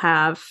 This will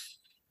have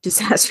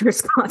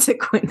disastrous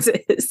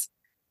consequences.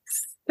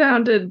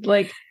 Sounded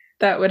like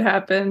that would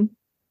happen.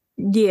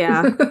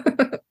 Yeah.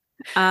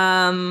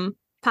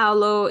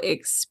 Paolo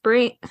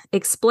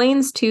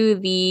explains to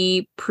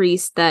the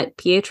priest that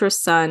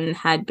Pietro's son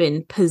had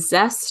been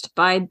possessed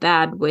by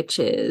bad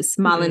witches,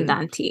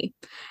 Malendanti,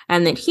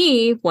 and that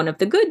he, one of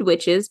the good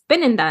witches,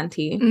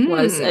 Benedanti,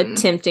 was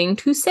attempting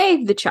to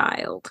save the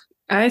child.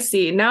 I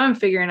see. Now I'm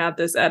figuring out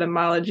this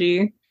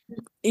etymology.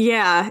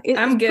 Yeah,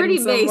 I'm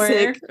pretty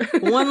basic.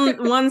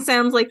 One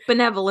sounds like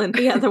benevolent,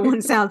 the other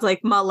one sounds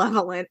like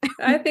malevolent.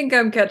 I think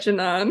I'm catching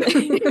on.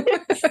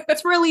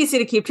 It's real easy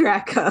to keep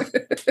track of.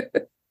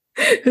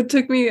 It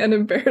took me an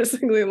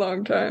embarrassingly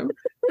long time.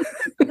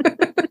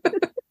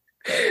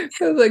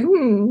 I was like,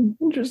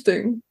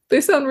 interesting.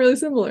 They sound really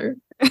similar.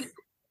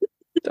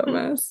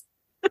 Dumbass.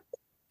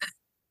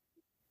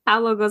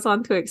 Paolo goes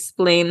on to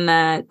explain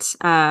that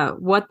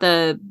what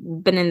the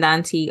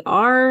Benedanti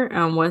are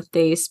and what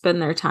they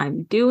spend their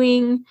time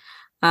doing.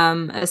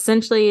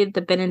 Essentially,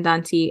 the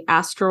Benedanti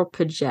astral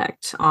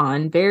project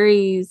on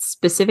very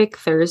specific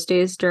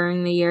Thursdays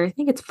during the year. I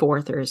think it's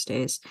 4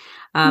 Thursdays.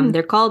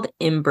 They're called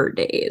Ember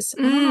Days.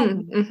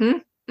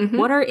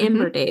 What are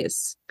Ember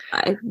Days?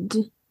 I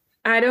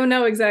don't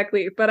know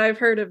exactly, but I've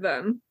heard of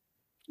them.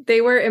 They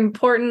were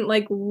important,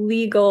 like,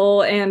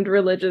 legal and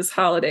religious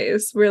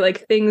holidays where,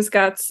 like, things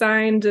got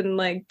signed and,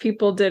 like,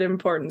 people did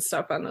important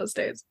stuff on those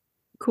days.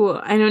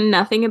 Cool. I know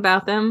nothing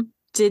about them.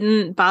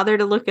 Didn't bother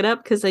to look it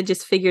up because I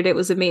just figured it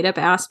was a made-up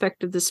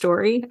aspect of the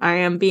story. I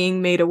am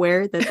being made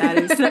aware that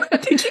is not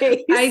the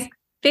case. I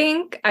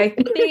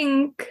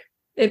think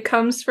it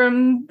comes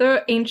from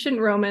the ancient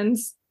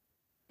Romans,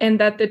 and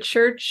that the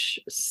church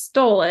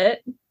stole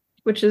it,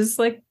 which is,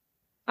 like,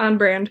 on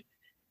brand,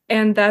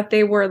 and that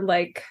they were,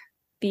 like,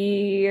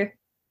 there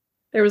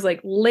was, like,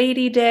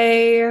 Lady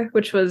Day,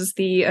 which was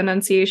the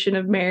Annunciation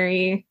of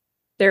Mary.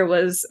 There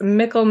was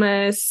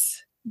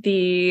Michaelmas,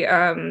 the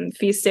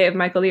feast day of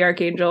Michael the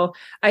Archangel.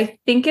 I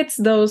think it's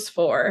those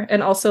 4,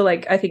 and also,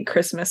 like, I think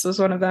Christmas was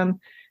one of them,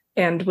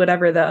 and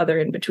whatever the other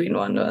in between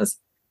one was.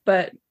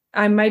 But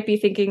I might be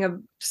thinking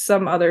of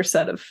some other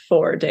set of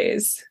 4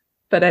 days.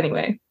 But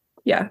anyway,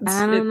 yeah,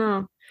 I don't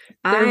know.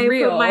 I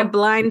put my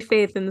blind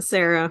faith in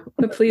Sarah.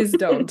 But please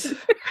don't.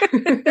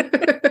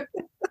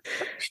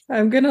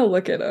 I'm gonna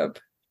look it up,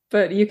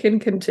 but you can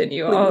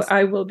continue.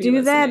 I will be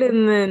do that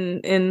listening. and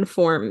then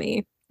inform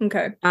me.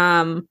 Okay.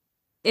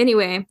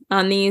 Anyway,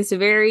 on these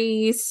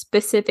very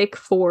specific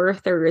 4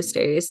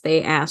 Thursdays,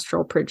 they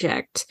astral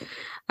project.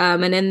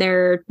 And in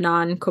their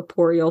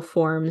non-corporeal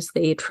forms,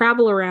 they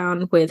travel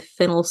around with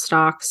fennel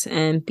stalks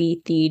and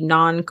beat the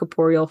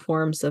non-corporeal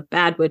forms of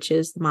bad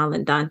witches, the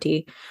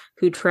Malendanti,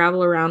 who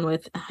travel around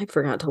with, I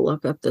forgot to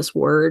look up this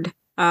word,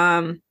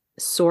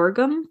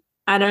 sorghum?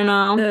 I don't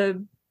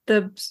know.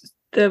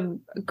 The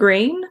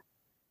grain?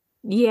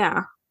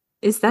 Yeah.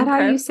 Is that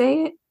how you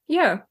say it?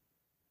 Yeah.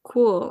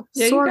 Cool.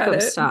 Yeah, sorghum you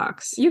got it.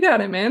 stalks. You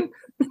got it, man.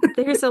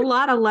 There's a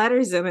lot of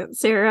letters in it,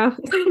 Sarah.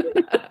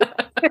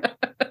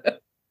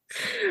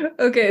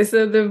 Okay,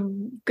 so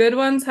the good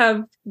ones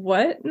have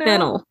what now?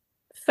 Fennel.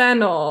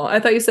 Fennel. I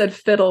thought you said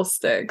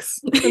fiddlesticks.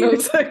 And I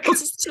was like,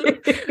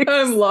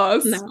 I'm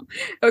lost. No.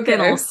 Okay.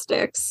 Fennel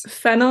sticks.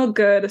 Fennel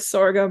good,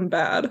 sorghum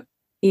bad.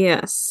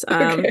 Yes.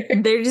 Okay.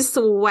 They're just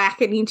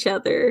whacking each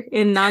other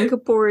in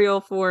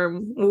non-corporeal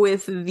form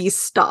with these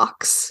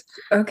stalks.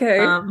 Okay.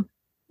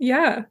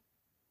 Yeah.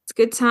 It's a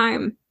good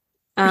time.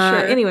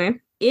 Sure. Anyway,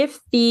 if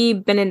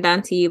the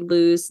Benedanti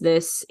lose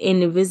this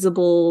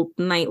invisible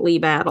nightly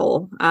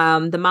battle,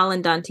 the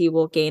Malendanti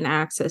will gain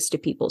access to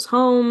people's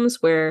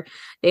homes where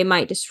they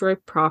might destroy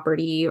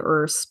property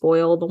or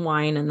spoil the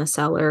wine in the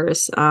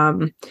cellars.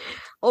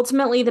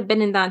 Ultimately, the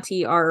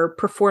Benedanti are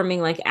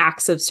performing like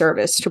acts of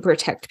service to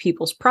protect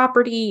people's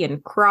property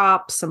and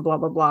crops and blah,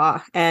 blah,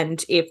 blah.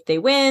 And if they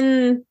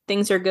win,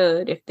 things are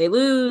good. If they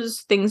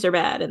lose, things are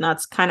bad. And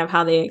that's kind of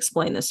how they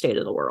explain the state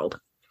of the world.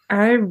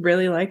 I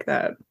really like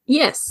that.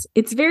 Yes,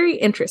 it's very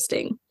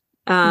interesting.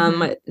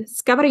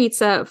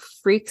 Scabarizza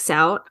freaks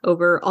out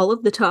over all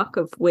of the talk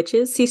of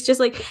witches. He's just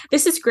like,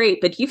 this is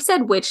great, but you've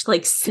said witch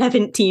like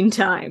 17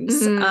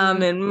 times.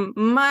 And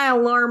my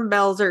alarm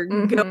bells are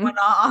going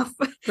off.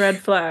 Red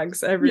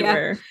flags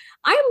everywhere.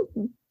 Yeah.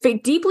 I'm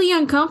deeply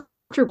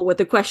uncomfortable with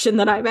the question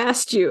that I've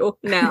asked you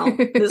now.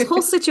 This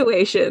whole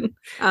situation.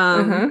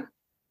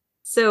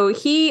 So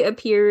he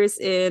appears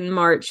in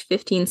March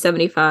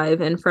 1575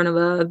 in front of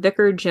a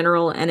vicar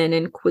general and an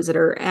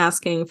inquisitor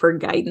asking for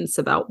guidance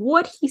about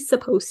what he's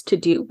supposed to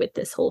do with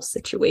this whole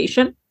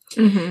situation.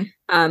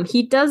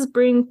 He does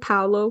bring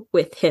Paolo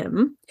with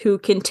him, who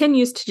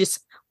continues to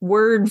just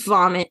word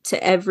vomit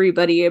to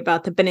everybody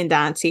about the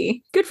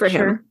Benedanti. Good for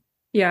him.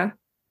 Yeah.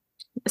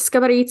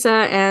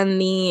 Scabarizza and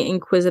the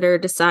Inquisitor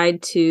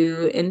decide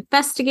to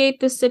investigate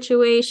the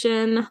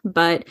situation,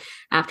 but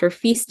after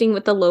feasting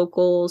with the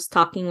locals,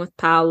 talking with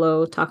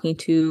Paolo, talking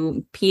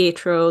to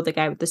Pietro, the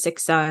guy with the sick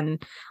son,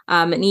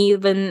 and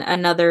even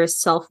another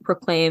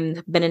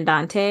self-proclaimed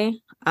Benedante,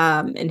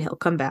 and he'll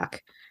come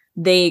back,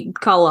 they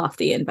call off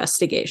the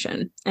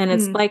investigation. And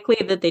it's likely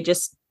that they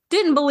just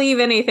didn't believe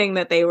anything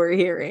that they were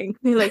hearing.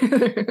 They're like,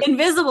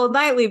 invisible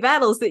nightly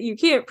battles that you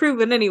can't prove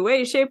in any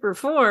way, shape, or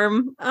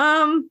form.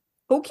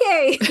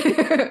 Okay.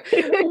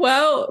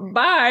 Well,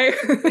 bye.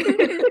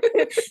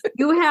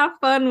 You have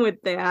fun with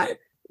that.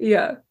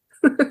 Yeah.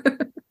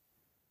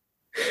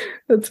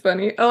 That's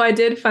funny. Oh, I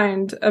did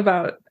find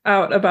out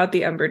about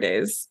the Ember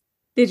Days.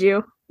 Did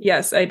you?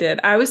 Yes, I did.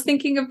 I was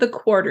thinking of the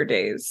Quarter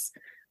Days.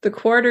 The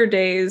Quarter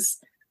Days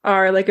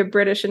are like a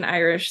British and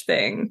Irish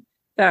thing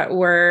that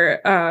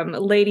were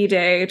Lady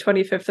Day,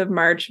 25th of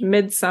March,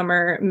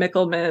 Midsummer,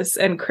 Michaelmas,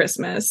 and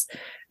Christmas.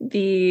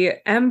 The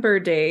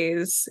Ember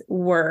Days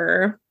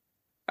were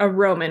a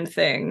Roman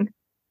thing.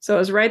 So I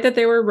was right that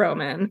they were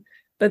Roman,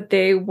 but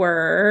they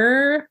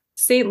were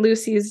St.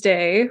 Lucy's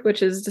Day,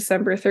 which is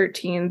December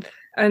 13th,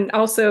 and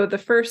also the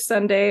first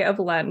Sunday of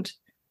Lent,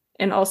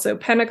 and also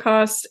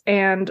Pentecost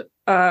and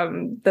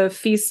the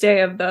feast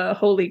day of the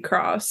Holy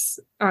Cross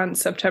on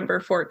September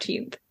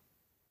 14th.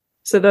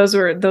 So those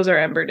are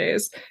Ember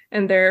Days,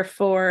 and they're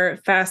for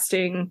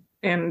fasting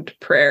and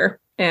prayer,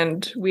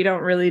 and we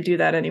don't really do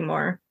that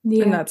anymore.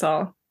 Yeah. And that's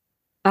all.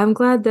 I'm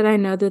glad that I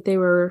know that they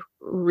were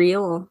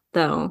real,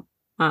 though.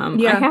 I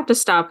have to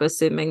stop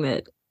assuming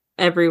that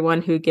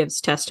everyone who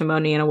gives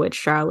testimony in a witch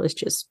trial is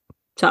just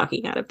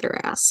talking out of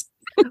their ass.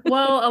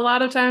 Well, a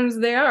lot of times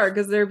they are,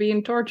 because they're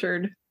being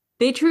tortured.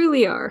 They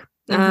truly are.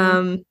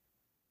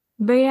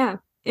 But yeah,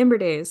 Ember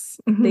Days.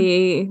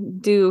 They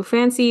do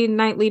fancy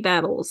nightly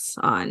battles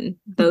on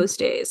those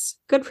days.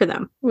 Good for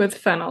them. With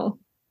fennel.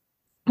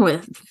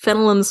 With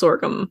fennel and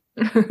sorghum.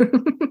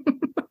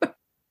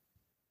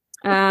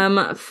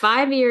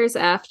 5 years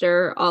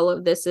after all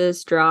of this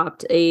is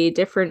dropped, a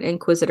different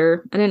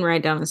inquisitor, I didn't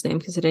write down his name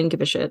because I didn't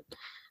give a shit,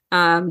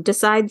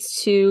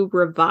 decides to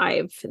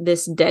revive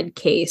this dead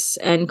case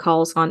and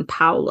calls on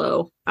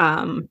Paolo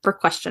for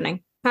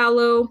questioning.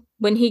 Paolo,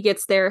 when he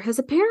gets there, has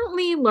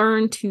apparently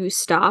learned to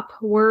stop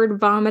word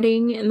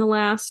vomiting in the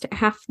last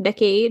half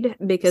decade,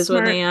 because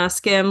when they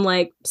ask him,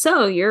 like,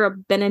 so you're a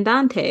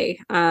Benedante,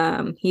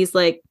 he's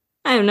like,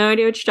 I have no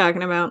idea what you're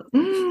talking about.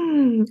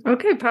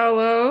 Okay,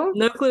 Paolo.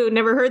 No clue.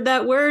 Never heard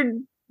that word.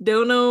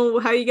 Don't know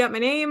how you got my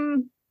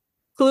name.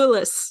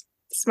 Clueless.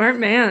 Smart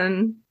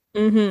man.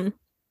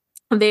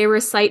 They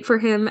recite for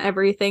him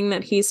everything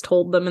that he's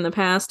told them in the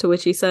past, to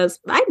which he says,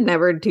 I'd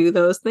never do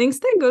those things.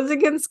 That goes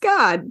against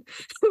God.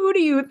 Who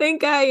do you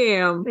think I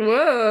am?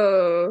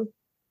 Whoa.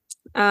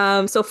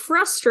 So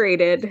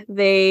frustrated,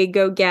 they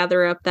go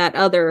gather up that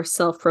other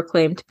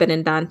self-proclaimed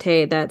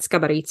Benedante that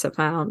Scabarizza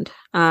found.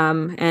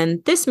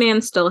 And this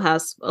man still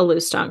has a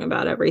loose tongue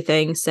about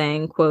everything,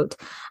 saying, quote,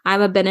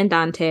 I'm a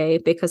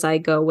Benedante because I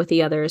go with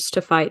the others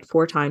to fight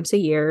 4 times a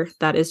year.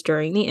 That is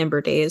during the Ember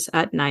Days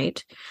at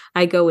night.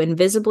 I go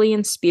invisibly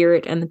in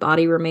spirit and the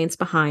body remains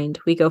behind.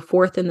 We go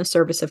forth in the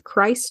service of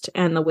Christ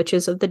and the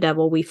witches of the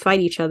devil. We fight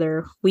each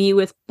other. We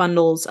with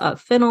bundles of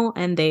fennel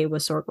and they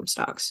with sorghum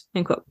stalks.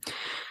 End quote.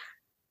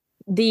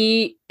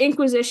 The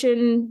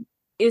Inquisition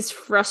is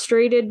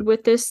frustrated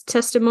with this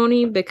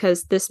testimony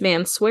because this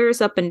man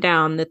swears up and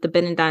down that the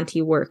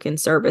Benandanti work in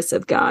service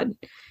of God.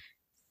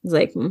 He's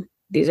like,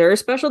 these are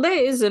special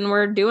days and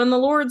we're doing the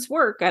Lord's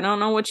work. I don't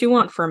know what you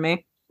want from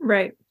me.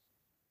 Right.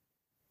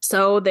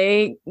 So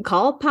they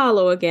call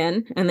Paulo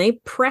again and they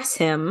press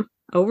him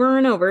over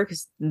and over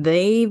because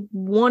they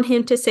want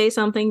him to say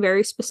something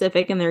very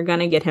specific and they're going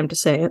to get him to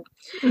say it.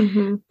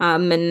 Mm-hmm.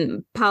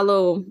 And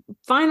Paulo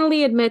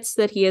finally admits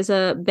that he is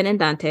a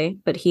Benedante,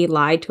 but he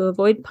lied to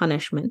avoid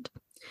punishment.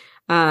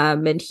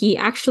 And he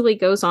actually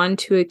goes on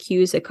to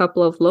accuse a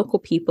couple of local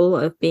people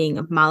of being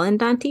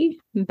malandanti,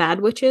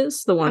 bad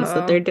witches, the ones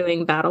that they're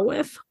doing battle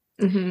with.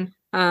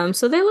 Mm-hmm.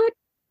 So they let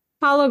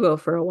Paulo go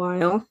for a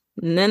while.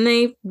 And then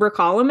they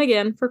recall him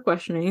again for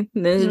questioning.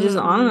 And this is just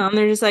on and on.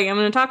 They're just like, I'm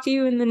going to talk to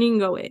you and then you can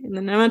go away. And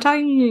then I'm going to talk to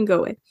you and you can go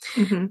away.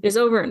 Mm-hmm. Just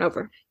over and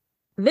over.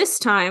 This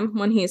time,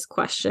 when he's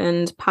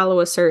questioned,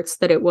 Paulo asserts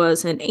that it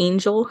was an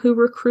angel who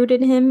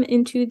recruited him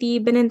into the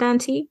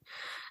Benandanti.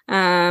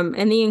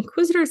 And the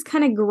Inquisitors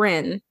kind of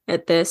grin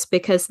at this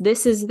because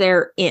this is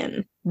their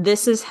in.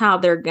 This is how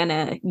they're going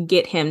to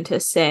get him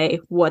to say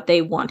what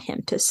they want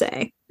him to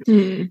say.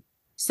 Mm-hmm.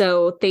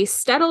 So they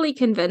steadily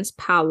convince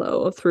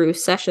Paulo through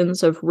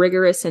sessions of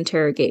rigorous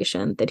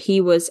interrogation that he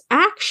was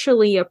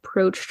actually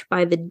approached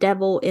by the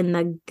devil in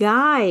the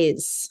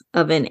guise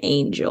of an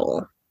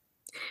angel.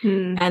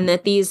 And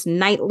that these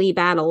nightly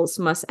battles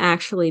must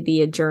actually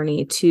be a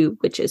journey to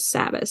Witches'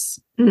 Sabbath.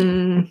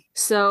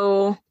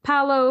 So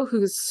Paulo,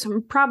 who's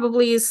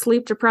probably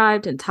sleep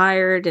deprived and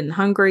tired and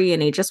hungry,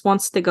 and he just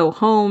wants to go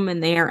home,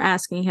 and they are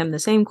asking him the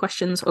same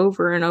questions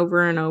over and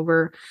over and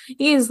over.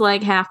 He's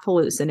like half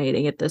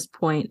hallucinating at this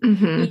point.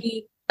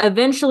 He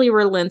eventually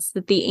relents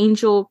that the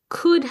angel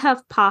could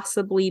have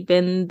possibly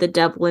been the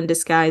devil in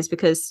disguise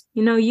because,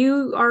 you know,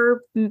 you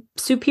are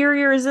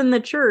superiors in the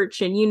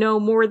church and you know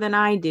more than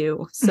I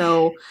do.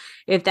 So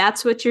if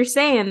that's what you're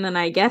saying, then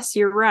I guess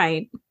you're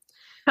right.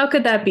 How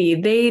could that be?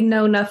 They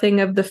know nothing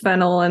of the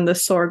Fennel and the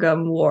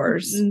Sorghum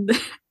Wars.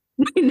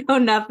 They know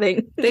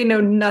nothing. They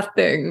know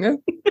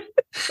nothing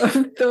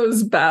of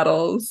those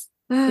battles.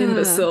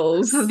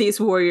 Imbeciles. Of these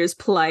warriors'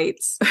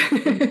 plights.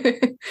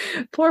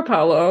 Poor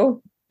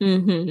Paulo.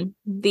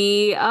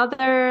 The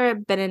other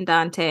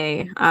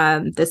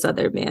Benandante, this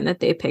other man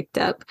that they picked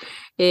up,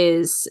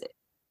 is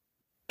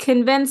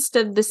convinced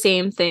of the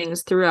same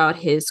things throughout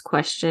his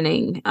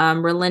questioning,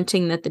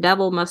 relenting that the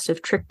devil must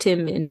have tricked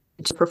him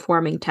into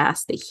performing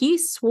tasks that he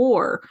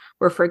swore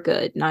were for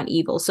good, not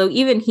evil. So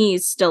even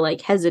he's still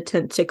like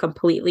hesitant to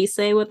completely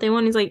say what they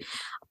want. He's like,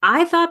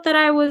 I thought that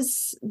I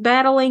was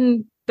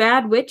battling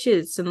bad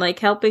witches and like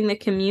helping the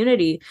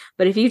community,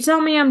 but if you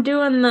tell me I'm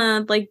doing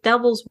the like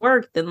devil's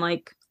work, then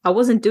like I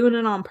wasn't doing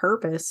it on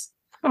purpose.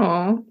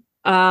 Oh.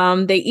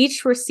 They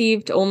each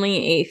received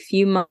only a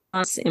few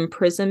months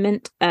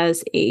imprisonment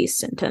as a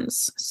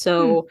sentence.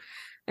 So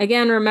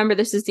again, remember,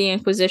 this is the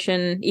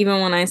Inquisition. Even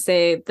when I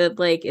say that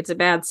like it's a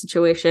bad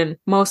situation,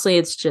 mostly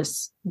it's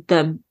just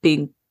them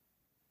being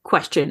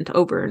questioned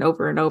over and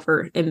over and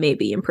over and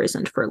maybe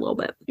imprisoned for a little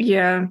bit.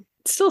 Yeah.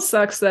 It still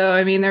sucks though.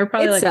 I mean, they're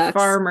probably sucks.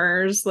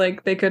 Farmers.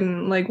 Like they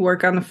couldn't like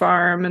work on the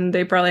farm and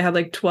they probably had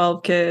like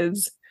 12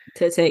 kids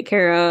to take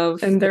care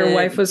of. And their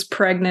wife was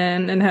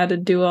pregnant and had to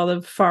do all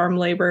the farm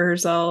labor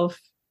herself.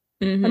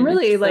 I'm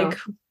really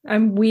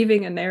I'm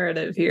weaving a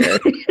narrative here.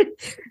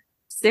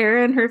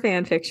 Sarah and her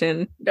fan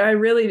fiction.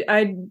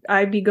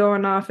 I'd be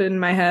going off in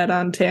my head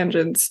on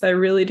tangents. I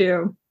really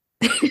do.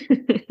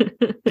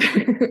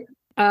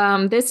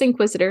 This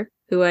Inquisitor,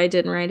 who I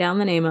didn't write down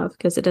the name of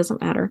because it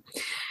doesn't matter.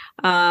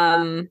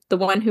 The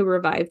one who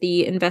revived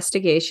the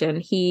investigation,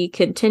 he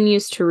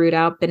continues to root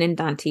out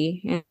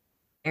Benandanti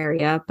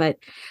area, but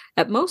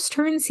at most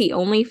turns he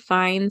only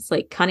finds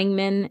like cunning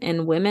men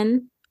and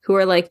women who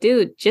are like,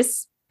 dude,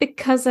 just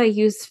because I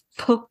use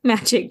folk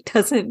magic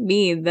doesn't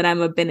mean that I'm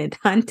a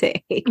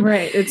Benedante.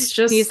 Right. It's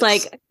just he's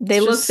like, they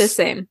look the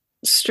same.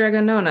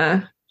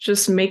 Stregonona,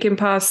 just making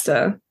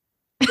pasta.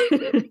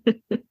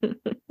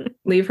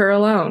 Leave her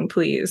alone,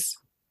 please.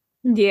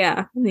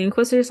 Yeah. The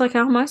Inquisitor's like,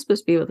 how am I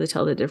supposed to be able to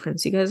tell the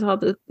difference? You guys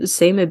have the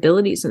same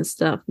abilities and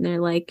stuff. And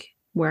they're like,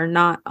 we're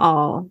not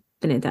all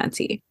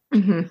Benedante.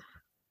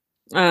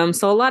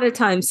 So a lot of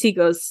times he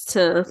goes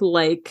to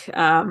like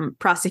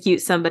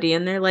prosecute somebody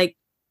and they're like,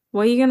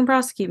 why are you going to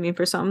prosecute me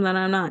for something that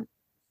I'm not?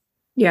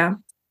 Yeah.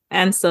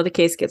 And so the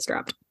case gets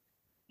dropped.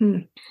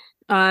 In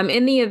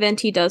the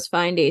event he does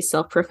find a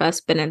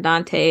self-professed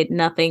Benedante,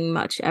 nothing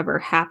much ever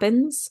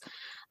happens.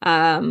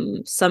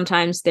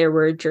 Sometimes there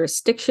were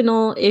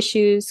jurisdictional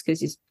issues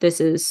because this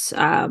is,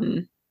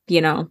 the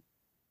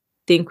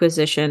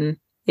Inquisition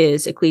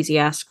is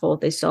ecclesiastical.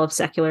 They still have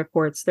secular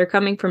courts. They're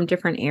coming from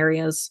different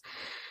areas.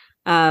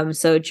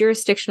 So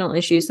jurisdictional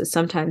issues that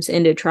sometimes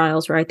ended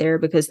trials right there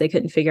because they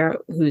couldn't figure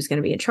out who's going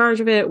to be in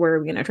charge of it, where are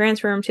we going to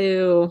transfer him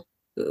to,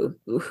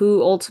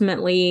 who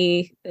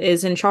ultimately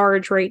is in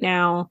charge right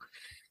now.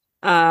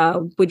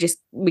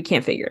 We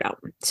can't figure it out.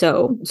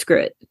 So screw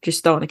it.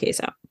 Just throwing the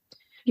case out.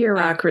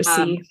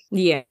 Bureaucracy.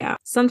 Yeah.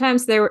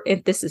 Sometimes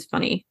this is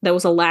funny, there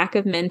was a lack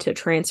of men to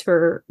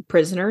transfer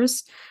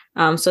prisoners.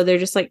 So they're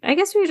just like, I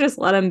guess we just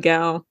let him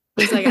go.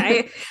 It's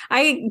like,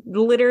 I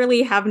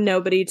literally have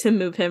nobody to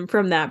move him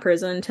from that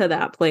prison to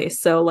that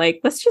place. So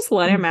like, let's just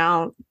let him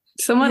out.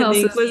 Someone else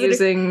is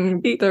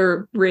using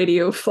the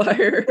radio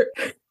flyer.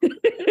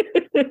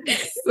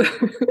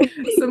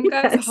 Some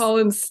guy's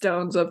hauling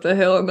stones up the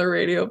hill on the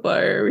radio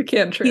flyer. We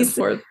can't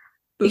transport.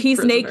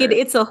 He's naked.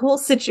 It's a whole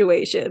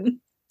situation.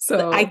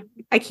 So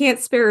I can't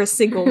spare a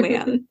single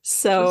man.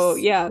 So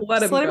yeah,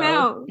 let him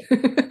out.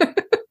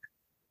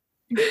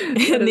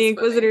 And the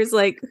Inquisitor's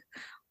like,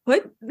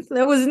 what?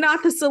 That was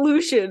not the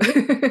solution.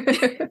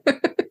 The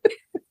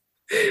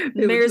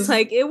mayor's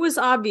like, it was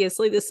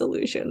obviously the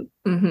solution.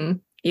 Mm-hmm.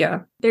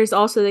 Yeah. There's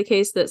also the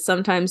case that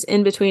sometimes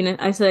in between,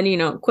 I said,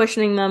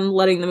 questioning them,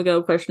 letting them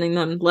go, questioning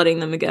them, letting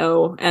them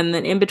go. And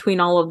then in between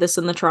all of this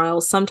in the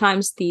trials,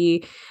 sometimes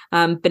the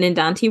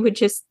Benindanti would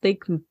just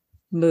like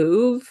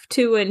move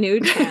to a new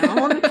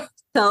town,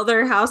 sell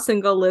their house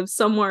and go live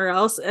somewhere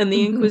else. And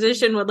the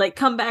Inquisition would like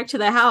come back to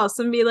the house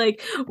and be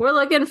like, we're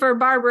looking for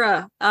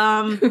Barbara.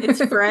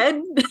 It's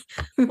Fred.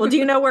 Well, do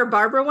you know where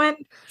Barbara went?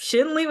 She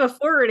didn't leave a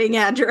forwarding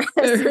address.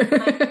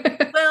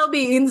 Like, well,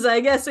 beans, I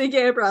guess we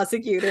can't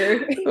prosecute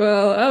her.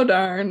 Well, oh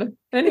darn.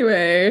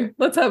 Anyway,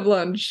 let's have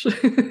lunch.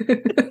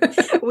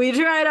 We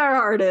tried our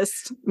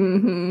hardest.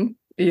 Mm-hmm.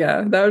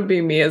 Yeah, that would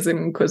be me as an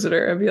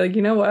Inquisitor. I'd be like,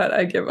 you know what?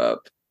 I give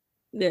up.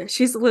 Yeah,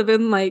 she's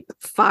living like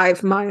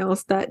 5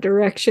 miles that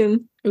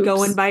direction,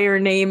 going by her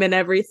name and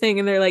everything.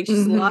 And they're like,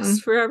 she's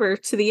lost forever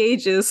to the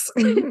ages.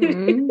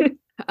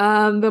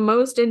 The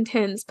most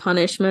intense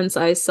punishments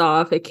I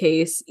saw if a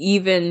case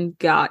even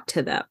got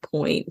to that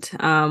point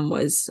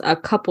was a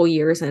couple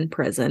years in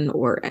prison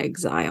or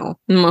exile.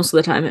 Most of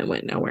the time it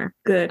went nowhere.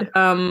 Good.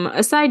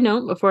 A side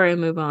note before I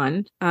move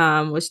on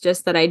was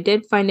just that I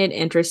did find it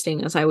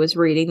interesting as I was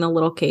reading the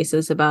little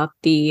cases about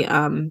the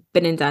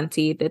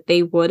Benindanti that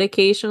they would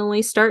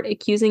occasionally start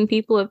accusing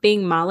people of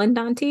being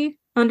malindanti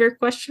under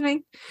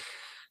questioning.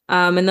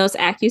 And those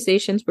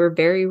accusations were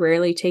very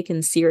rarely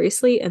taken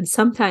seriously. And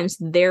sometimes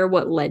they're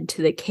what led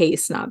to the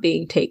case not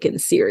being taken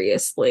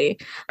seriously.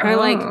 Or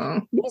like,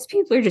 these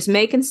people are just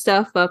making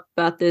stuff up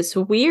about this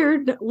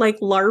weird, like,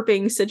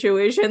 LARPing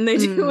situation they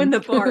do in the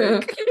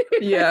park.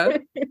 Yeah.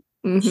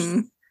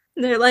 Mm-hmm.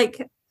 They're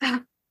like,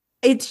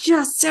 it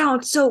just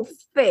sounds so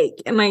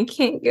fake. And I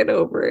can't get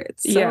over it.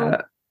 So.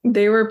 Yeah.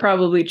 They were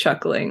probably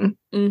chuckling.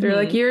 They're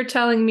like, you're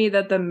telling me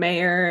that the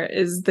mayor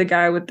is the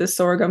guy with the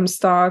sorghum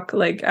stalk?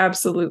 Like,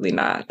 absolutely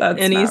not.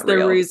 And he's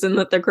the reason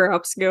that the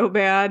crops go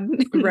bad.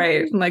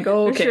 Right. I'm like,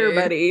 oh, okay. Sure,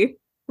 buddy.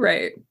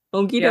 Right.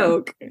 Okie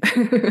doke.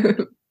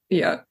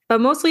 Yeah.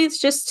 But mostly it's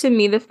just, to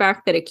me, the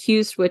fact that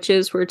accused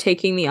witches were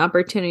taking the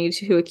opportunity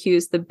to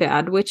accuse the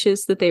bad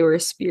witches that they were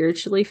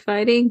spiritually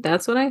fighting.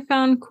 That's what I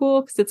found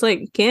cool, because it's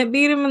like, can't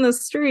beat them in the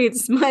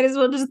streets. Might as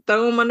well just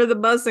throw them under the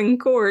bus in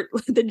court.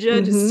 Let the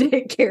judges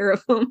take care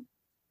of them.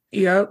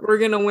 Yep. We're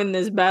going to win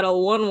this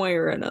battle one way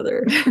or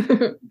another.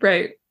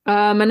 Right.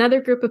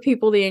 Another group of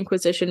people the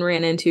Inquisition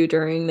ran into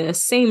during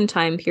this same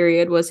time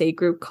period was a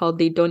group called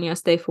the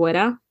Doñas de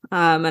Fuera.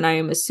 And I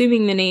am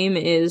assuming the name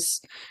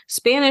is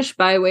Spanish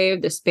by way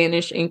of the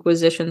Spanish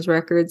Inquisition's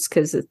records,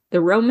 because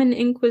the Roman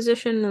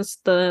Inquisition is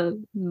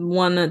the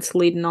one that's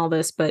leading all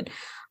this. But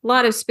a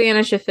lot of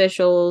Spanish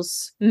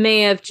officials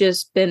may have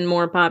just been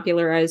more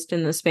popularized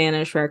in the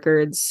Spanish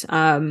records.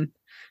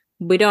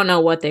 We don't know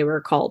what they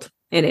were called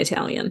in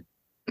Italian.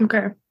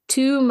 Okay.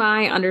 To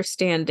my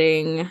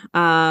understanding,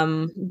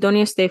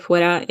 Doñas de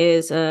Fuera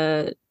is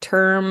a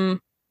term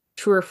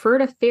to refer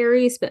to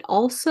fairies, but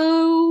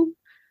also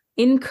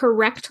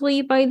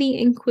incorrectly by the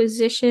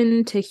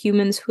Inquisition to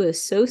humans who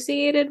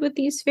associated with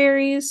these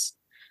fairies.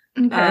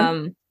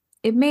 Okay.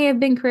 It may have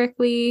been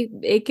correctly.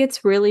 It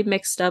gets really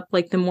mixed up,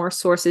 like the more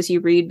sources you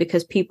read,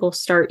 because people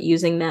start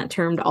using that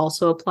term to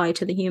also apply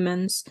to the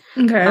humans.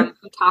 Okay.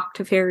 Who talk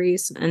to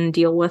fairies and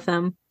deal with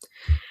them.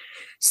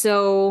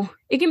 So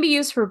it can be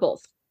used for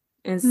both.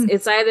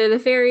 It's either the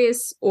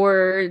fairies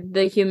or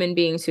the human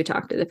beings who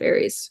talk to the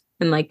fairies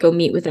and like go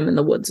meet with them in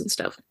the woods and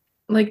stuff.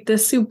 Like the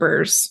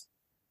soupers.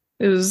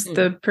 It was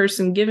the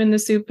person giving the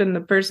soup and the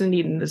person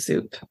eating the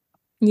soup.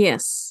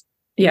 Yes.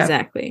 Yeah.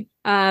 Exactly.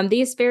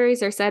 These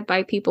fairies are said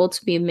by people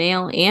to be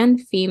male and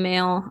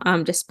female,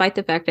 despite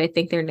the fact I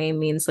think their name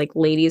means like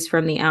ladies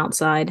from the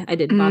outside. I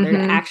didn't bother to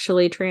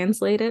actually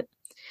translate it.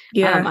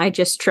 Yeah. I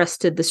just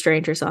trusted the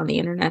strangers on the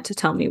internet to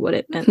tell me what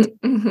it meant.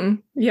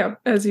 Yeah,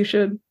 as you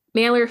should.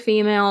 Male or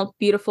female,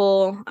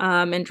 beautiful,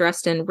 and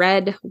dressed in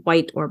red,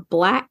 white, or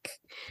black.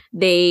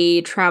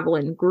 They travel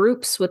in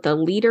groups with a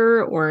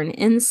leader or an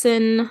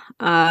ensign,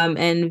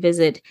 and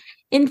visit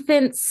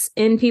infants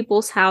in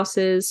people's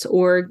houses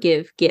or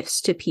give gifts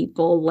to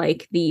people,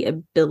 like the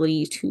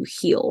ability to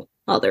heal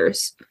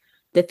others.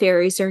 The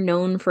fairies are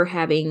known for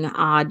having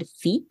odd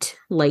feet,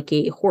 like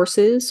a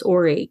horse's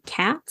or a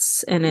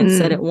cat's. And it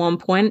said at one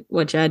point,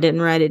 which I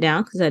didn't write it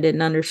down because I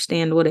didn't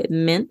understand what it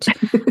meant,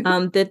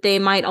 that they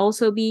might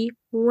also be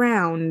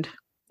round.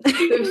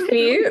 The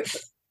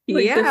feet?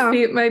 Like Yeah. the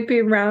feet might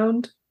be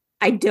round.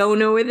 I don't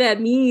know what that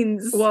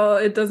means. Well,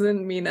 it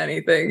doesn't mean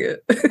anything.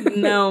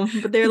 No,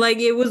 but they're like,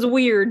 it was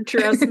weird,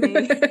 trust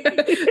me.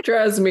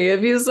 Trust me,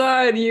 if you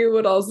saw it, you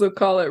would also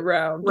call it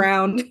round.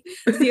 Round.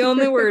 It's the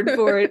only word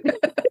for it.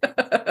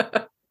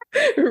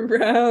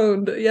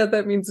 Round. Yeah,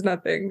 that means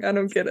nothing. I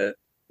don't get it.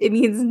 It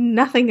means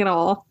nothing at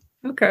all.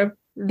 Okay.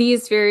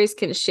 These fairies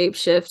can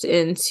shapeshift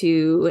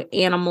into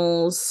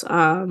animals,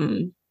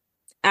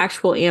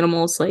 actual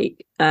animals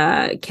like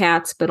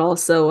cats, but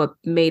also a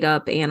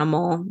made-up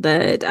animal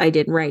that I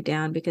didn't write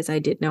down because I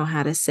didn't know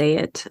how to say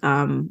it.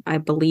 I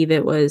believe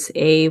it was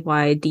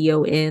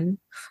Aydon.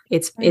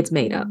 It's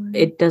made up.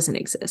 It doesn't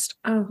exist.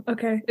 Oh,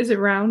 okay. Is it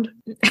round?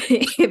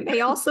 It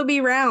may also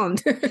be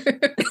round.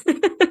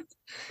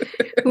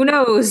 Who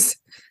knows?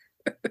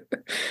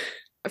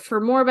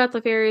 For more about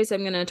the fairies, I'm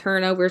going to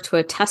turn over to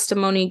a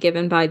testimony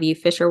given by the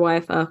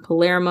Fisherwife of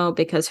Palermo,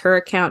 because her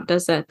account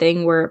does that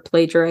thing where it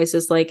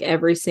plagiarizes like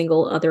every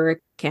single other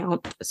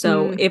account.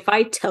 So if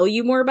I tell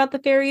you more about the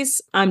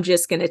fairies, I'm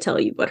just going to tell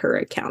you what her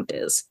account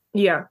is.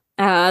 Yeah.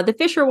 The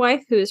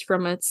Fisherwife, who is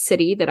from a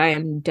city that I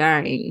am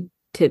dying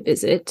to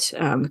visit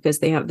because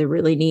they have the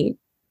really neat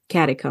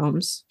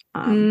catacombs.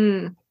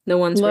 The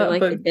ones where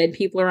like the dead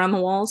people are on the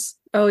walls.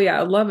 Oh, yeah.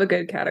 I love a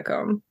good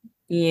catacomb.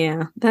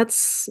 Yeah,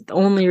 that's the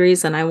only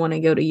reason I want to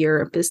go to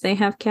Europe is they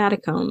have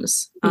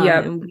catacombs. Yeah,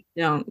 and we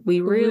don't.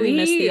 We really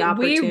miss the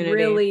opportunity. We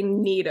really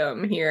need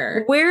them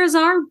here. Where's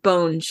our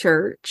bone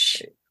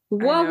church?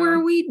 What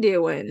were we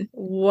doing?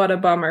 What a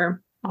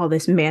bummer. All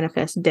this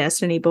manifest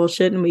destiny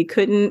bullshit, and we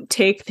couldn't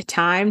take the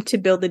time to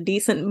build a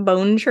decent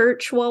bone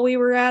church while we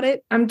were at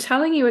it. I'm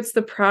telling you, it's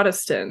the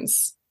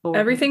Protestants. Boring.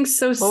 Everything's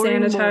so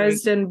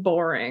sanitized and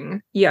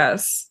boring.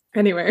 Yes.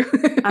 Anyway,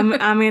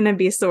 I'm gonna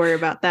be sorry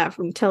about that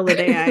until the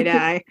day I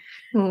die.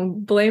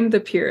 Blame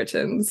the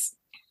Puritans.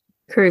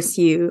 Curse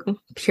you,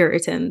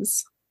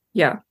 Puritans.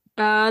 Yeah.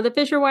 The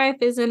Fisherwife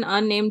is an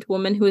unnamed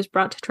woman who was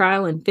brought to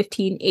trial in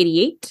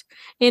 1588.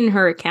 In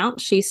her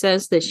account, she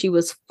says that she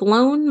was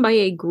flown by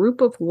a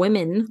group of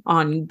women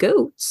on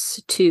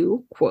goats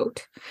to,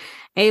 quote,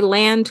 a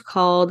land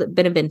called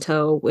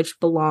Benevento, which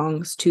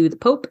belongs to the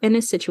Pope and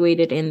is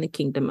situated in the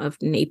Kingdom of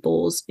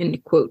Naples,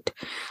 end quote.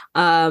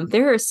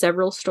 There are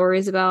several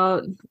stories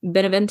about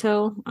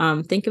Benevento.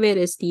 Think of it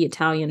as the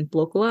Italian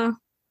Blocola.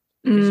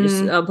 It's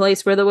just a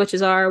place where the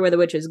witches are, where the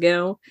witches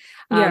go.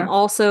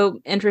 Also,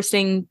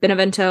 interesting,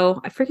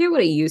 Benevento, I forget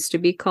what it used to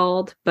be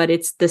called, but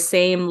it's the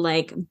same,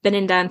 like,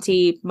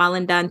 Benendanti,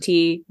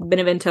 Malendanti,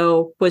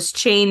 Benevento was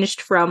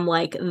changed from,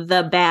 like,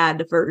 the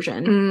bad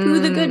version to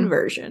the good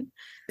version.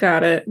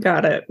 Got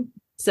it.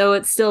 So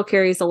it still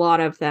carries a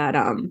lot of that,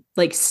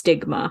 like,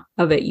 stigma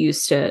of it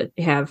used to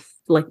have,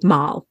 like,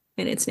 Mal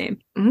in its name.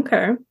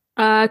 Okay.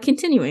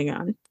 Continuing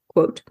on,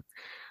 quote,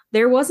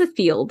 there was a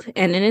field,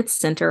 and in its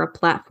center a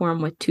platform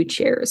with 2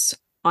 chairs.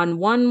 On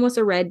one was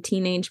a red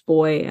teenage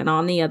boy, and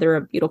on the other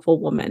a beautiful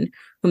woman,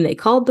 whom they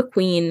called the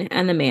queen,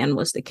 and the man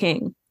was the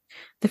king.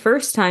 The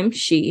first time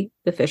she,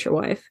 the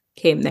Fisherwife,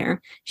 came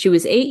there, she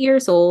was 8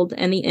 years old,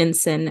 and the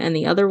ensign and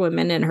the other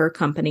women in her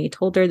company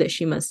told her that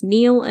she must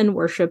kneel and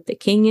worship the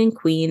king and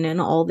queen and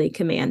all they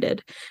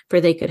commanded, for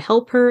they could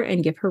help her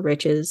and give her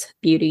riches,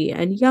 beauty,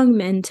 and young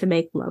men to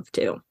make love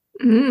to.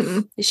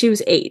 She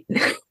was 8.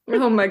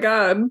 Oh my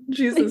God.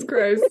 Jesus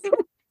Christ.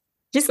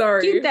 Just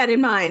keep that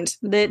in mind,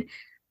 that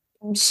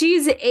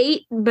she's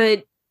 8,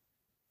 but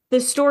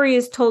the story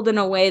is told in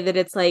a way that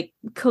it's like,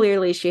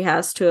 clearly she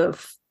has to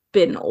have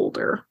been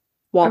older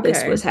while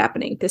this was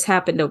happening. This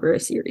happened over a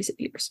series of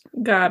years.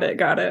 Got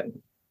it.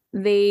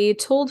 They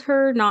told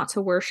her not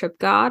to worship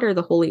God or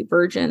the Holy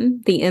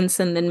Virgin. The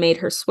ensign then made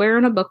her swear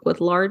in a book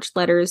with large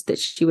letters that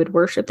she would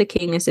worship the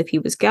king as if he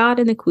was God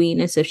and the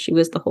queen as if she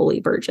was the Holy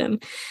Virgin.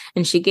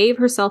 And she gave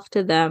herself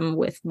to them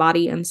with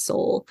body and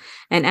soul.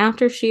 And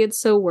after she had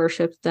so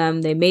worshipped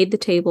them, they made the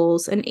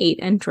tables and ate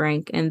and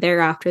drank. And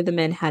thereafter the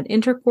men had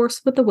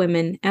intercourse with the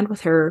women and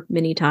with her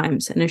many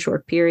times in a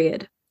short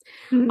period.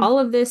 All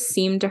of this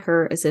seemed to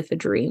her as if a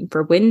dream,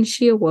 for when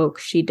she awoke,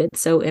 she did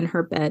so in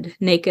her bed,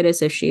 naked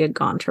as if she had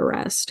gone to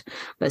rest.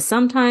 But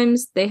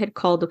sometimes they had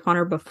called upon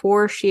her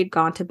before she had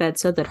gone to bed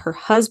so that her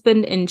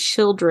husband and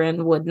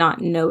children would not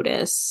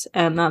notice.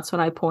 And that's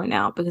what I point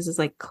out, because it's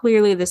like,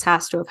 clearly this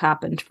has to have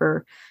happened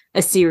for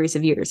a series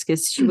of years,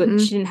 because she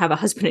didn't have a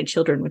husband and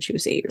children when she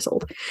was 8 years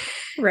old.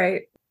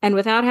 Right. And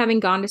without having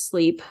gone to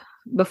sleep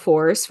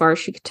before, as far as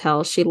she could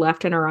tell, she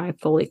left and arrived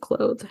fully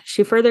clothed.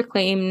 She further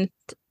claimed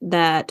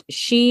that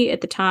she,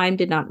 at the time,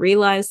 did not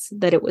realize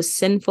that it was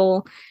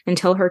sinful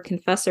until her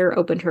confessor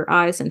opened her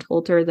eyes and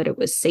told her that it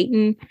was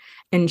Satan,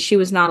 and she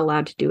was not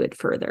allowed to do it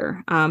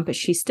further. But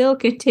she still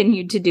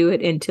continued to do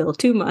it until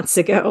 2 months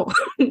ago.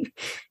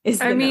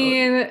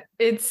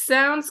 It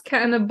sounds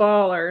kind of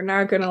baller,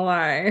 not gonna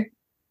lie.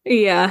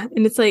 Yeah,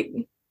 and it's like,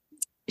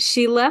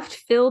 she left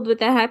filled with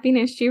the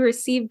happiness she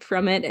received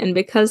from it, and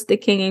because the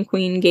king and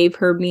queen gave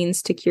her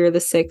means to cure the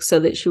sick so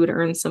that she would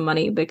earn some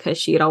money because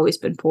she had always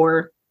been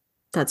poor,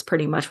 that's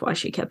pretty much why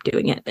she kept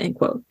doing it, end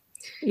quote.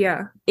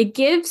 Yeah. It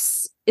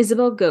gives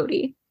Isabel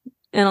Godi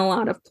in a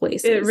lot of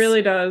places. It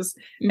really does.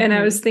 Mm-hmm. And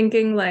I was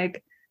thinking,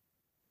 like,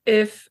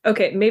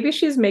 maybe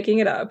she's making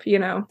it up,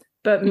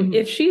 but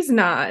if she's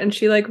not, and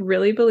she like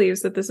really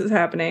believes that this is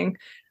happening,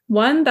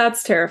 one,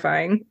 that's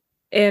terrifying.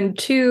 And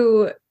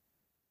two,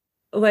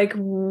 like,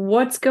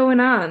 what's going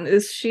on?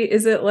 Is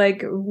it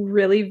like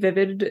really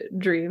vivid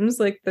dreams,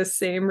 like the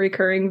same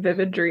recurring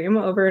vivid dream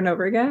over and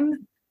over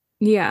again?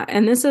 Yeah.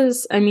 And this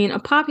is, a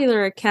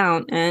popular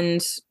account.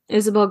 And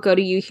Isabel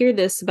Gotti, you hear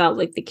this about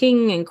like the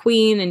king and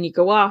queen, and you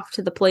go off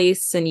to the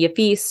place and you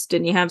feast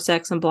and you have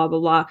sex and blah, blah,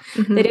 blah.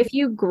 Mm-hmm. That if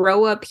you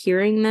grow up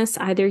hearing this,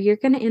 either you're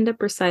going to end up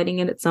reciting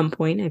it at some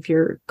point if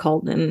you're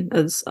called in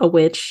as a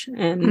witch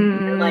and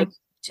you're like,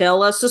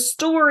 tell us a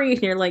story.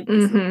 And you're like,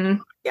 oh my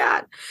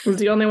God. It's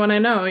the only one I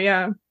know.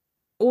 Yeah.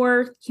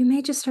 Or you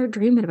may just start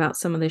dreaming about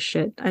some of this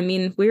shit.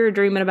 We were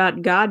dreaming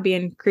about God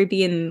being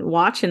creepy and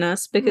watching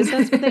us because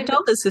that's what they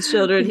told us as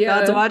children. Yeah.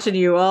 God's watching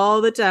you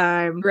all the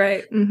time.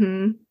 Right.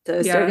 Mm-hmm. So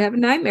I started having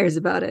nightmares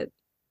about it.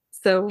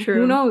 So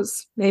Who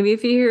knows? Maybe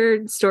if you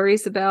hear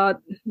stories about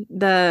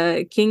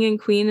the king and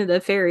queen of the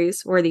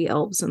fairies, or the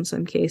elves in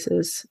some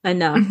cases,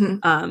 enough,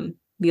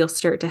 you'll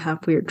start to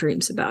have weird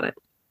dreams about it.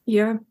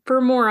 Yeah.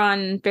 For more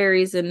on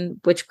fairies and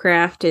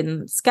witchcraft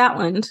in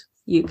Scotland,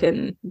 you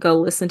can go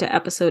listen to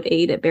episode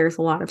 8. It bears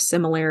a lot of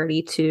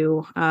similarity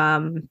to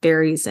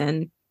fairies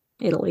in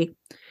Italy.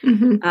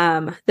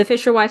 The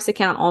Fisher Wife's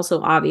account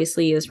also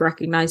obviously is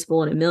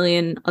recognizable in a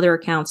million other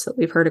accounts that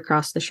we've heard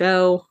across the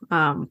show.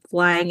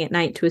 Flying at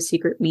night to a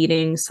secret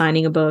meeting,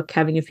 signing a book,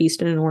 having a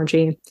feast and an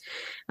orgy.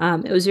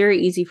 It was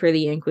very easy for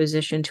the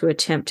Inquisition to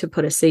attempt to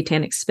put a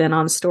satanic spin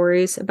on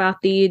stories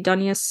about the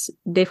Doñas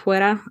de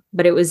Fuera,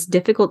 but it was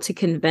difficult to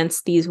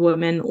convince these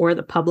women or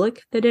the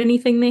public that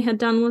anything they had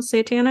done was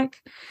satanic.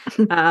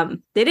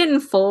 They didn't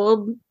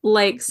fold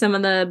like some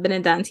of the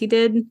Benedenti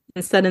did,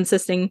 instead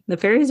insisting the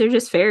fairies are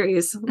just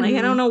fairies. Like,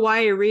 I don't know why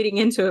you're reading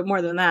into it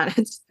more than that.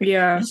 It's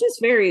just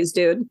fairies,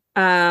 dude.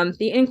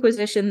 The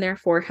Inquisition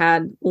therefore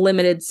had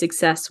limited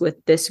success with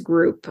this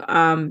group,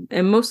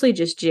 and mostly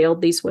just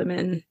jailed these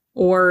women,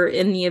 or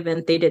in the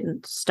event they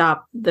didn't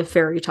stop the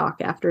fairy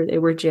talk after they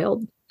were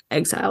jailed,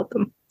 exiled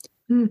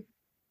them.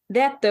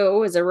 That,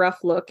 though, is a rough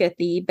look at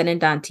the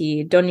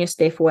Benedenti, Doñas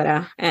de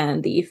Fuera,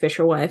 and the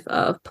Fisher Wife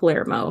of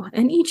Palermo,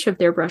 and each of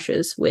their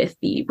brushes with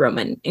the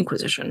Roman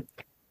Inquisition.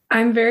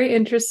 I'm very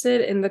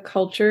interested in the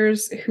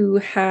cultures who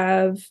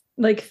have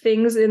like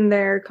things in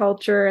their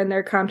culture and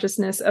their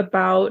consciousness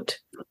about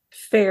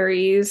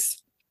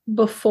fairies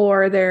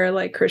before they're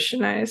like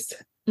Christianized.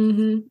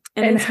 And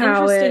it's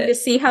how interesting to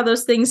see how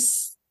those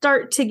things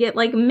start to get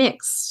like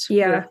mixed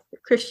with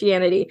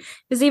Christianity.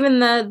 Because even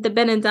the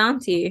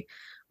Benedenti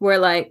were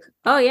like,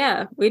 oh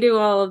yeah, we do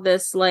all of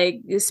this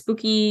like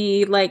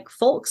spooky like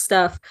folk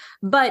stuff,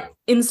 but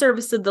in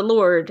service of the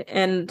Lord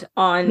and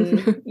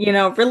on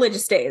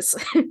religious days.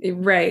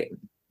 Right.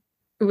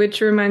 Which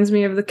reminds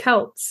me of the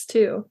Celts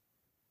too.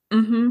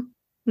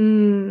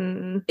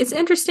 It's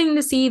interesting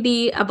to see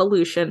the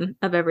evolution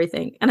of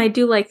everything. And I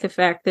do like the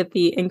fact that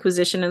the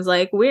Inquisition is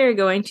like, we're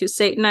going to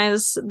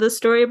satanize the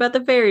story about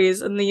the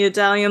fairies. And the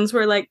Italians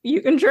were like,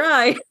 you can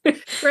try.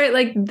 Right.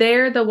 Like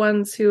they're the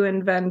ones who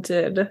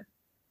invented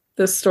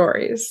the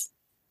stories.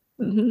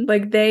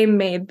 Like they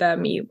made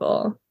them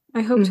evil.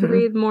 I hope to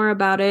read more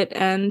about it.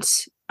 And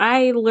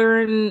I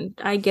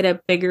get a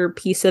bigger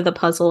piece of the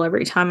puzzle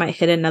every time I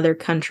hit another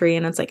country.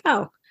 And it's like,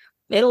 oh,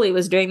 Italy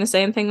was doing the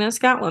same thing that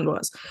Scotland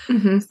was.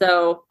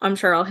 So I'm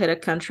sure I'll hit a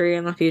country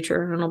in the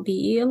future and it'll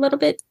be a little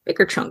bit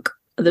bigger chunk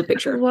of the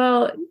picture.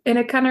 Well, and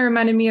it kind of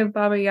reminded me of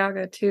Baba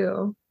Yaga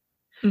too,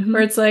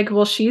 where it's like,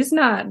 well, she's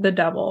not the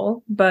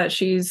devil, but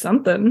she's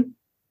something.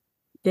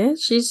 Yeah,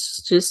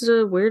 she's just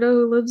a weirdo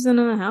who lives in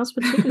a house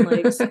with chicken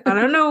legs. I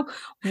don't know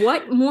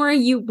what more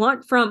you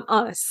want from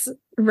us.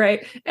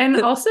 Right. And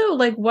also,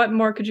 like, what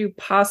more could you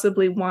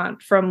possibly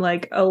want from,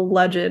 like, a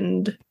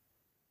legend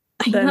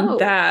than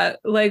that?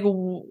 Like,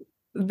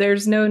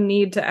 there's no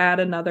need to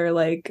add another,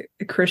 like,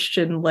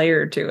 Christian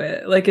layer to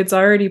it. Like, it's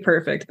already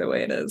perfect the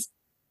way it is.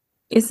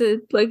 It's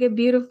like a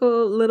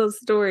beautiful little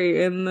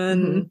story. And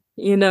then,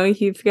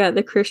 you've got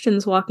the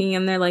Christians walking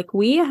in there like,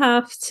 we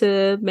have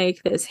to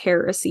make this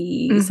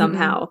heresy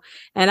somehow.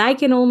 And I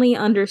can only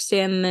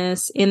understand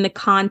this in the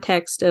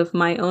context of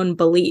my own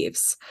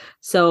beliefs.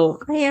 So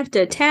I have to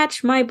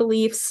attach my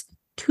beliefs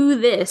to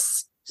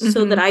this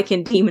so that I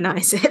can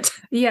demonize it.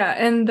 Yeah.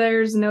 And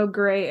there's no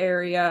gray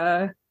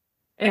area.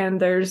 And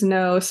there's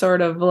no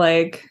sort of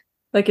like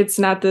it's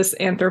not this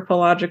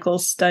anthropological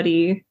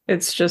study.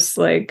 It's just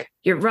like,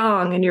 you're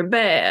wrong and you're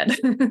bad.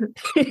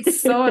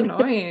 It's so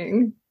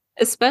annoying.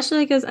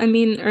 Especially because,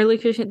 early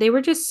Christian, they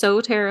were just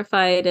so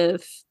terrified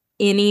of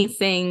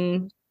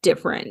anything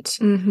different.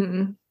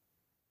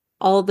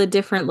 All the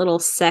different little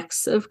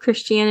sects of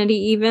Christianity,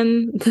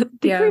 even.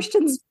 The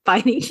Christians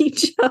fighting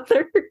each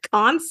other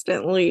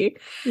constantly.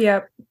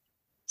 Yep.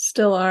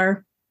 Still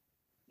are.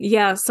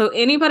 Yeah, so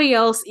anybody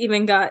else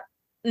even got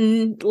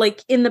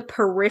like in the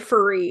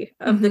periphery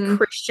of the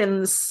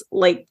Christians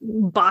like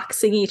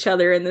boxing each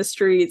other in the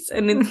streets,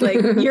 and it's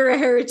like, you're a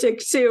heretic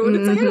too, and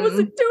it's like, I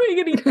wasn't doing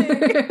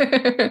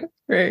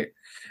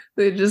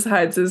He just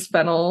hides his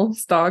fennel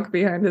stalk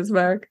behind his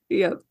back.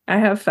 Yep. I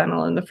have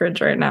fennel in the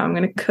fridge right now. I'm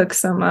going to cook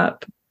some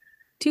up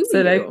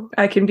So that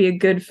I can be a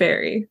good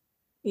fairy.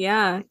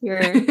 Yeah,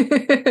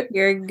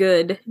 you're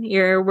good.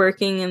 You're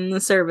working in the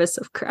service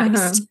of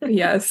Christ.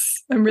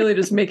 Yes. I'm really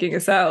just making a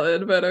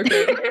salad, but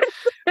okay.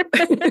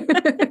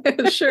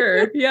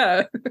 Sure.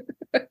 Yeah.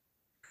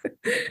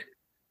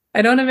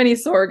 I don't have any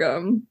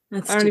sorghum. I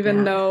don't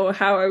even know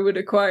how I would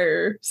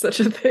acquire such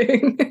a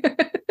thing.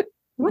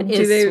 What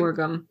is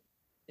sorghum?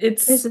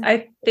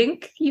 I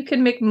think you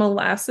can make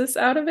molasses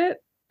out of it,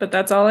 but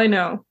that's all I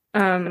know.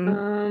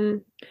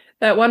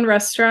 That one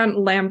restaurant,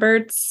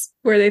 Lambert's,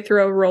 where they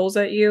throw rolls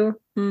at you,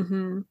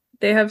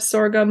 they have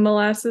sorghum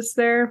molasses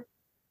there,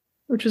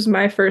 which was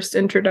my first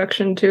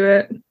introduction to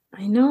it.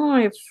 I know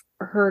I've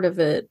heard of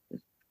it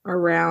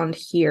around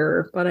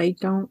here, but I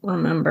don't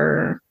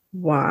remember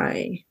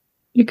why.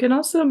 You can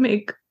also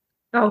make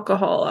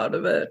alcohol out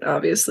of it.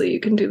 Obviously,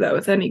 you can do that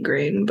with any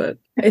grain, but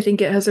I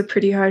think it has a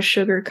pretty high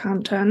sugar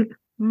content.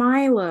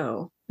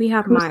 Milo. We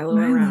have Milo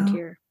around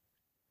here.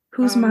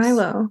 Who's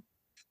Milo?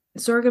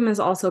 Sorghum is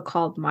also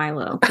called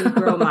Milo. We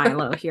grow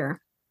Milo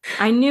here.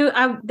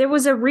 There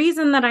was a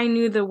reason that I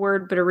knew the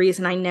word, but a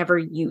reason I never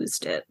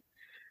used it.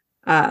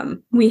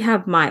 We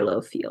have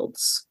Milo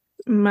fields.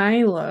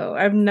 Milo.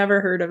 I've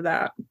never heard of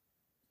that.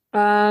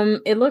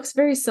 It looks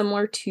very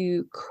similar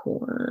to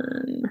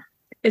corn.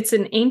 It's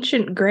an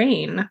ancient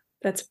grain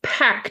that's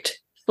packed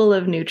full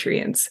of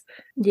nutrients.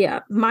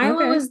 Yeah.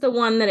 Milo is the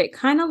one that it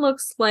kind of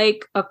looks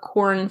like a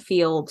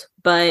cornfield,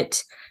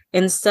 but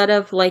instead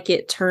of like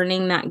it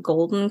turning that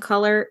golden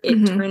color,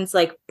 it turns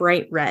like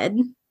bright red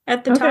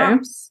at the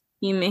tops.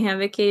 You may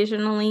have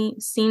occasionally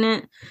seen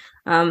it.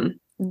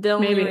 The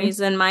only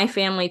reason my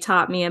family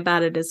taught me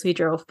about it is we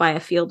drove by a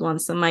field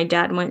once and my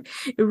dad went,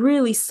 it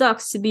really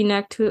sucks to be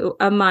next to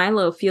a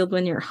Milo field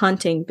when you're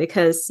hunting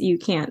because you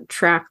can't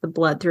track the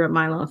blood through a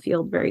Milo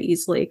field very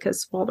easily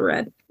because of all the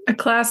red. A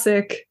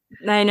classic.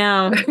 I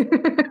know.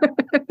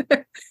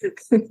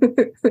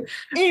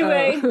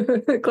 Anyway,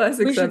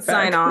 classic. We should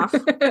sign off.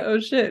 Oh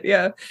shit,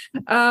 yeah.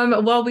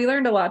 Well, we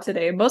learned a lot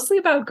today, mostly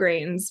about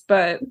grains,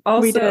 but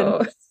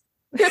also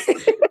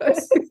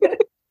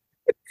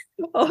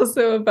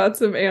also about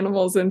some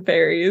animals and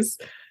fairies.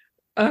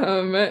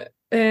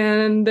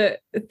 And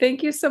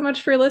thank you so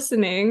much for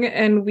listening,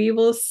 and we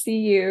will see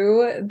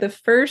you the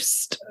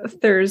first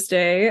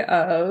Thursday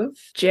of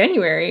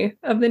January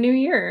of the new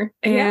year.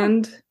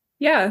 And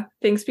yeah,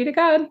 thanks be to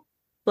God.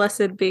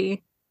 Blessed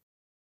be.